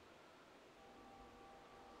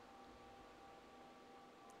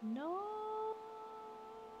 No.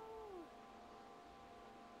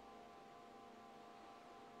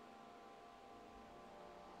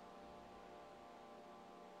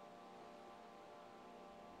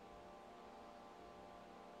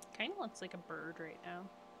 Kind of looks like a bird right now.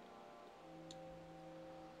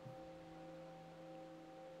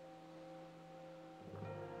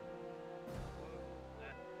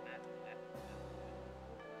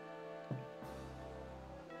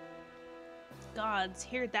 gods,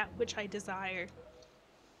 hear that which I desire.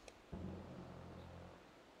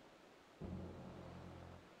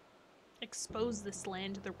 Expose this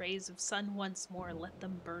land to the rays of sun once more, let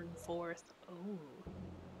them burn forth. Oh.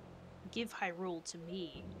 Give Hyrule to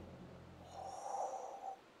me.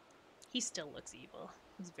 He still looks evil.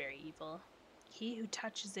 He's very evil. He who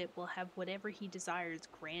touches it will have whatever he desires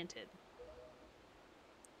granted.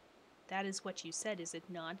 That is what you said, is it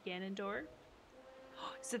not, Ganondorf?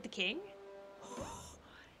 Is it the king?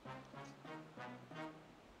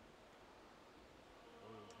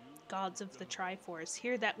 Gods of the Triforce,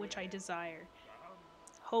 hear that which I desire.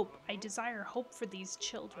 Hope. I desire hope for these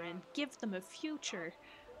children. Give them a future.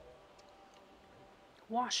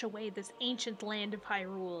 Wash away this ancient land of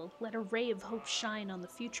Hyrule. Let a ray of hope shine on the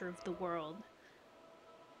future of the world.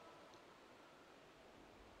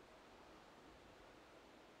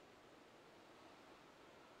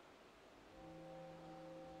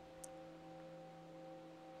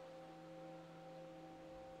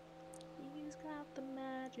 He's got the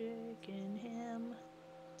magic in him.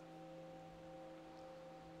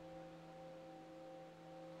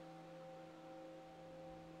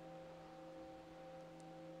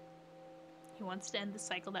 He wants to end the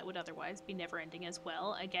cycle that would otherwise be never-ending as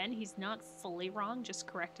well. Again, he's not fully wrong, just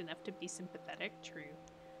correct enough to be sympathetic. True.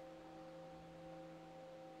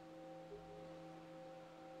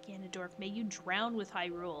 Ganondorf, may you drown with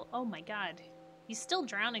Hyrule. Oh my god. He's still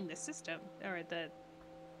drowning the system. Or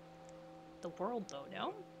the world, though,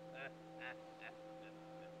 no?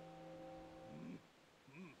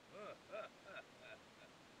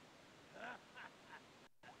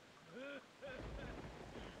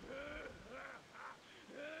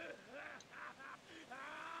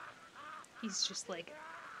 He's just like,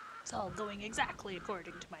 it's all going exactly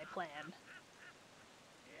according to my plan.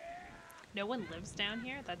 No one lives down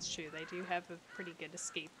here? That's true, they do have a pretty good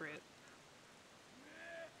escape route.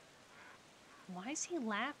 Why is he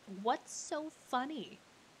laughing? What's so funny?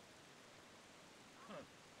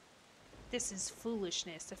 This is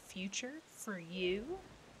foolishness. A future for you?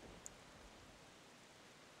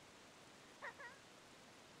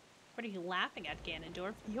 What are you laughing at,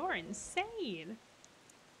 Ganondorf? You're insane!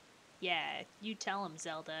 Yeah, you tell him,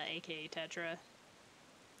 Zelda, aka Tetra.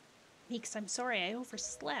 Meeks, I'm sorry, I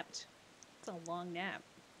overslept. It's a long nap.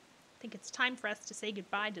 I think it's time for us to say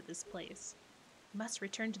goodbye to this place. We must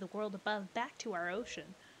return to the world above, back to our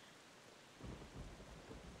ocean.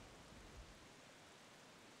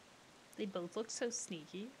 They both look so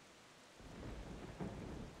sneaky.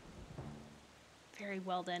 Very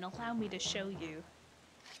well then, allow me to show you.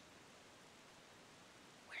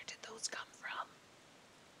 Where did those come from?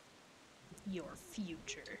 Your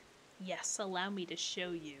future. Yes, allow me to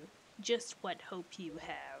show you just what hope you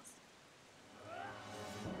have.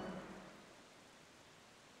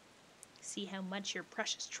 See how much your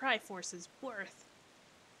precious Triforce is worth.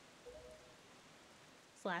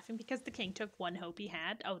 He's laughing because the king took one hope he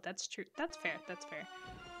had. Oh, that's true. That's fair. That's fair.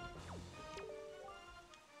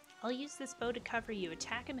 I'll use this bow to cover you.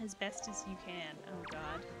 Attack him as best as you can. Oh,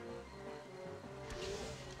 God.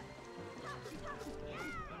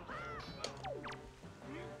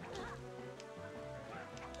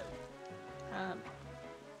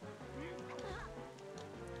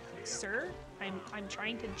 Sir, I'm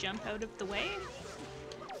trying to jump out of the way.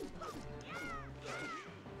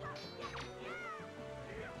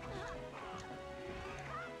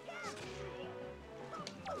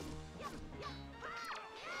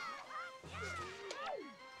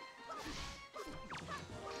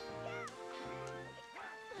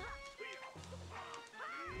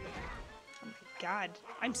 Oh my god,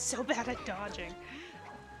 I'm so bad at dodging.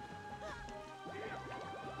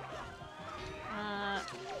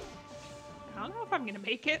 I don't know if I'm gonna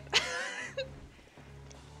make it.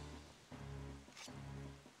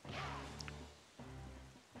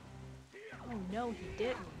 Oh no, he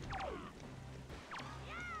didn't.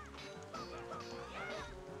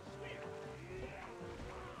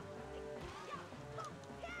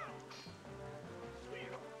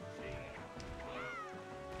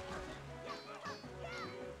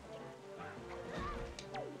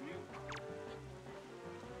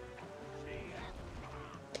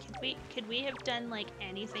 Could we have done like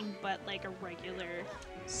anything but like a regular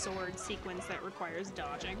sword sequence that requires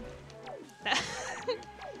dodging?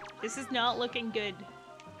 This is not looking good.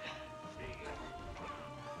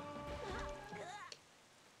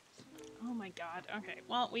 Oh my god. Okay,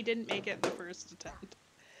 well, we didn't make it the first attempt.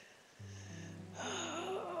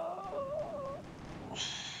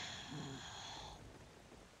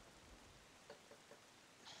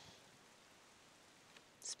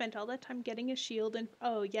 spent all that time getting a shield and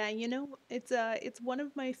oh yeah, you know, it's one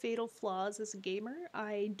of my fatal flaws as a gamer.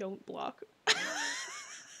 I don't block.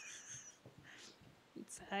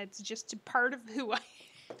 It's just a part of who I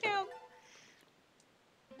am.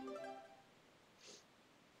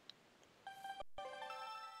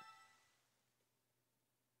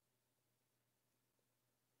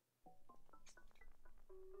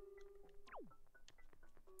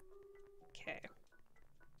 Okay.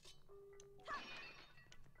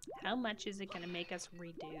 How much is it gonna make us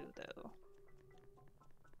redo, though?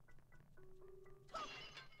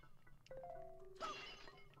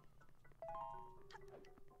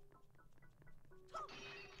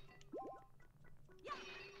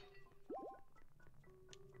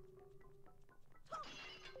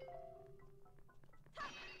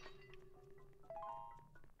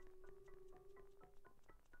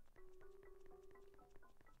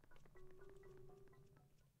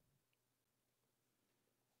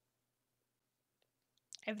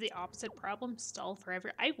 I have the opposite problem, stall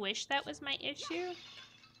forever. I wish that was my issue.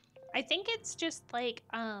 I think it's just like,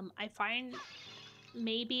 I find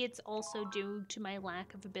maybe it's also due to my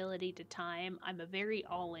lack of ability to time. I'm a very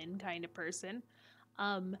all-in kind of person.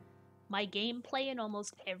 My gameplay in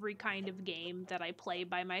almost every kind of game that I play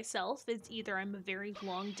by myself is either I'm a very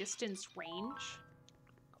long distance range,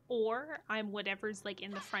 or I'm whatever's like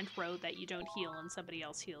in the front row that you don't heal and somebody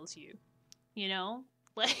else heals you. You know?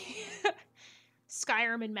 Like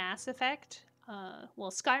Skyrim and Mass Effect.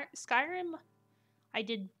 Well, Skyrim, I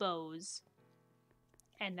did bows,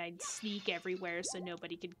 and I'd sneak everywhere so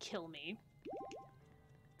nobody could kill me.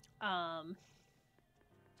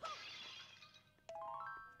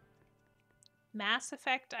 Mass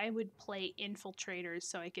Effect, I would play infiltrators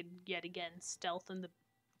so I could yet again stealth in the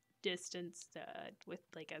distance with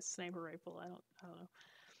like a sniper rifle. I don't know.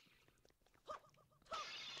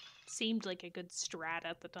 Seemed like a good strat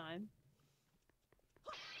at the time.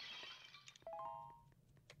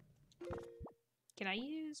 Can I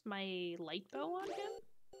use my light bow on him?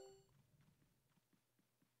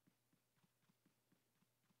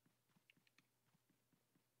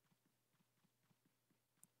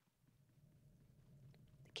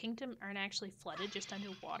 The kingdom aren't actually flooded, just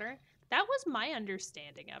underwater. That was my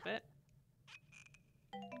understanding of it.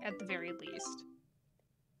 At the very least.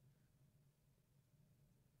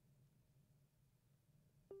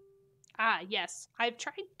 Ah, yes. I've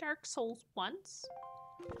tried Dark Souls once.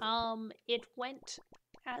 It went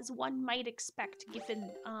as one might expect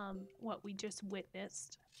given, what we just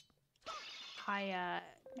witnessed. I,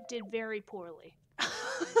 did very poorly.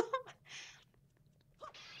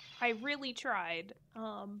 I really tried,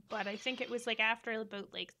 but I think it was like after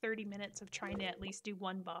about like 30 minutes of trying to at least do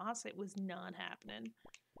one boss, it was not happening.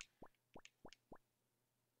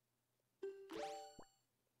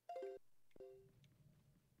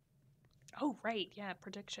 Oh, right, yeah,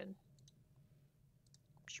 prediction.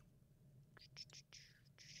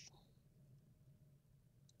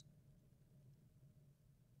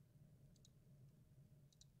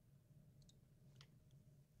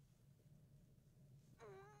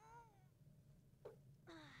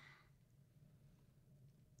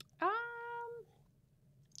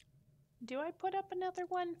 Do I put up another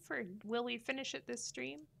one for, will we finish it this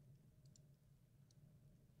stream?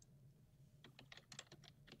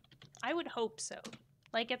 I would hope so.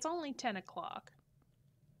 Like, it's only 10 o'clock.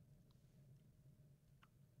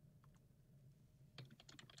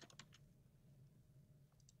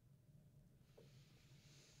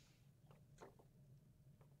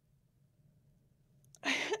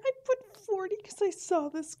 I put 40 because I saw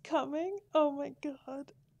this coming. Oh my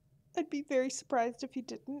god. I'd be very surprised if you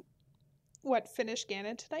didn't. What, finish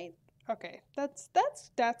Ganon tonight? Okay,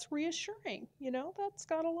 that's reassuring. You know, that's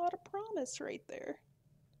got a lot of promise right there.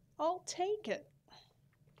 I'll take it.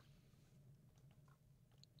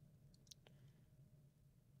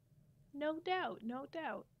 No doubt, no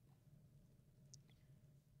doubt.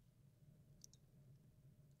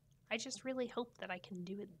 I just really hope that I can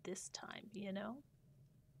do it this time, you know?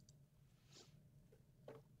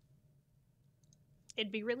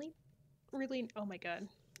 It'd be really, really, oh my god.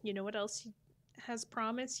 You know what else has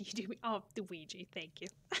promise? You do, oh, the Ouija, thank you.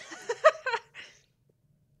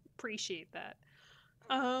 Appreciate that.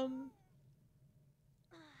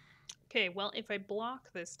 Okay, well, if I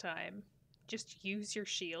block this time, just use your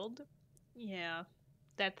shield. Yeah,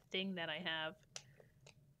 that thing that I have.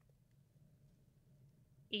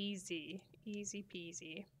 Easy. Easy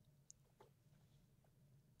peasy.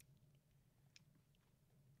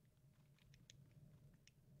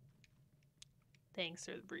 Thanks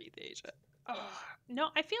for the breathe, Asia. Oh, no,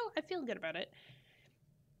 I feel good about it.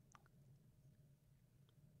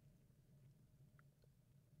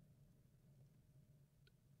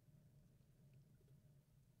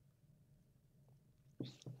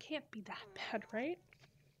 Can't be that bad, right?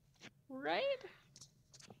 Right?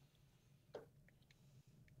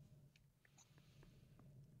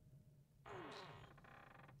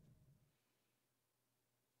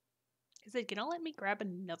 Is it gonna let me grab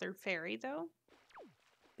another fairy, though?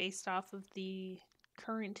 Based off of the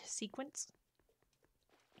current sequence?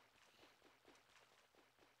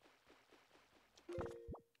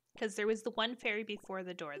 Because there was the one fairy before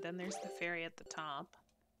the door, then there's the fairy at the top.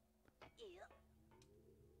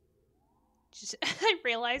 Just, I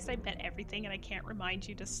realized I bet everything and I can't remind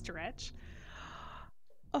you to stretch.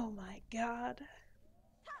 Oh my god.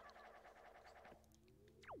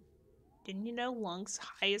 Didn't you know Lunk's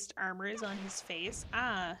highest armor is on his face?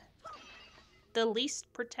 Ah. The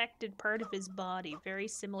least protected part of his body, very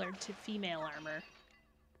similar to female armor.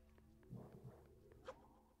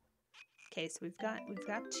 Okay, so we've got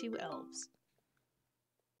 2 elves.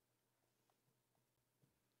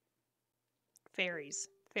 Fairies.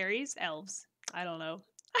 Fairies, elves. I don't know.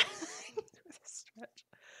 Stretch.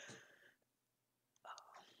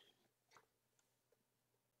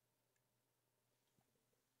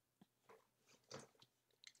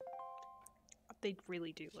 They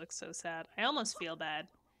really do look so sad. I almost feel bad.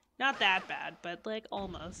 Not that bad, but like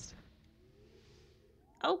almost.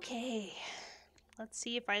 Okay. Let's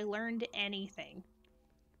see if I learned anything.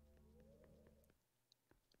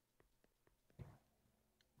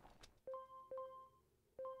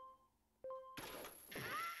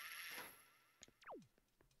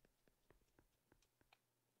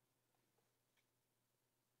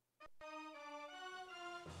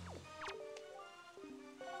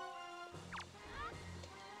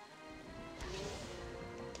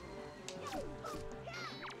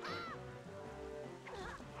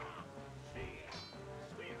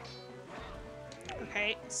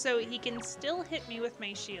 Okay, so he can still hit me with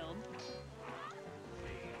my shield.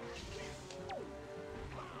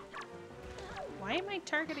 Why am I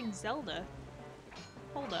targeting Zelda?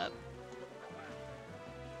 Hold up.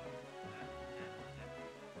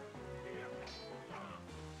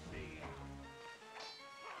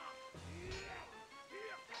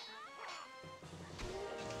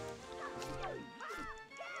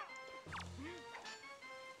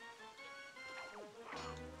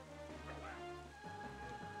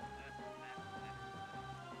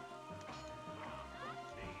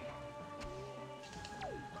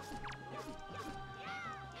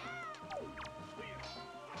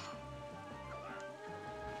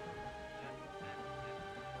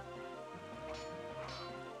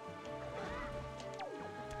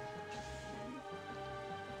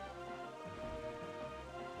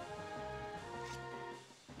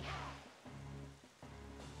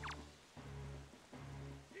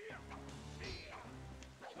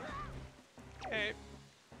 Okay.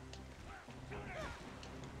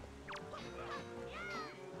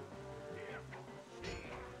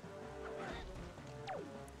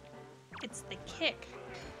 It's the kick.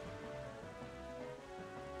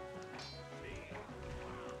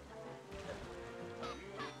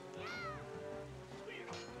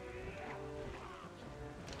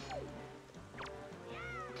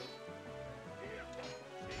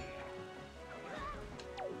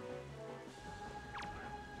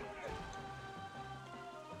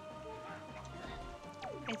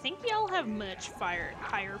 I think y'all have much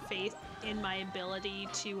higher faith in my ability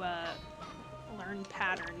to learn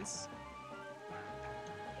patterns.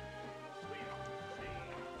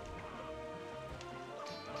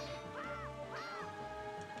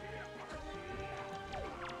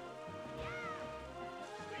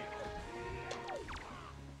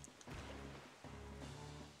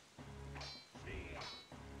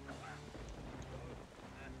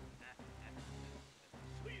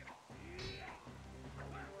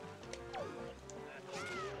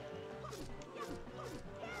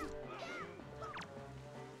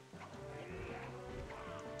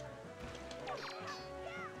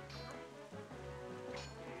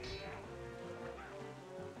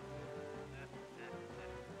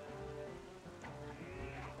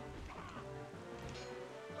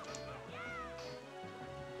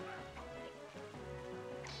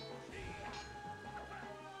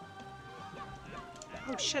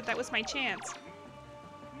 Oh shit, that was my chance.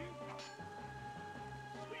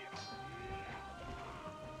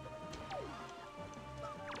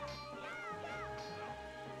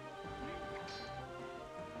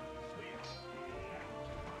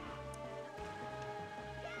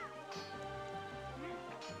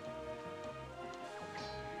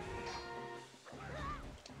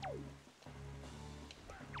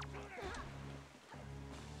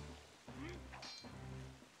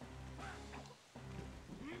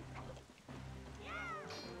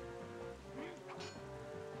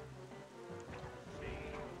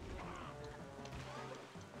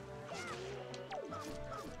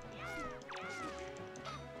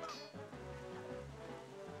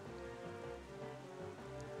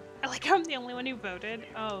 Like I'm the only one who voted?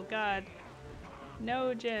 Oh god.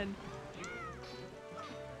 No, Jen.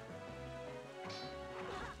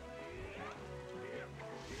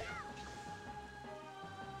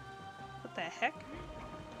 What the heck?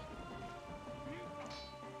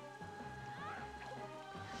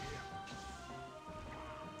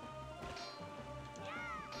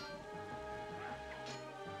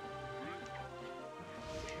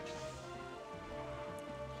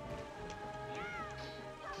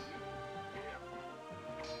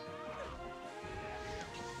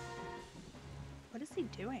 What is he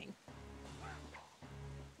doing?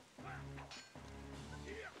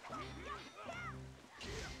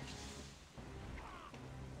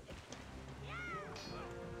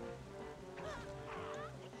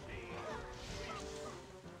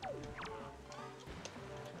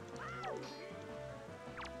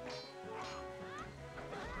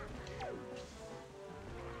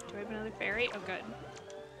 Do I have another fairy? Oh, good.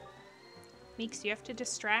 Meeks, you have to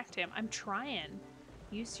distract him. I'm trying.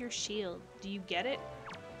 Use your shield. Do you get it?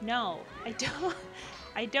 No, I don't.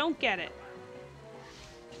 I don't get it.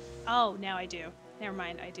 Oh, now I do. Never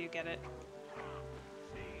mind, I do get it.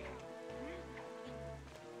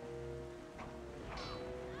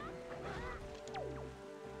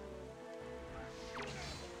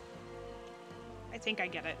 I think I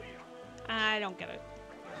get it. I don't get it.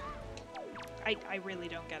 I really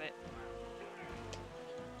don't get it.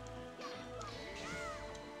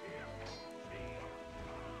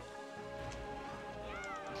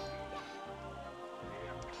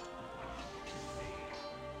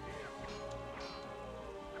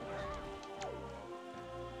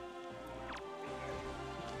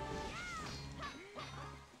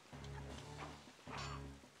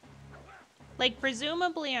 Like,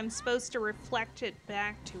 presumably I'm supposed to reflect it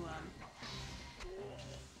back to him.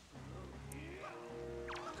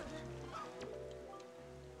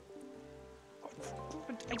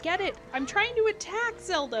 I get it. I'm trying to attack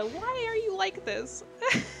Zelda. Why are you like this?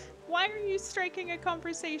 Why are you striking a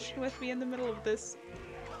conversation with me in the middle of this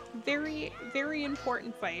very, very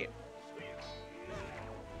important fight?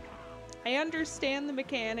 I understand the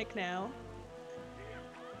mechanic now.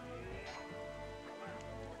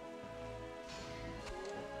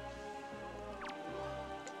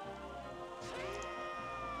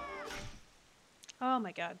 Oh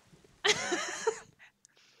my god.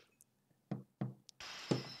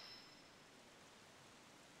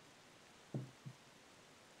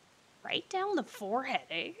 Right down the forehead,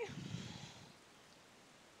 eh?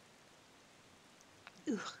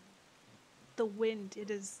 Ugh. The wind,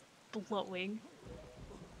 it is blowing.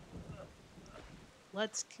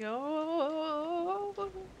 Let's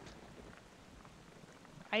go.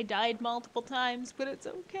 I died multiple times, but it's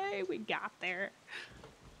okay. We got there.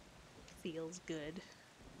 Feels good.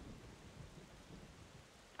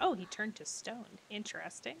 Oh, he turned to stone.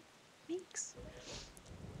 Interesting. Thanks.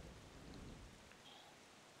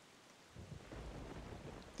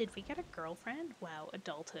 Did we get a girlfriend? Wow,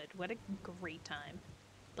 adulthood. What a great time.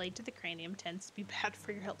 Blade to the cranium tends to be bad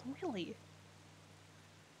for your health. Really?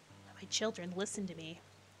 My children, listen to me.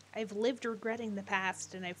 I've lived regretting the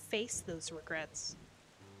past, and I've faced those regrets.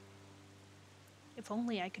 If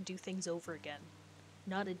only I could do things over again.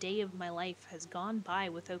 Not a day of my life has gone by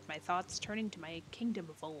without my thoughts turning to my kingdom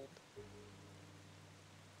of old.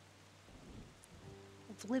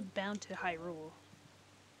 I've lived bound to Hyrule.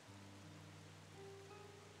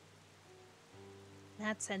 In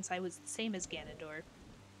that sense, I was the same as Ganondorf.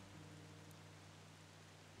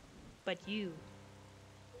 But you...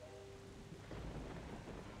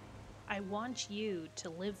 I want you to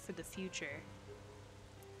live for the future.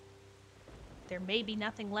 There may be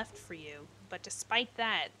nothing left for you, but despite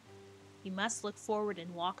that, you must look forward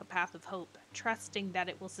and walk a path of hope, trusting that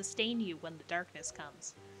it will sustain you when the darkness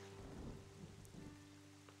comes.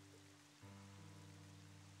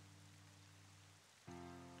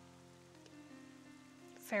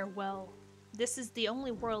 Farewell. This is the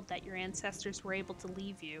only world that your ancestors were able to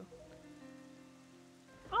leave you.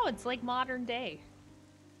 Oh, it's like modern day.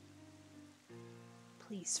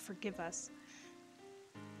 Please forgive us.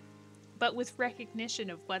 But with recognition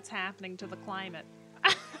of what's happening to the climate.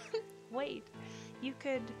 Wait, you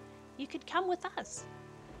could come with us.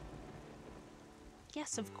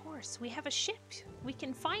 Yes, of course. We have a ship. We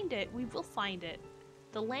can find it. We will find it.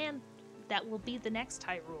 The land that will be the next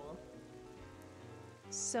Hyrule.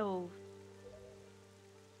 So...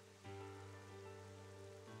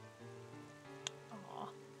 Aw.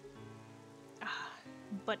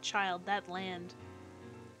 But child, that land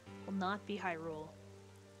will not be Hyrule.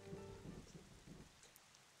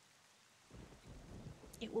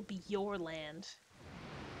 It will be your land.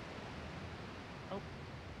 Oh.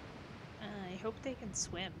 I hope they can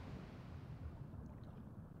swim.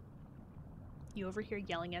 You overhear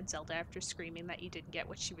yelling at Zelda after screaming that you didn't get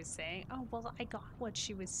what she was saying. Oh, well, I got what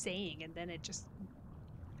she was saying, and then it just...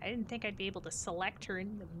 I didn't think I'd be able to select her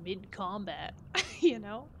in the mid-combat, you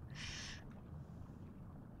know?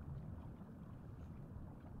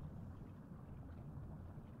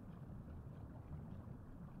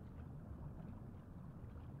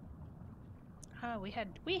 Oh,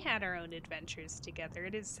 we had our own adventures together.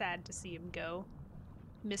 It is sad to see him go.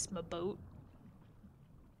 Miss my boat.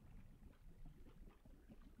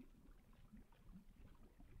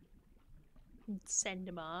 Send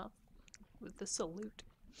him off with the salute.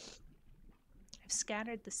 I've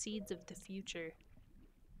scattered the seeds of the future.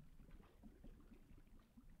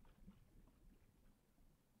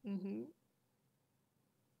 Mm-hmm.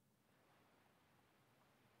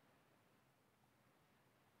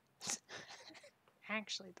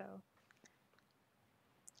 Actually, though.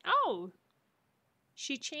 Oh!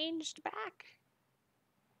 She changed back.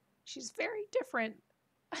 She's very different.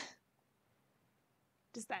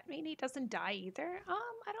 Does that mean he doesn't die either?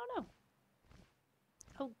 I don't know.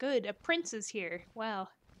 Oh, good. A prince is here. Wow.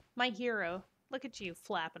 My hero. Look at you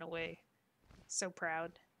flapping away. So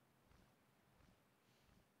proud.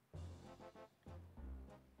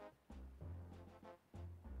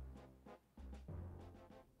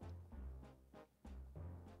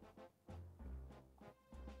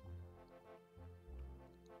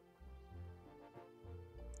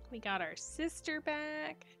 We got our sister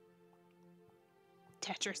back.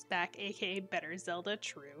 Tetris back, aka Better Zelda.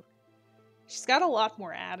 True. She's got a lot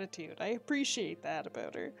more attitude. I appreciate that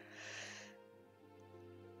about her.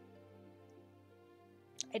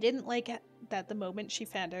 I didn't like it that the moment she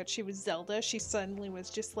found out she was Zelda, she suddenly was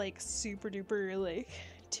just like super duper like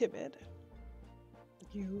timid.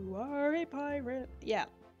 You are a pirate. Yeah.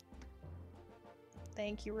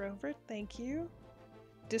 Thank you, Rover. Thank you.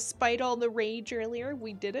 Despite all the rage earlier,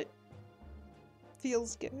 we did it.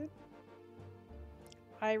 Feels good.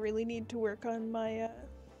 I really need to work on my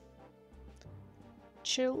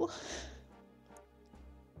chill.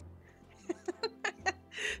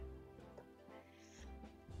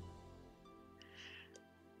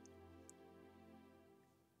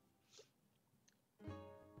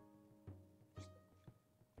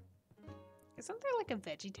 Isn't there like a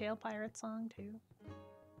VeggieTale pirate song too?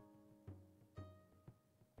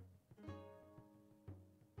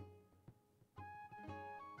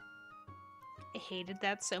 I hated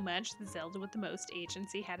that so much. The Zelda with the most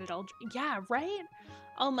agency had it all. Yeah, right?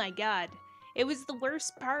 Oh my god. It was the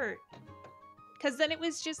worst part. Because then it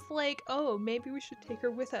was just like, oh, maybe we should take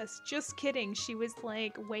her with us. Just kidding. She was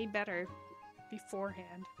like way better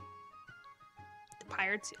beforehand. The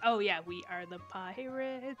pirates. Oh yeah, we are the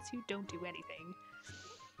pirates who don't do anything.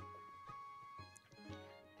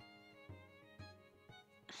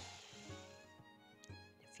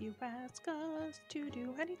 If you ask us to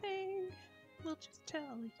do anything, we'll just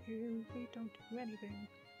tell you we don't do anything.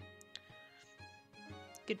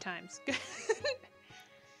 Good times.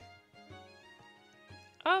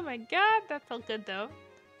 Oh my god, that felt good though.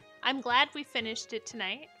 I'm glad we finished it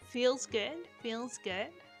tonight. Feels good. Feels good.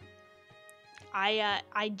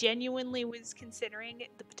 I genuinely was considering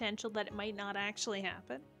the potential that it might not actually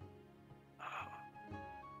happen.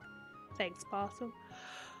 Thanks, Possum.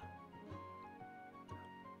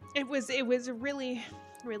 It was really,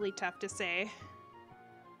 really tough to say.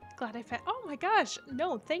 Glad I found. Oh my gosh!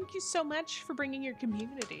 No, thank you so much for bringing your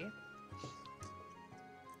community.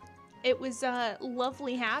 It was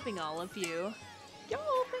lovely having all of you. Yo,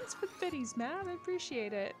 thanks for the biddies, man. I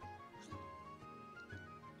appreciate it.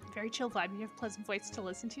 Very chill vibe. You have a pleasant voice to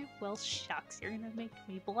listen to. Well, shucks, you're gonna make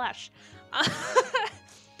me blush.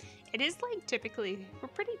 It is like typically we're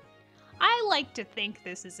pretty. I like to think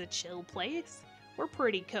this is a chill place. We're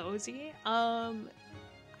pretty cozy. I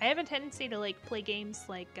have a tendency to like play games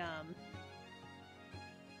like I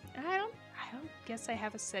don't guess I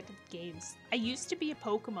have a set of games. I used to be a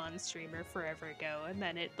Pokemon streamer forever ago, and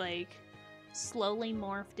then it like slowly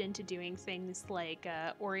morphed into doing things like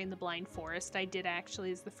Ori and the Blind Forest. I did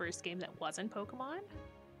actually is the first game that wasn't Pokemon.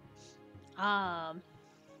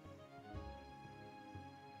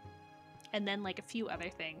 And then like a few other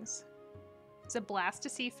things. It's a blast to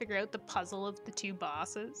see you figure out the puzzle of the two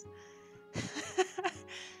bosses.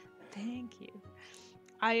 Thank you.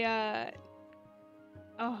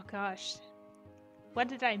 Oh gosh. What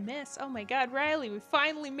did I miss? Oh my god, Riley, we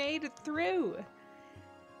finally made it through!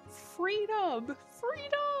 Freedom!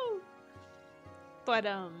 Freedom! But,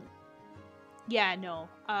 yeah, no.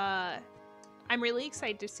 I'm really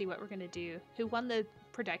excited to see what we're gonna do. Who won the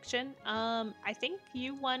production. I think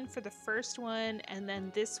you won for the first one, and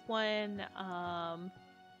then this one,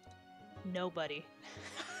 nobody.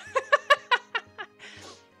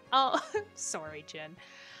 Oh, sorry, Jen.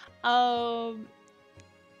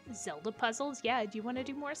 Zelda puzzles? Yeah, do you want to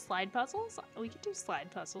do more slide puzzles? We could do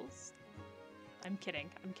slide puzzles. I'm kidding.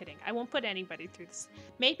 I'm kidding. I won't put anybody through this.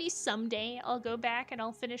 Maybe someday I'll go back and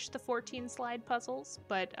I'll finish the 14 slide puzzles,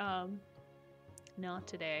 but not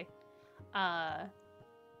today. That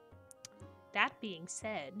being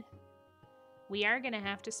said, we are going to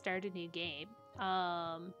have to start a new game.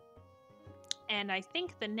 And I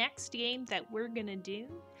think the next game that we're going to do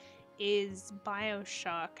is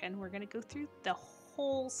BioShock, and we're going to go through the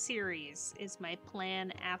whole series is my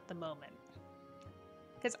plan at the moment.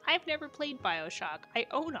 Because I've never played BioShock. I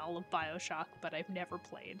own all of BioShock, but I've never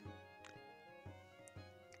played.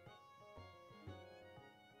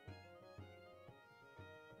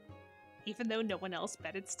 Even though no one else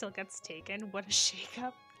bet, it still gets taken. What a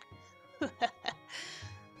shakeup.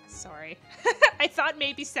 Sorry. I thought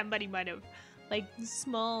maybe somebody might have. Like,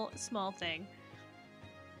 small thing.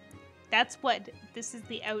 That's what, this is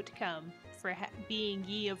the outcome for being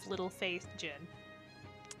ye of little faith, Jin.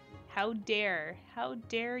 How dare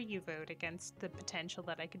you vote against the potential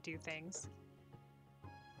that I could do things.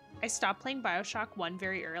 I stopped playing BioShock 1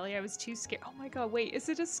 very early. I was too scared. Oh my god, wait, is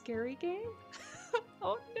it a scary game?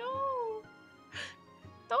 Oh no!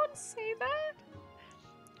 Don't say that!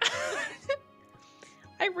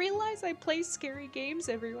 I realize I play scary games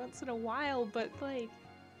every once in a while, but like,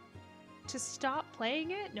 to stop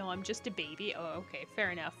playing it? No, I'm just a baby. Oh, okay,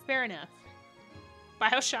 fair enough, fair enough.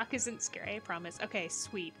 BioShock isn't scary, I promise. Okay,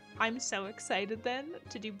 sweet. I'm so excited then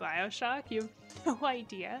to do BioShock. You have no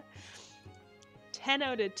idea. 10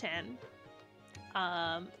 out of 10.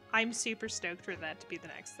 I'm super stoked for that to be the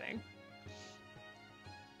next thing.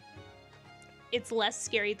 It's less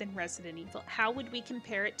scary than Resident Evil. How would we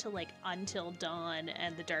compare it to like Until Dawn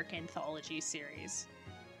and the Dark Anthology series?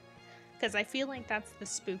 Because I feel like that's the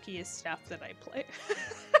spookiest stuff that I play.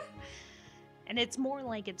 And it's more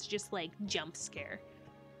like it's just like jump scare.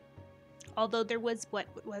 Although there was, what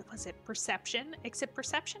was it, Perception? Except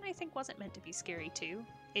Perception I think wasn't meant to be scary too.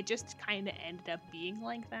 It just kind of ended up being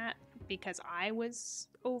like that because I was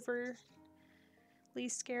overly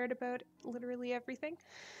scared about literally everything.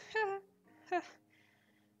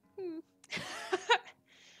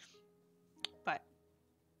 But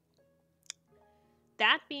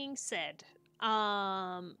that being said,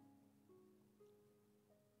 oh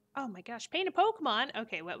my gosh, paint a Pokemon.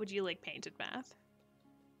 Okay, what would you like painted, Math?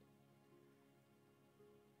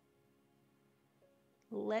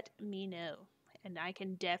 Let me know, and I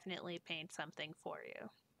can definitely paint something for you.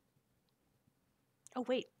 Oh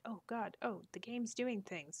wait, oh god, oh, the game's doing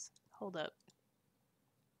things. Hold up.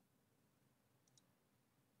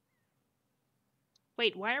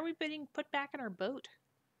 Wait, why are we being put back in our boat?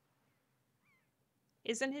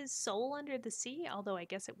 Isn't his soul under the sea? Although I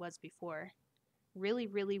guess it was before. Really,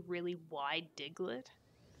 really, really wide Diglett.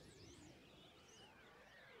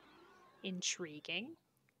 Intriguing.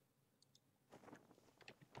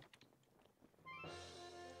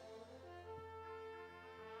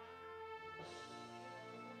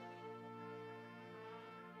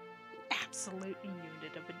 Absolute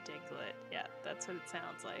unit of a Diglett. Yeah, that's what it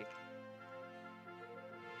sounds like.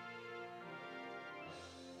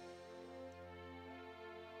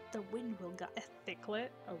 The wind will got a Thicklet.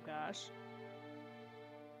 Oh gosh.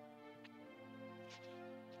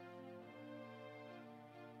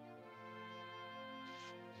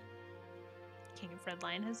 King of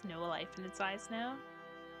Redline has no life in its eyes now.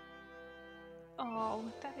 Oh,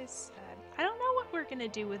 that is sad. I don't know what we're gonna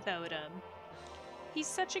do without him. He's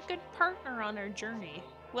such a good partner on our journey.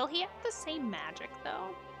 Will he have the same magic,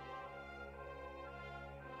 though?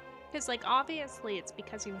 Because, like, obviously it's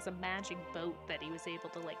because he was a magic boat that he was able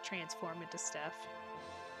to, like, transform into stuff.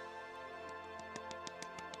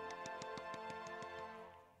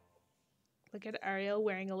 Look at Ariel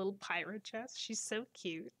wearing a little pirate chest. She's so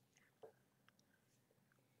cute.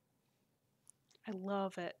 I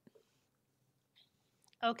love it.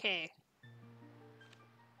 Okay.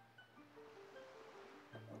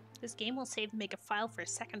 This game will save and make a file for a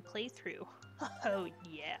second playthrough. Oh,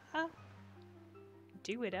 yeah?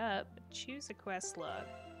 Do it up. Choose a quest log.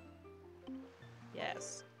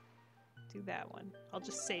 Yes. Do that one. I'll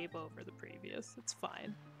just save over the previous. It's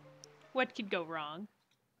fine. What could go wrong?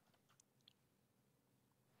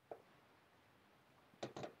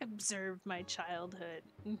 Observe my childhood.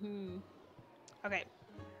 Okay.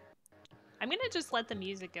 I'm gonna just let the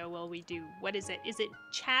music go while we do. What is it? Is it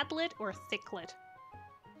Chadlet or Thicklet?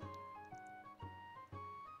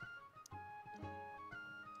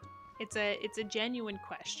 It's a genuine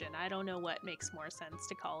question. I don't know what makes more sense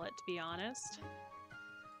to call it, to be honest.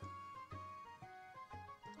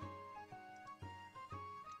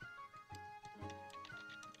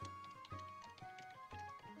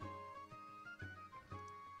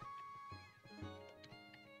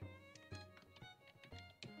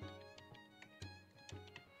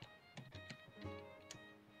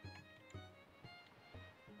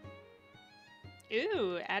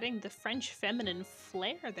 Ooh, adding the French feminine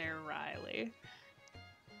flair there, Riley.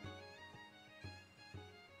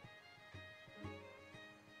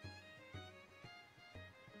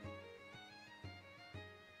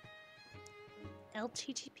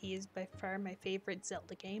 LTTP is by far my favorite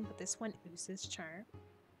Zelda game, but this one oozes charm.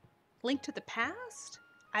 Link to the Past?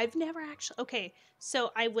 I've never actually... Okay,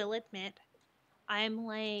 so I will admit, I'm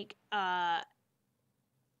like,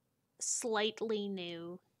 slightly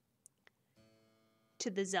new to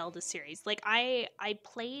the Zelda series. Like, I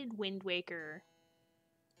played Wind Waker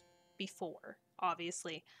before,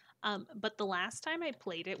 obviously. But the last time I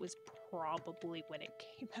played it was probably when it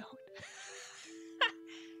came out.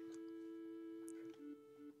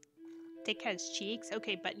 Thick has cheeks?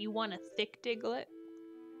 Okay, but you want a thick Diglett?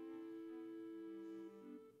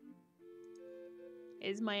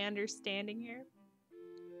 Is my understanding here?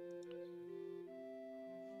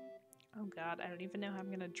 Oh god, I don't even know how I'm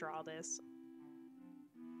gonna draw this.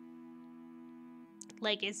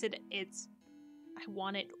 Like, it's... I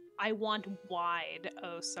want wide.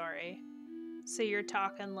 Oh, sorry. So you're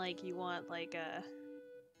talking like you want like a...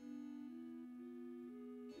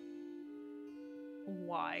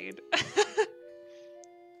 wide.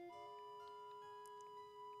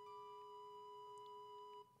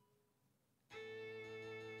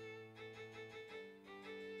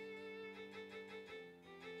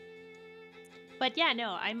 But yeah,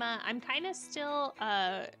 no, I'm kind of still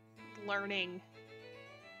learning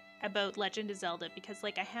about Legend of Zelda because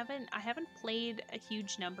like I haven't played a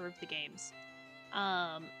huge number of the games.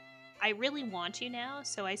 I really want to now,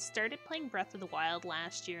 so I started playing Breath of the Wild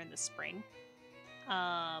last year in the spring.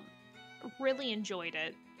 Really enjoyed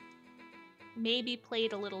it. Maybe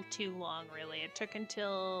played a little too long, really. It took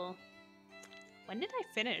until... When did I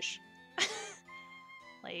finish?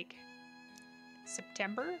 Like,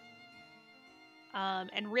 September?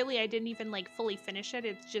 And really, I didn't even, like, fully finish it.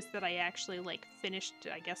 It's just that I actually, like, finished,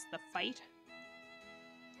 I guess, the fight.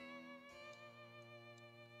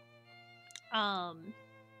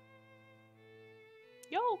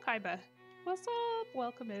 Yo, Kaiba. What's up?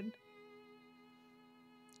 Welcome in.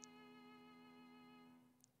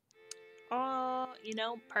 You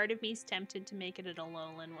know, part of me's tempted to make it an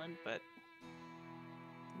Alolan one, but...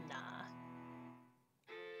 Nah.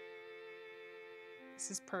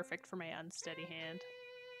 This is perfect for my unsteady hand.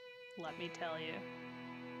 Let me tell you.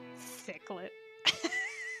 Thicklet.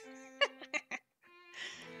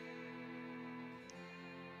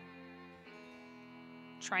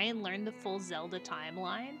 Try and learn the full Zelda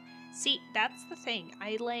timeline. See, that's the thing.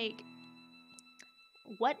 I like...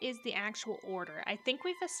 What is the actual order? I think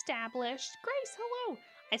we've established... Grace, hello!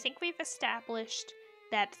 I think we've established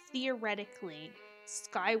that theoretically,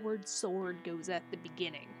 Skyward Sword goes at the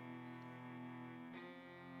beginning.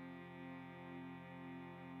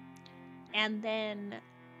 And then...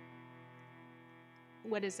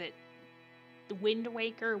 What is it? The Wind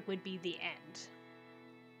Waker would be the end.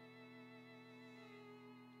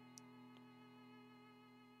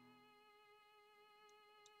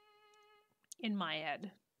 In my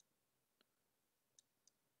head.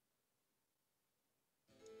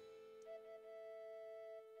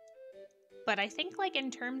 But I think, like,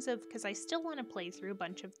 in terms of... Because I still want to play through a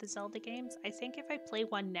bunch of the Zelda games. I think if I play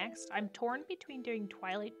one next, I'm torn between doing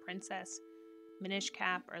Twilight Princess, Minish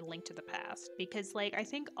Cap, or Link to the Past. Because, like, I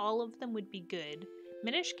think all of them would be good.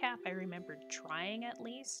 Minish Cap, I remembered trying at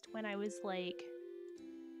least when I was, like,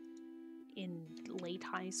 in late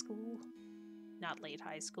high school. Not late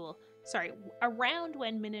high school. Sorry, around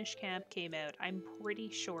when Minish Cap came out, I'm pretty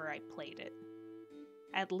sure I played it.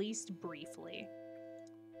 At least briefly.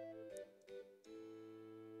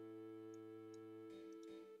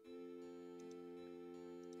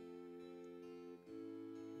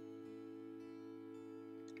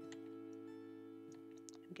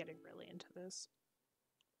 I'm getting really into this.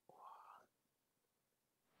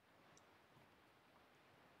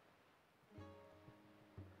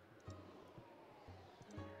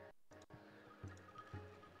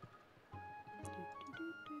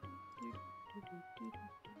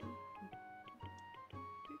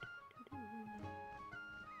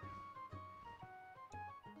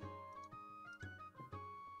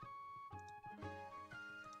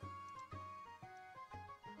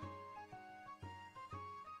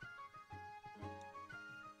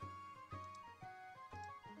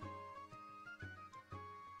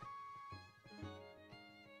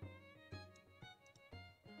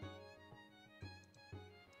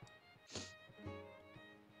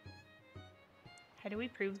 do we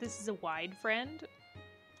prove this is a wide friend?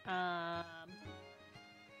 I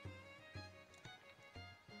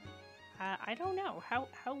don't know. How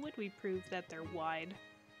would we prove that they're wide?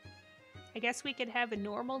 I guess we could have a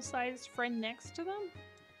normal-sized friend next to them?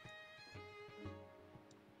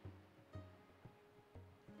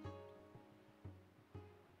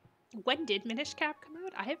 When did Minish Cap come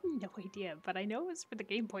out? I have no idea, but I know it was for the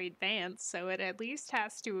Game Boy Advance, so it at least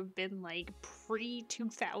has to have been like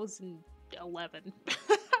pre-2011.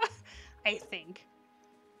 I think.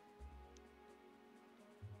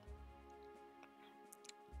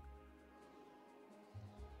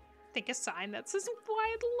 Think a sign that says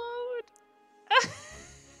wide load.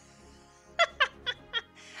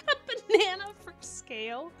 A banana for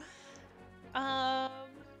scale. I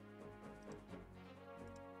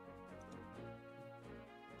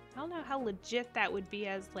don't know how legit that would be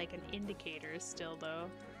as like an indicator still though.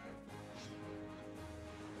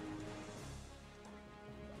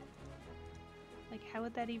 Like how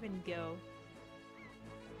would that even go?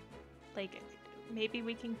 Like maybe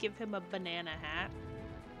we can give him a banana hat.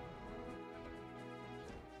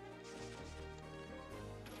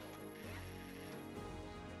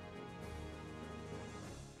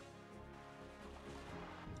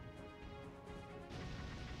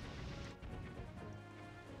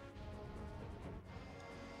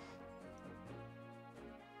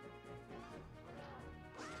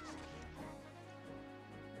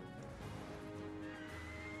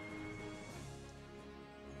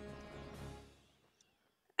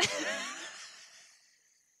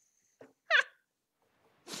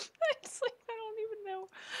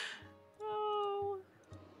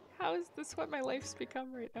 How is this what my life's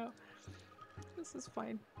become right now? This is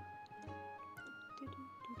fine.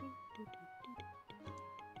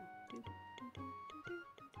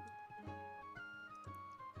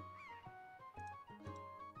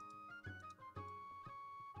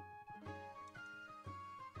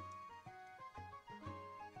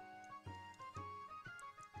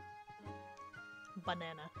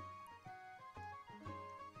 Banana.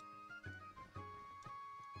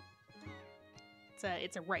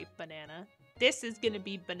 It's a ripe banana. This is gonna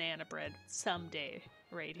be banana bread someday,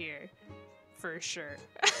 right here, for sure.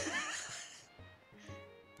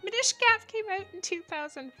 Minish Cap came out in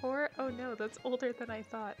 2004. Oh no, that's older than I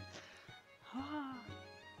thought.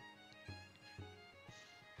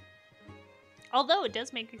 Although it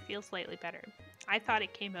does make me feel slightly better. I thought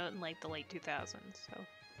it came out in like the late 2000s, so.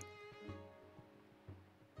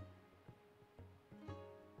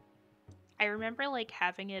 I remember like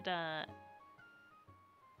having it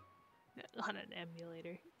on an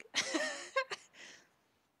emulator.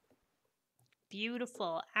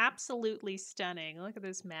 Beautiful, absolutely stunning. Look at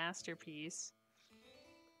this masterpiece.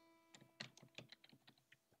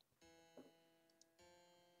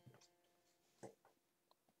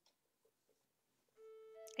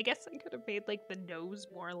 I guess I could have made like the nose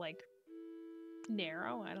more like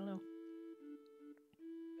narrow, I don't know.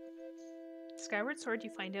 Skyward Sword, you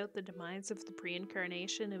find out the demise of the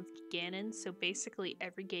pre-incarnation of Ganon, so basically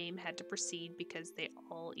every game had to proceed because they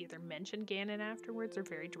all either mention Ganon afterwards or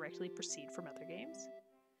very directly proceed from other games.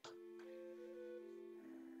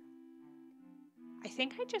 I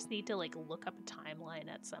think I just need to like look up a timeline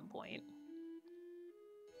at some point.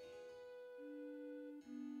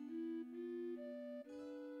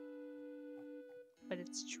 But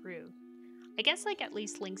it's true. I guess like at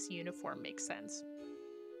least Link's uniform makes sense.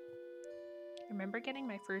 I remember getting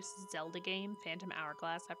my first Zelda game, Phantom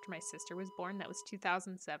Hourglass, after my sister was born. That was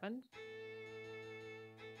 2007.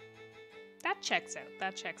 That checks out.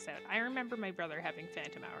 That checks out. I remember my brother having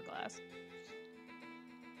Phantom Hourglass.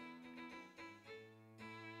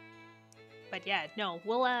 But yeah, no,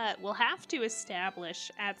 we'll have to establish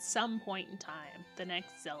at some point in time the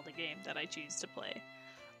next Zelda game that I choose to play.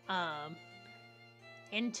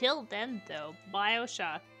 Until then, though,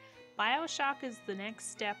 BioShock. BioShock is the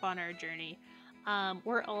next step on our journey.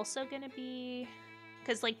 We're also gonna be,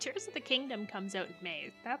 because like Tears of the Kingdom comes out in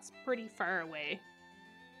May. That's pretty far away.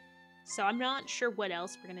 So I'm not sure what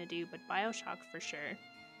else we're gonna do, but BioShock for sure.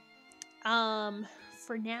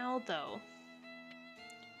 For now though,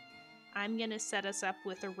 I'm gonna set us up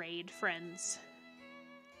with a raid, friends.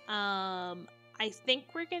 I think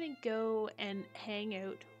we're gonna go and hang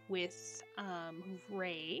out with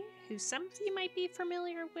Ray, who some of you might be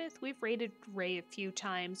familiar with. We've raided Ray a few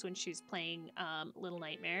times when she's playing Little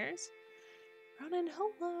Nightmares. Ronan,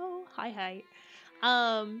 hello. Hi.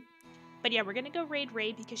 But yeah, we're gonna go raid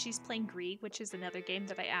Ray because she's playing Grieg, which is another game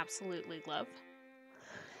that I absolutely love.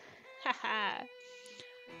 Haha.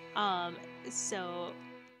 So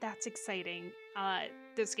that's exciting.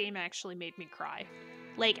 This game actually made me cry.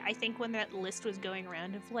 Like, I think when that list was going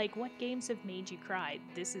around of, like, what games have made you cry,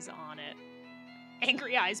 this is on it.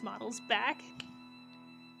 Angry Eyes model's back.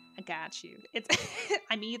 I got you. It's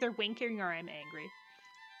I'm either winking or I'm angry.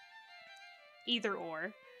 Either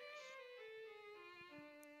or.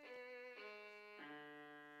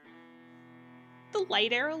 The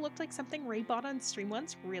light arrow looked like something Ray bought on stream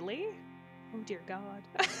once. Really? Oh dear God.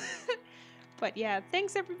 But yeah,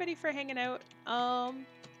 thanks everybody for hanging out.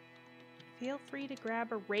 Feel free to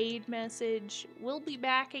grab a raid message. We'll be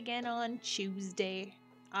back again on Tuesday.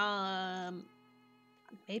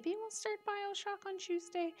 Maybe we'll start BioShock on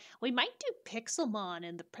Tuesday. We might do Pixelmon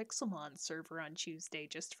in the Pixelmon server on Tuesday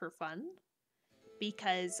just for fun.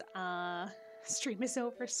 Because stream is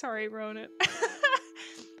over. Sorry, Ronan.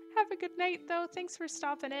 Have a good night though. Thanks for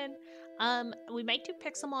stopping in. We might do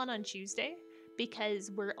Pixelmon on Tuesday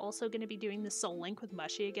because we're also going to be doing the Soul Link with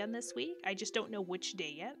Mushy again this week. I just don't know which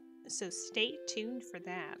day yet, so stay tuned for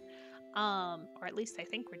that. Or at least I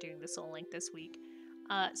think we're doing the Soul Link this week.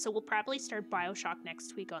 So we'll probably start BioShock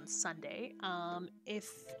next week on Sunday. If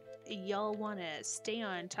y'all want to stay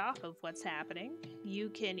on top of what's happening, you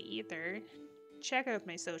can either check out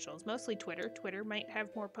my socials, mostly Twitter. Twitter might have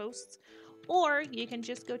more posts. Or you can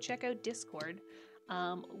just go check out Discord,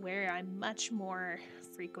 where I'm much more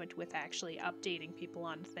frequent with actually updating people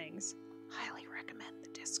on things. Highly recommend the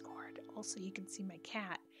Discord. Also, you can see my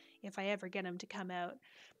cat if I ever get him to come out.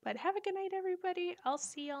 But have a good night, everybody. I'll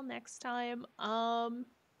see y'all next time.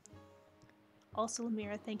 Also,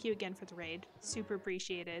 Lamira, thank you again for the raid. Super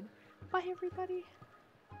appreciated. Bye, everybody.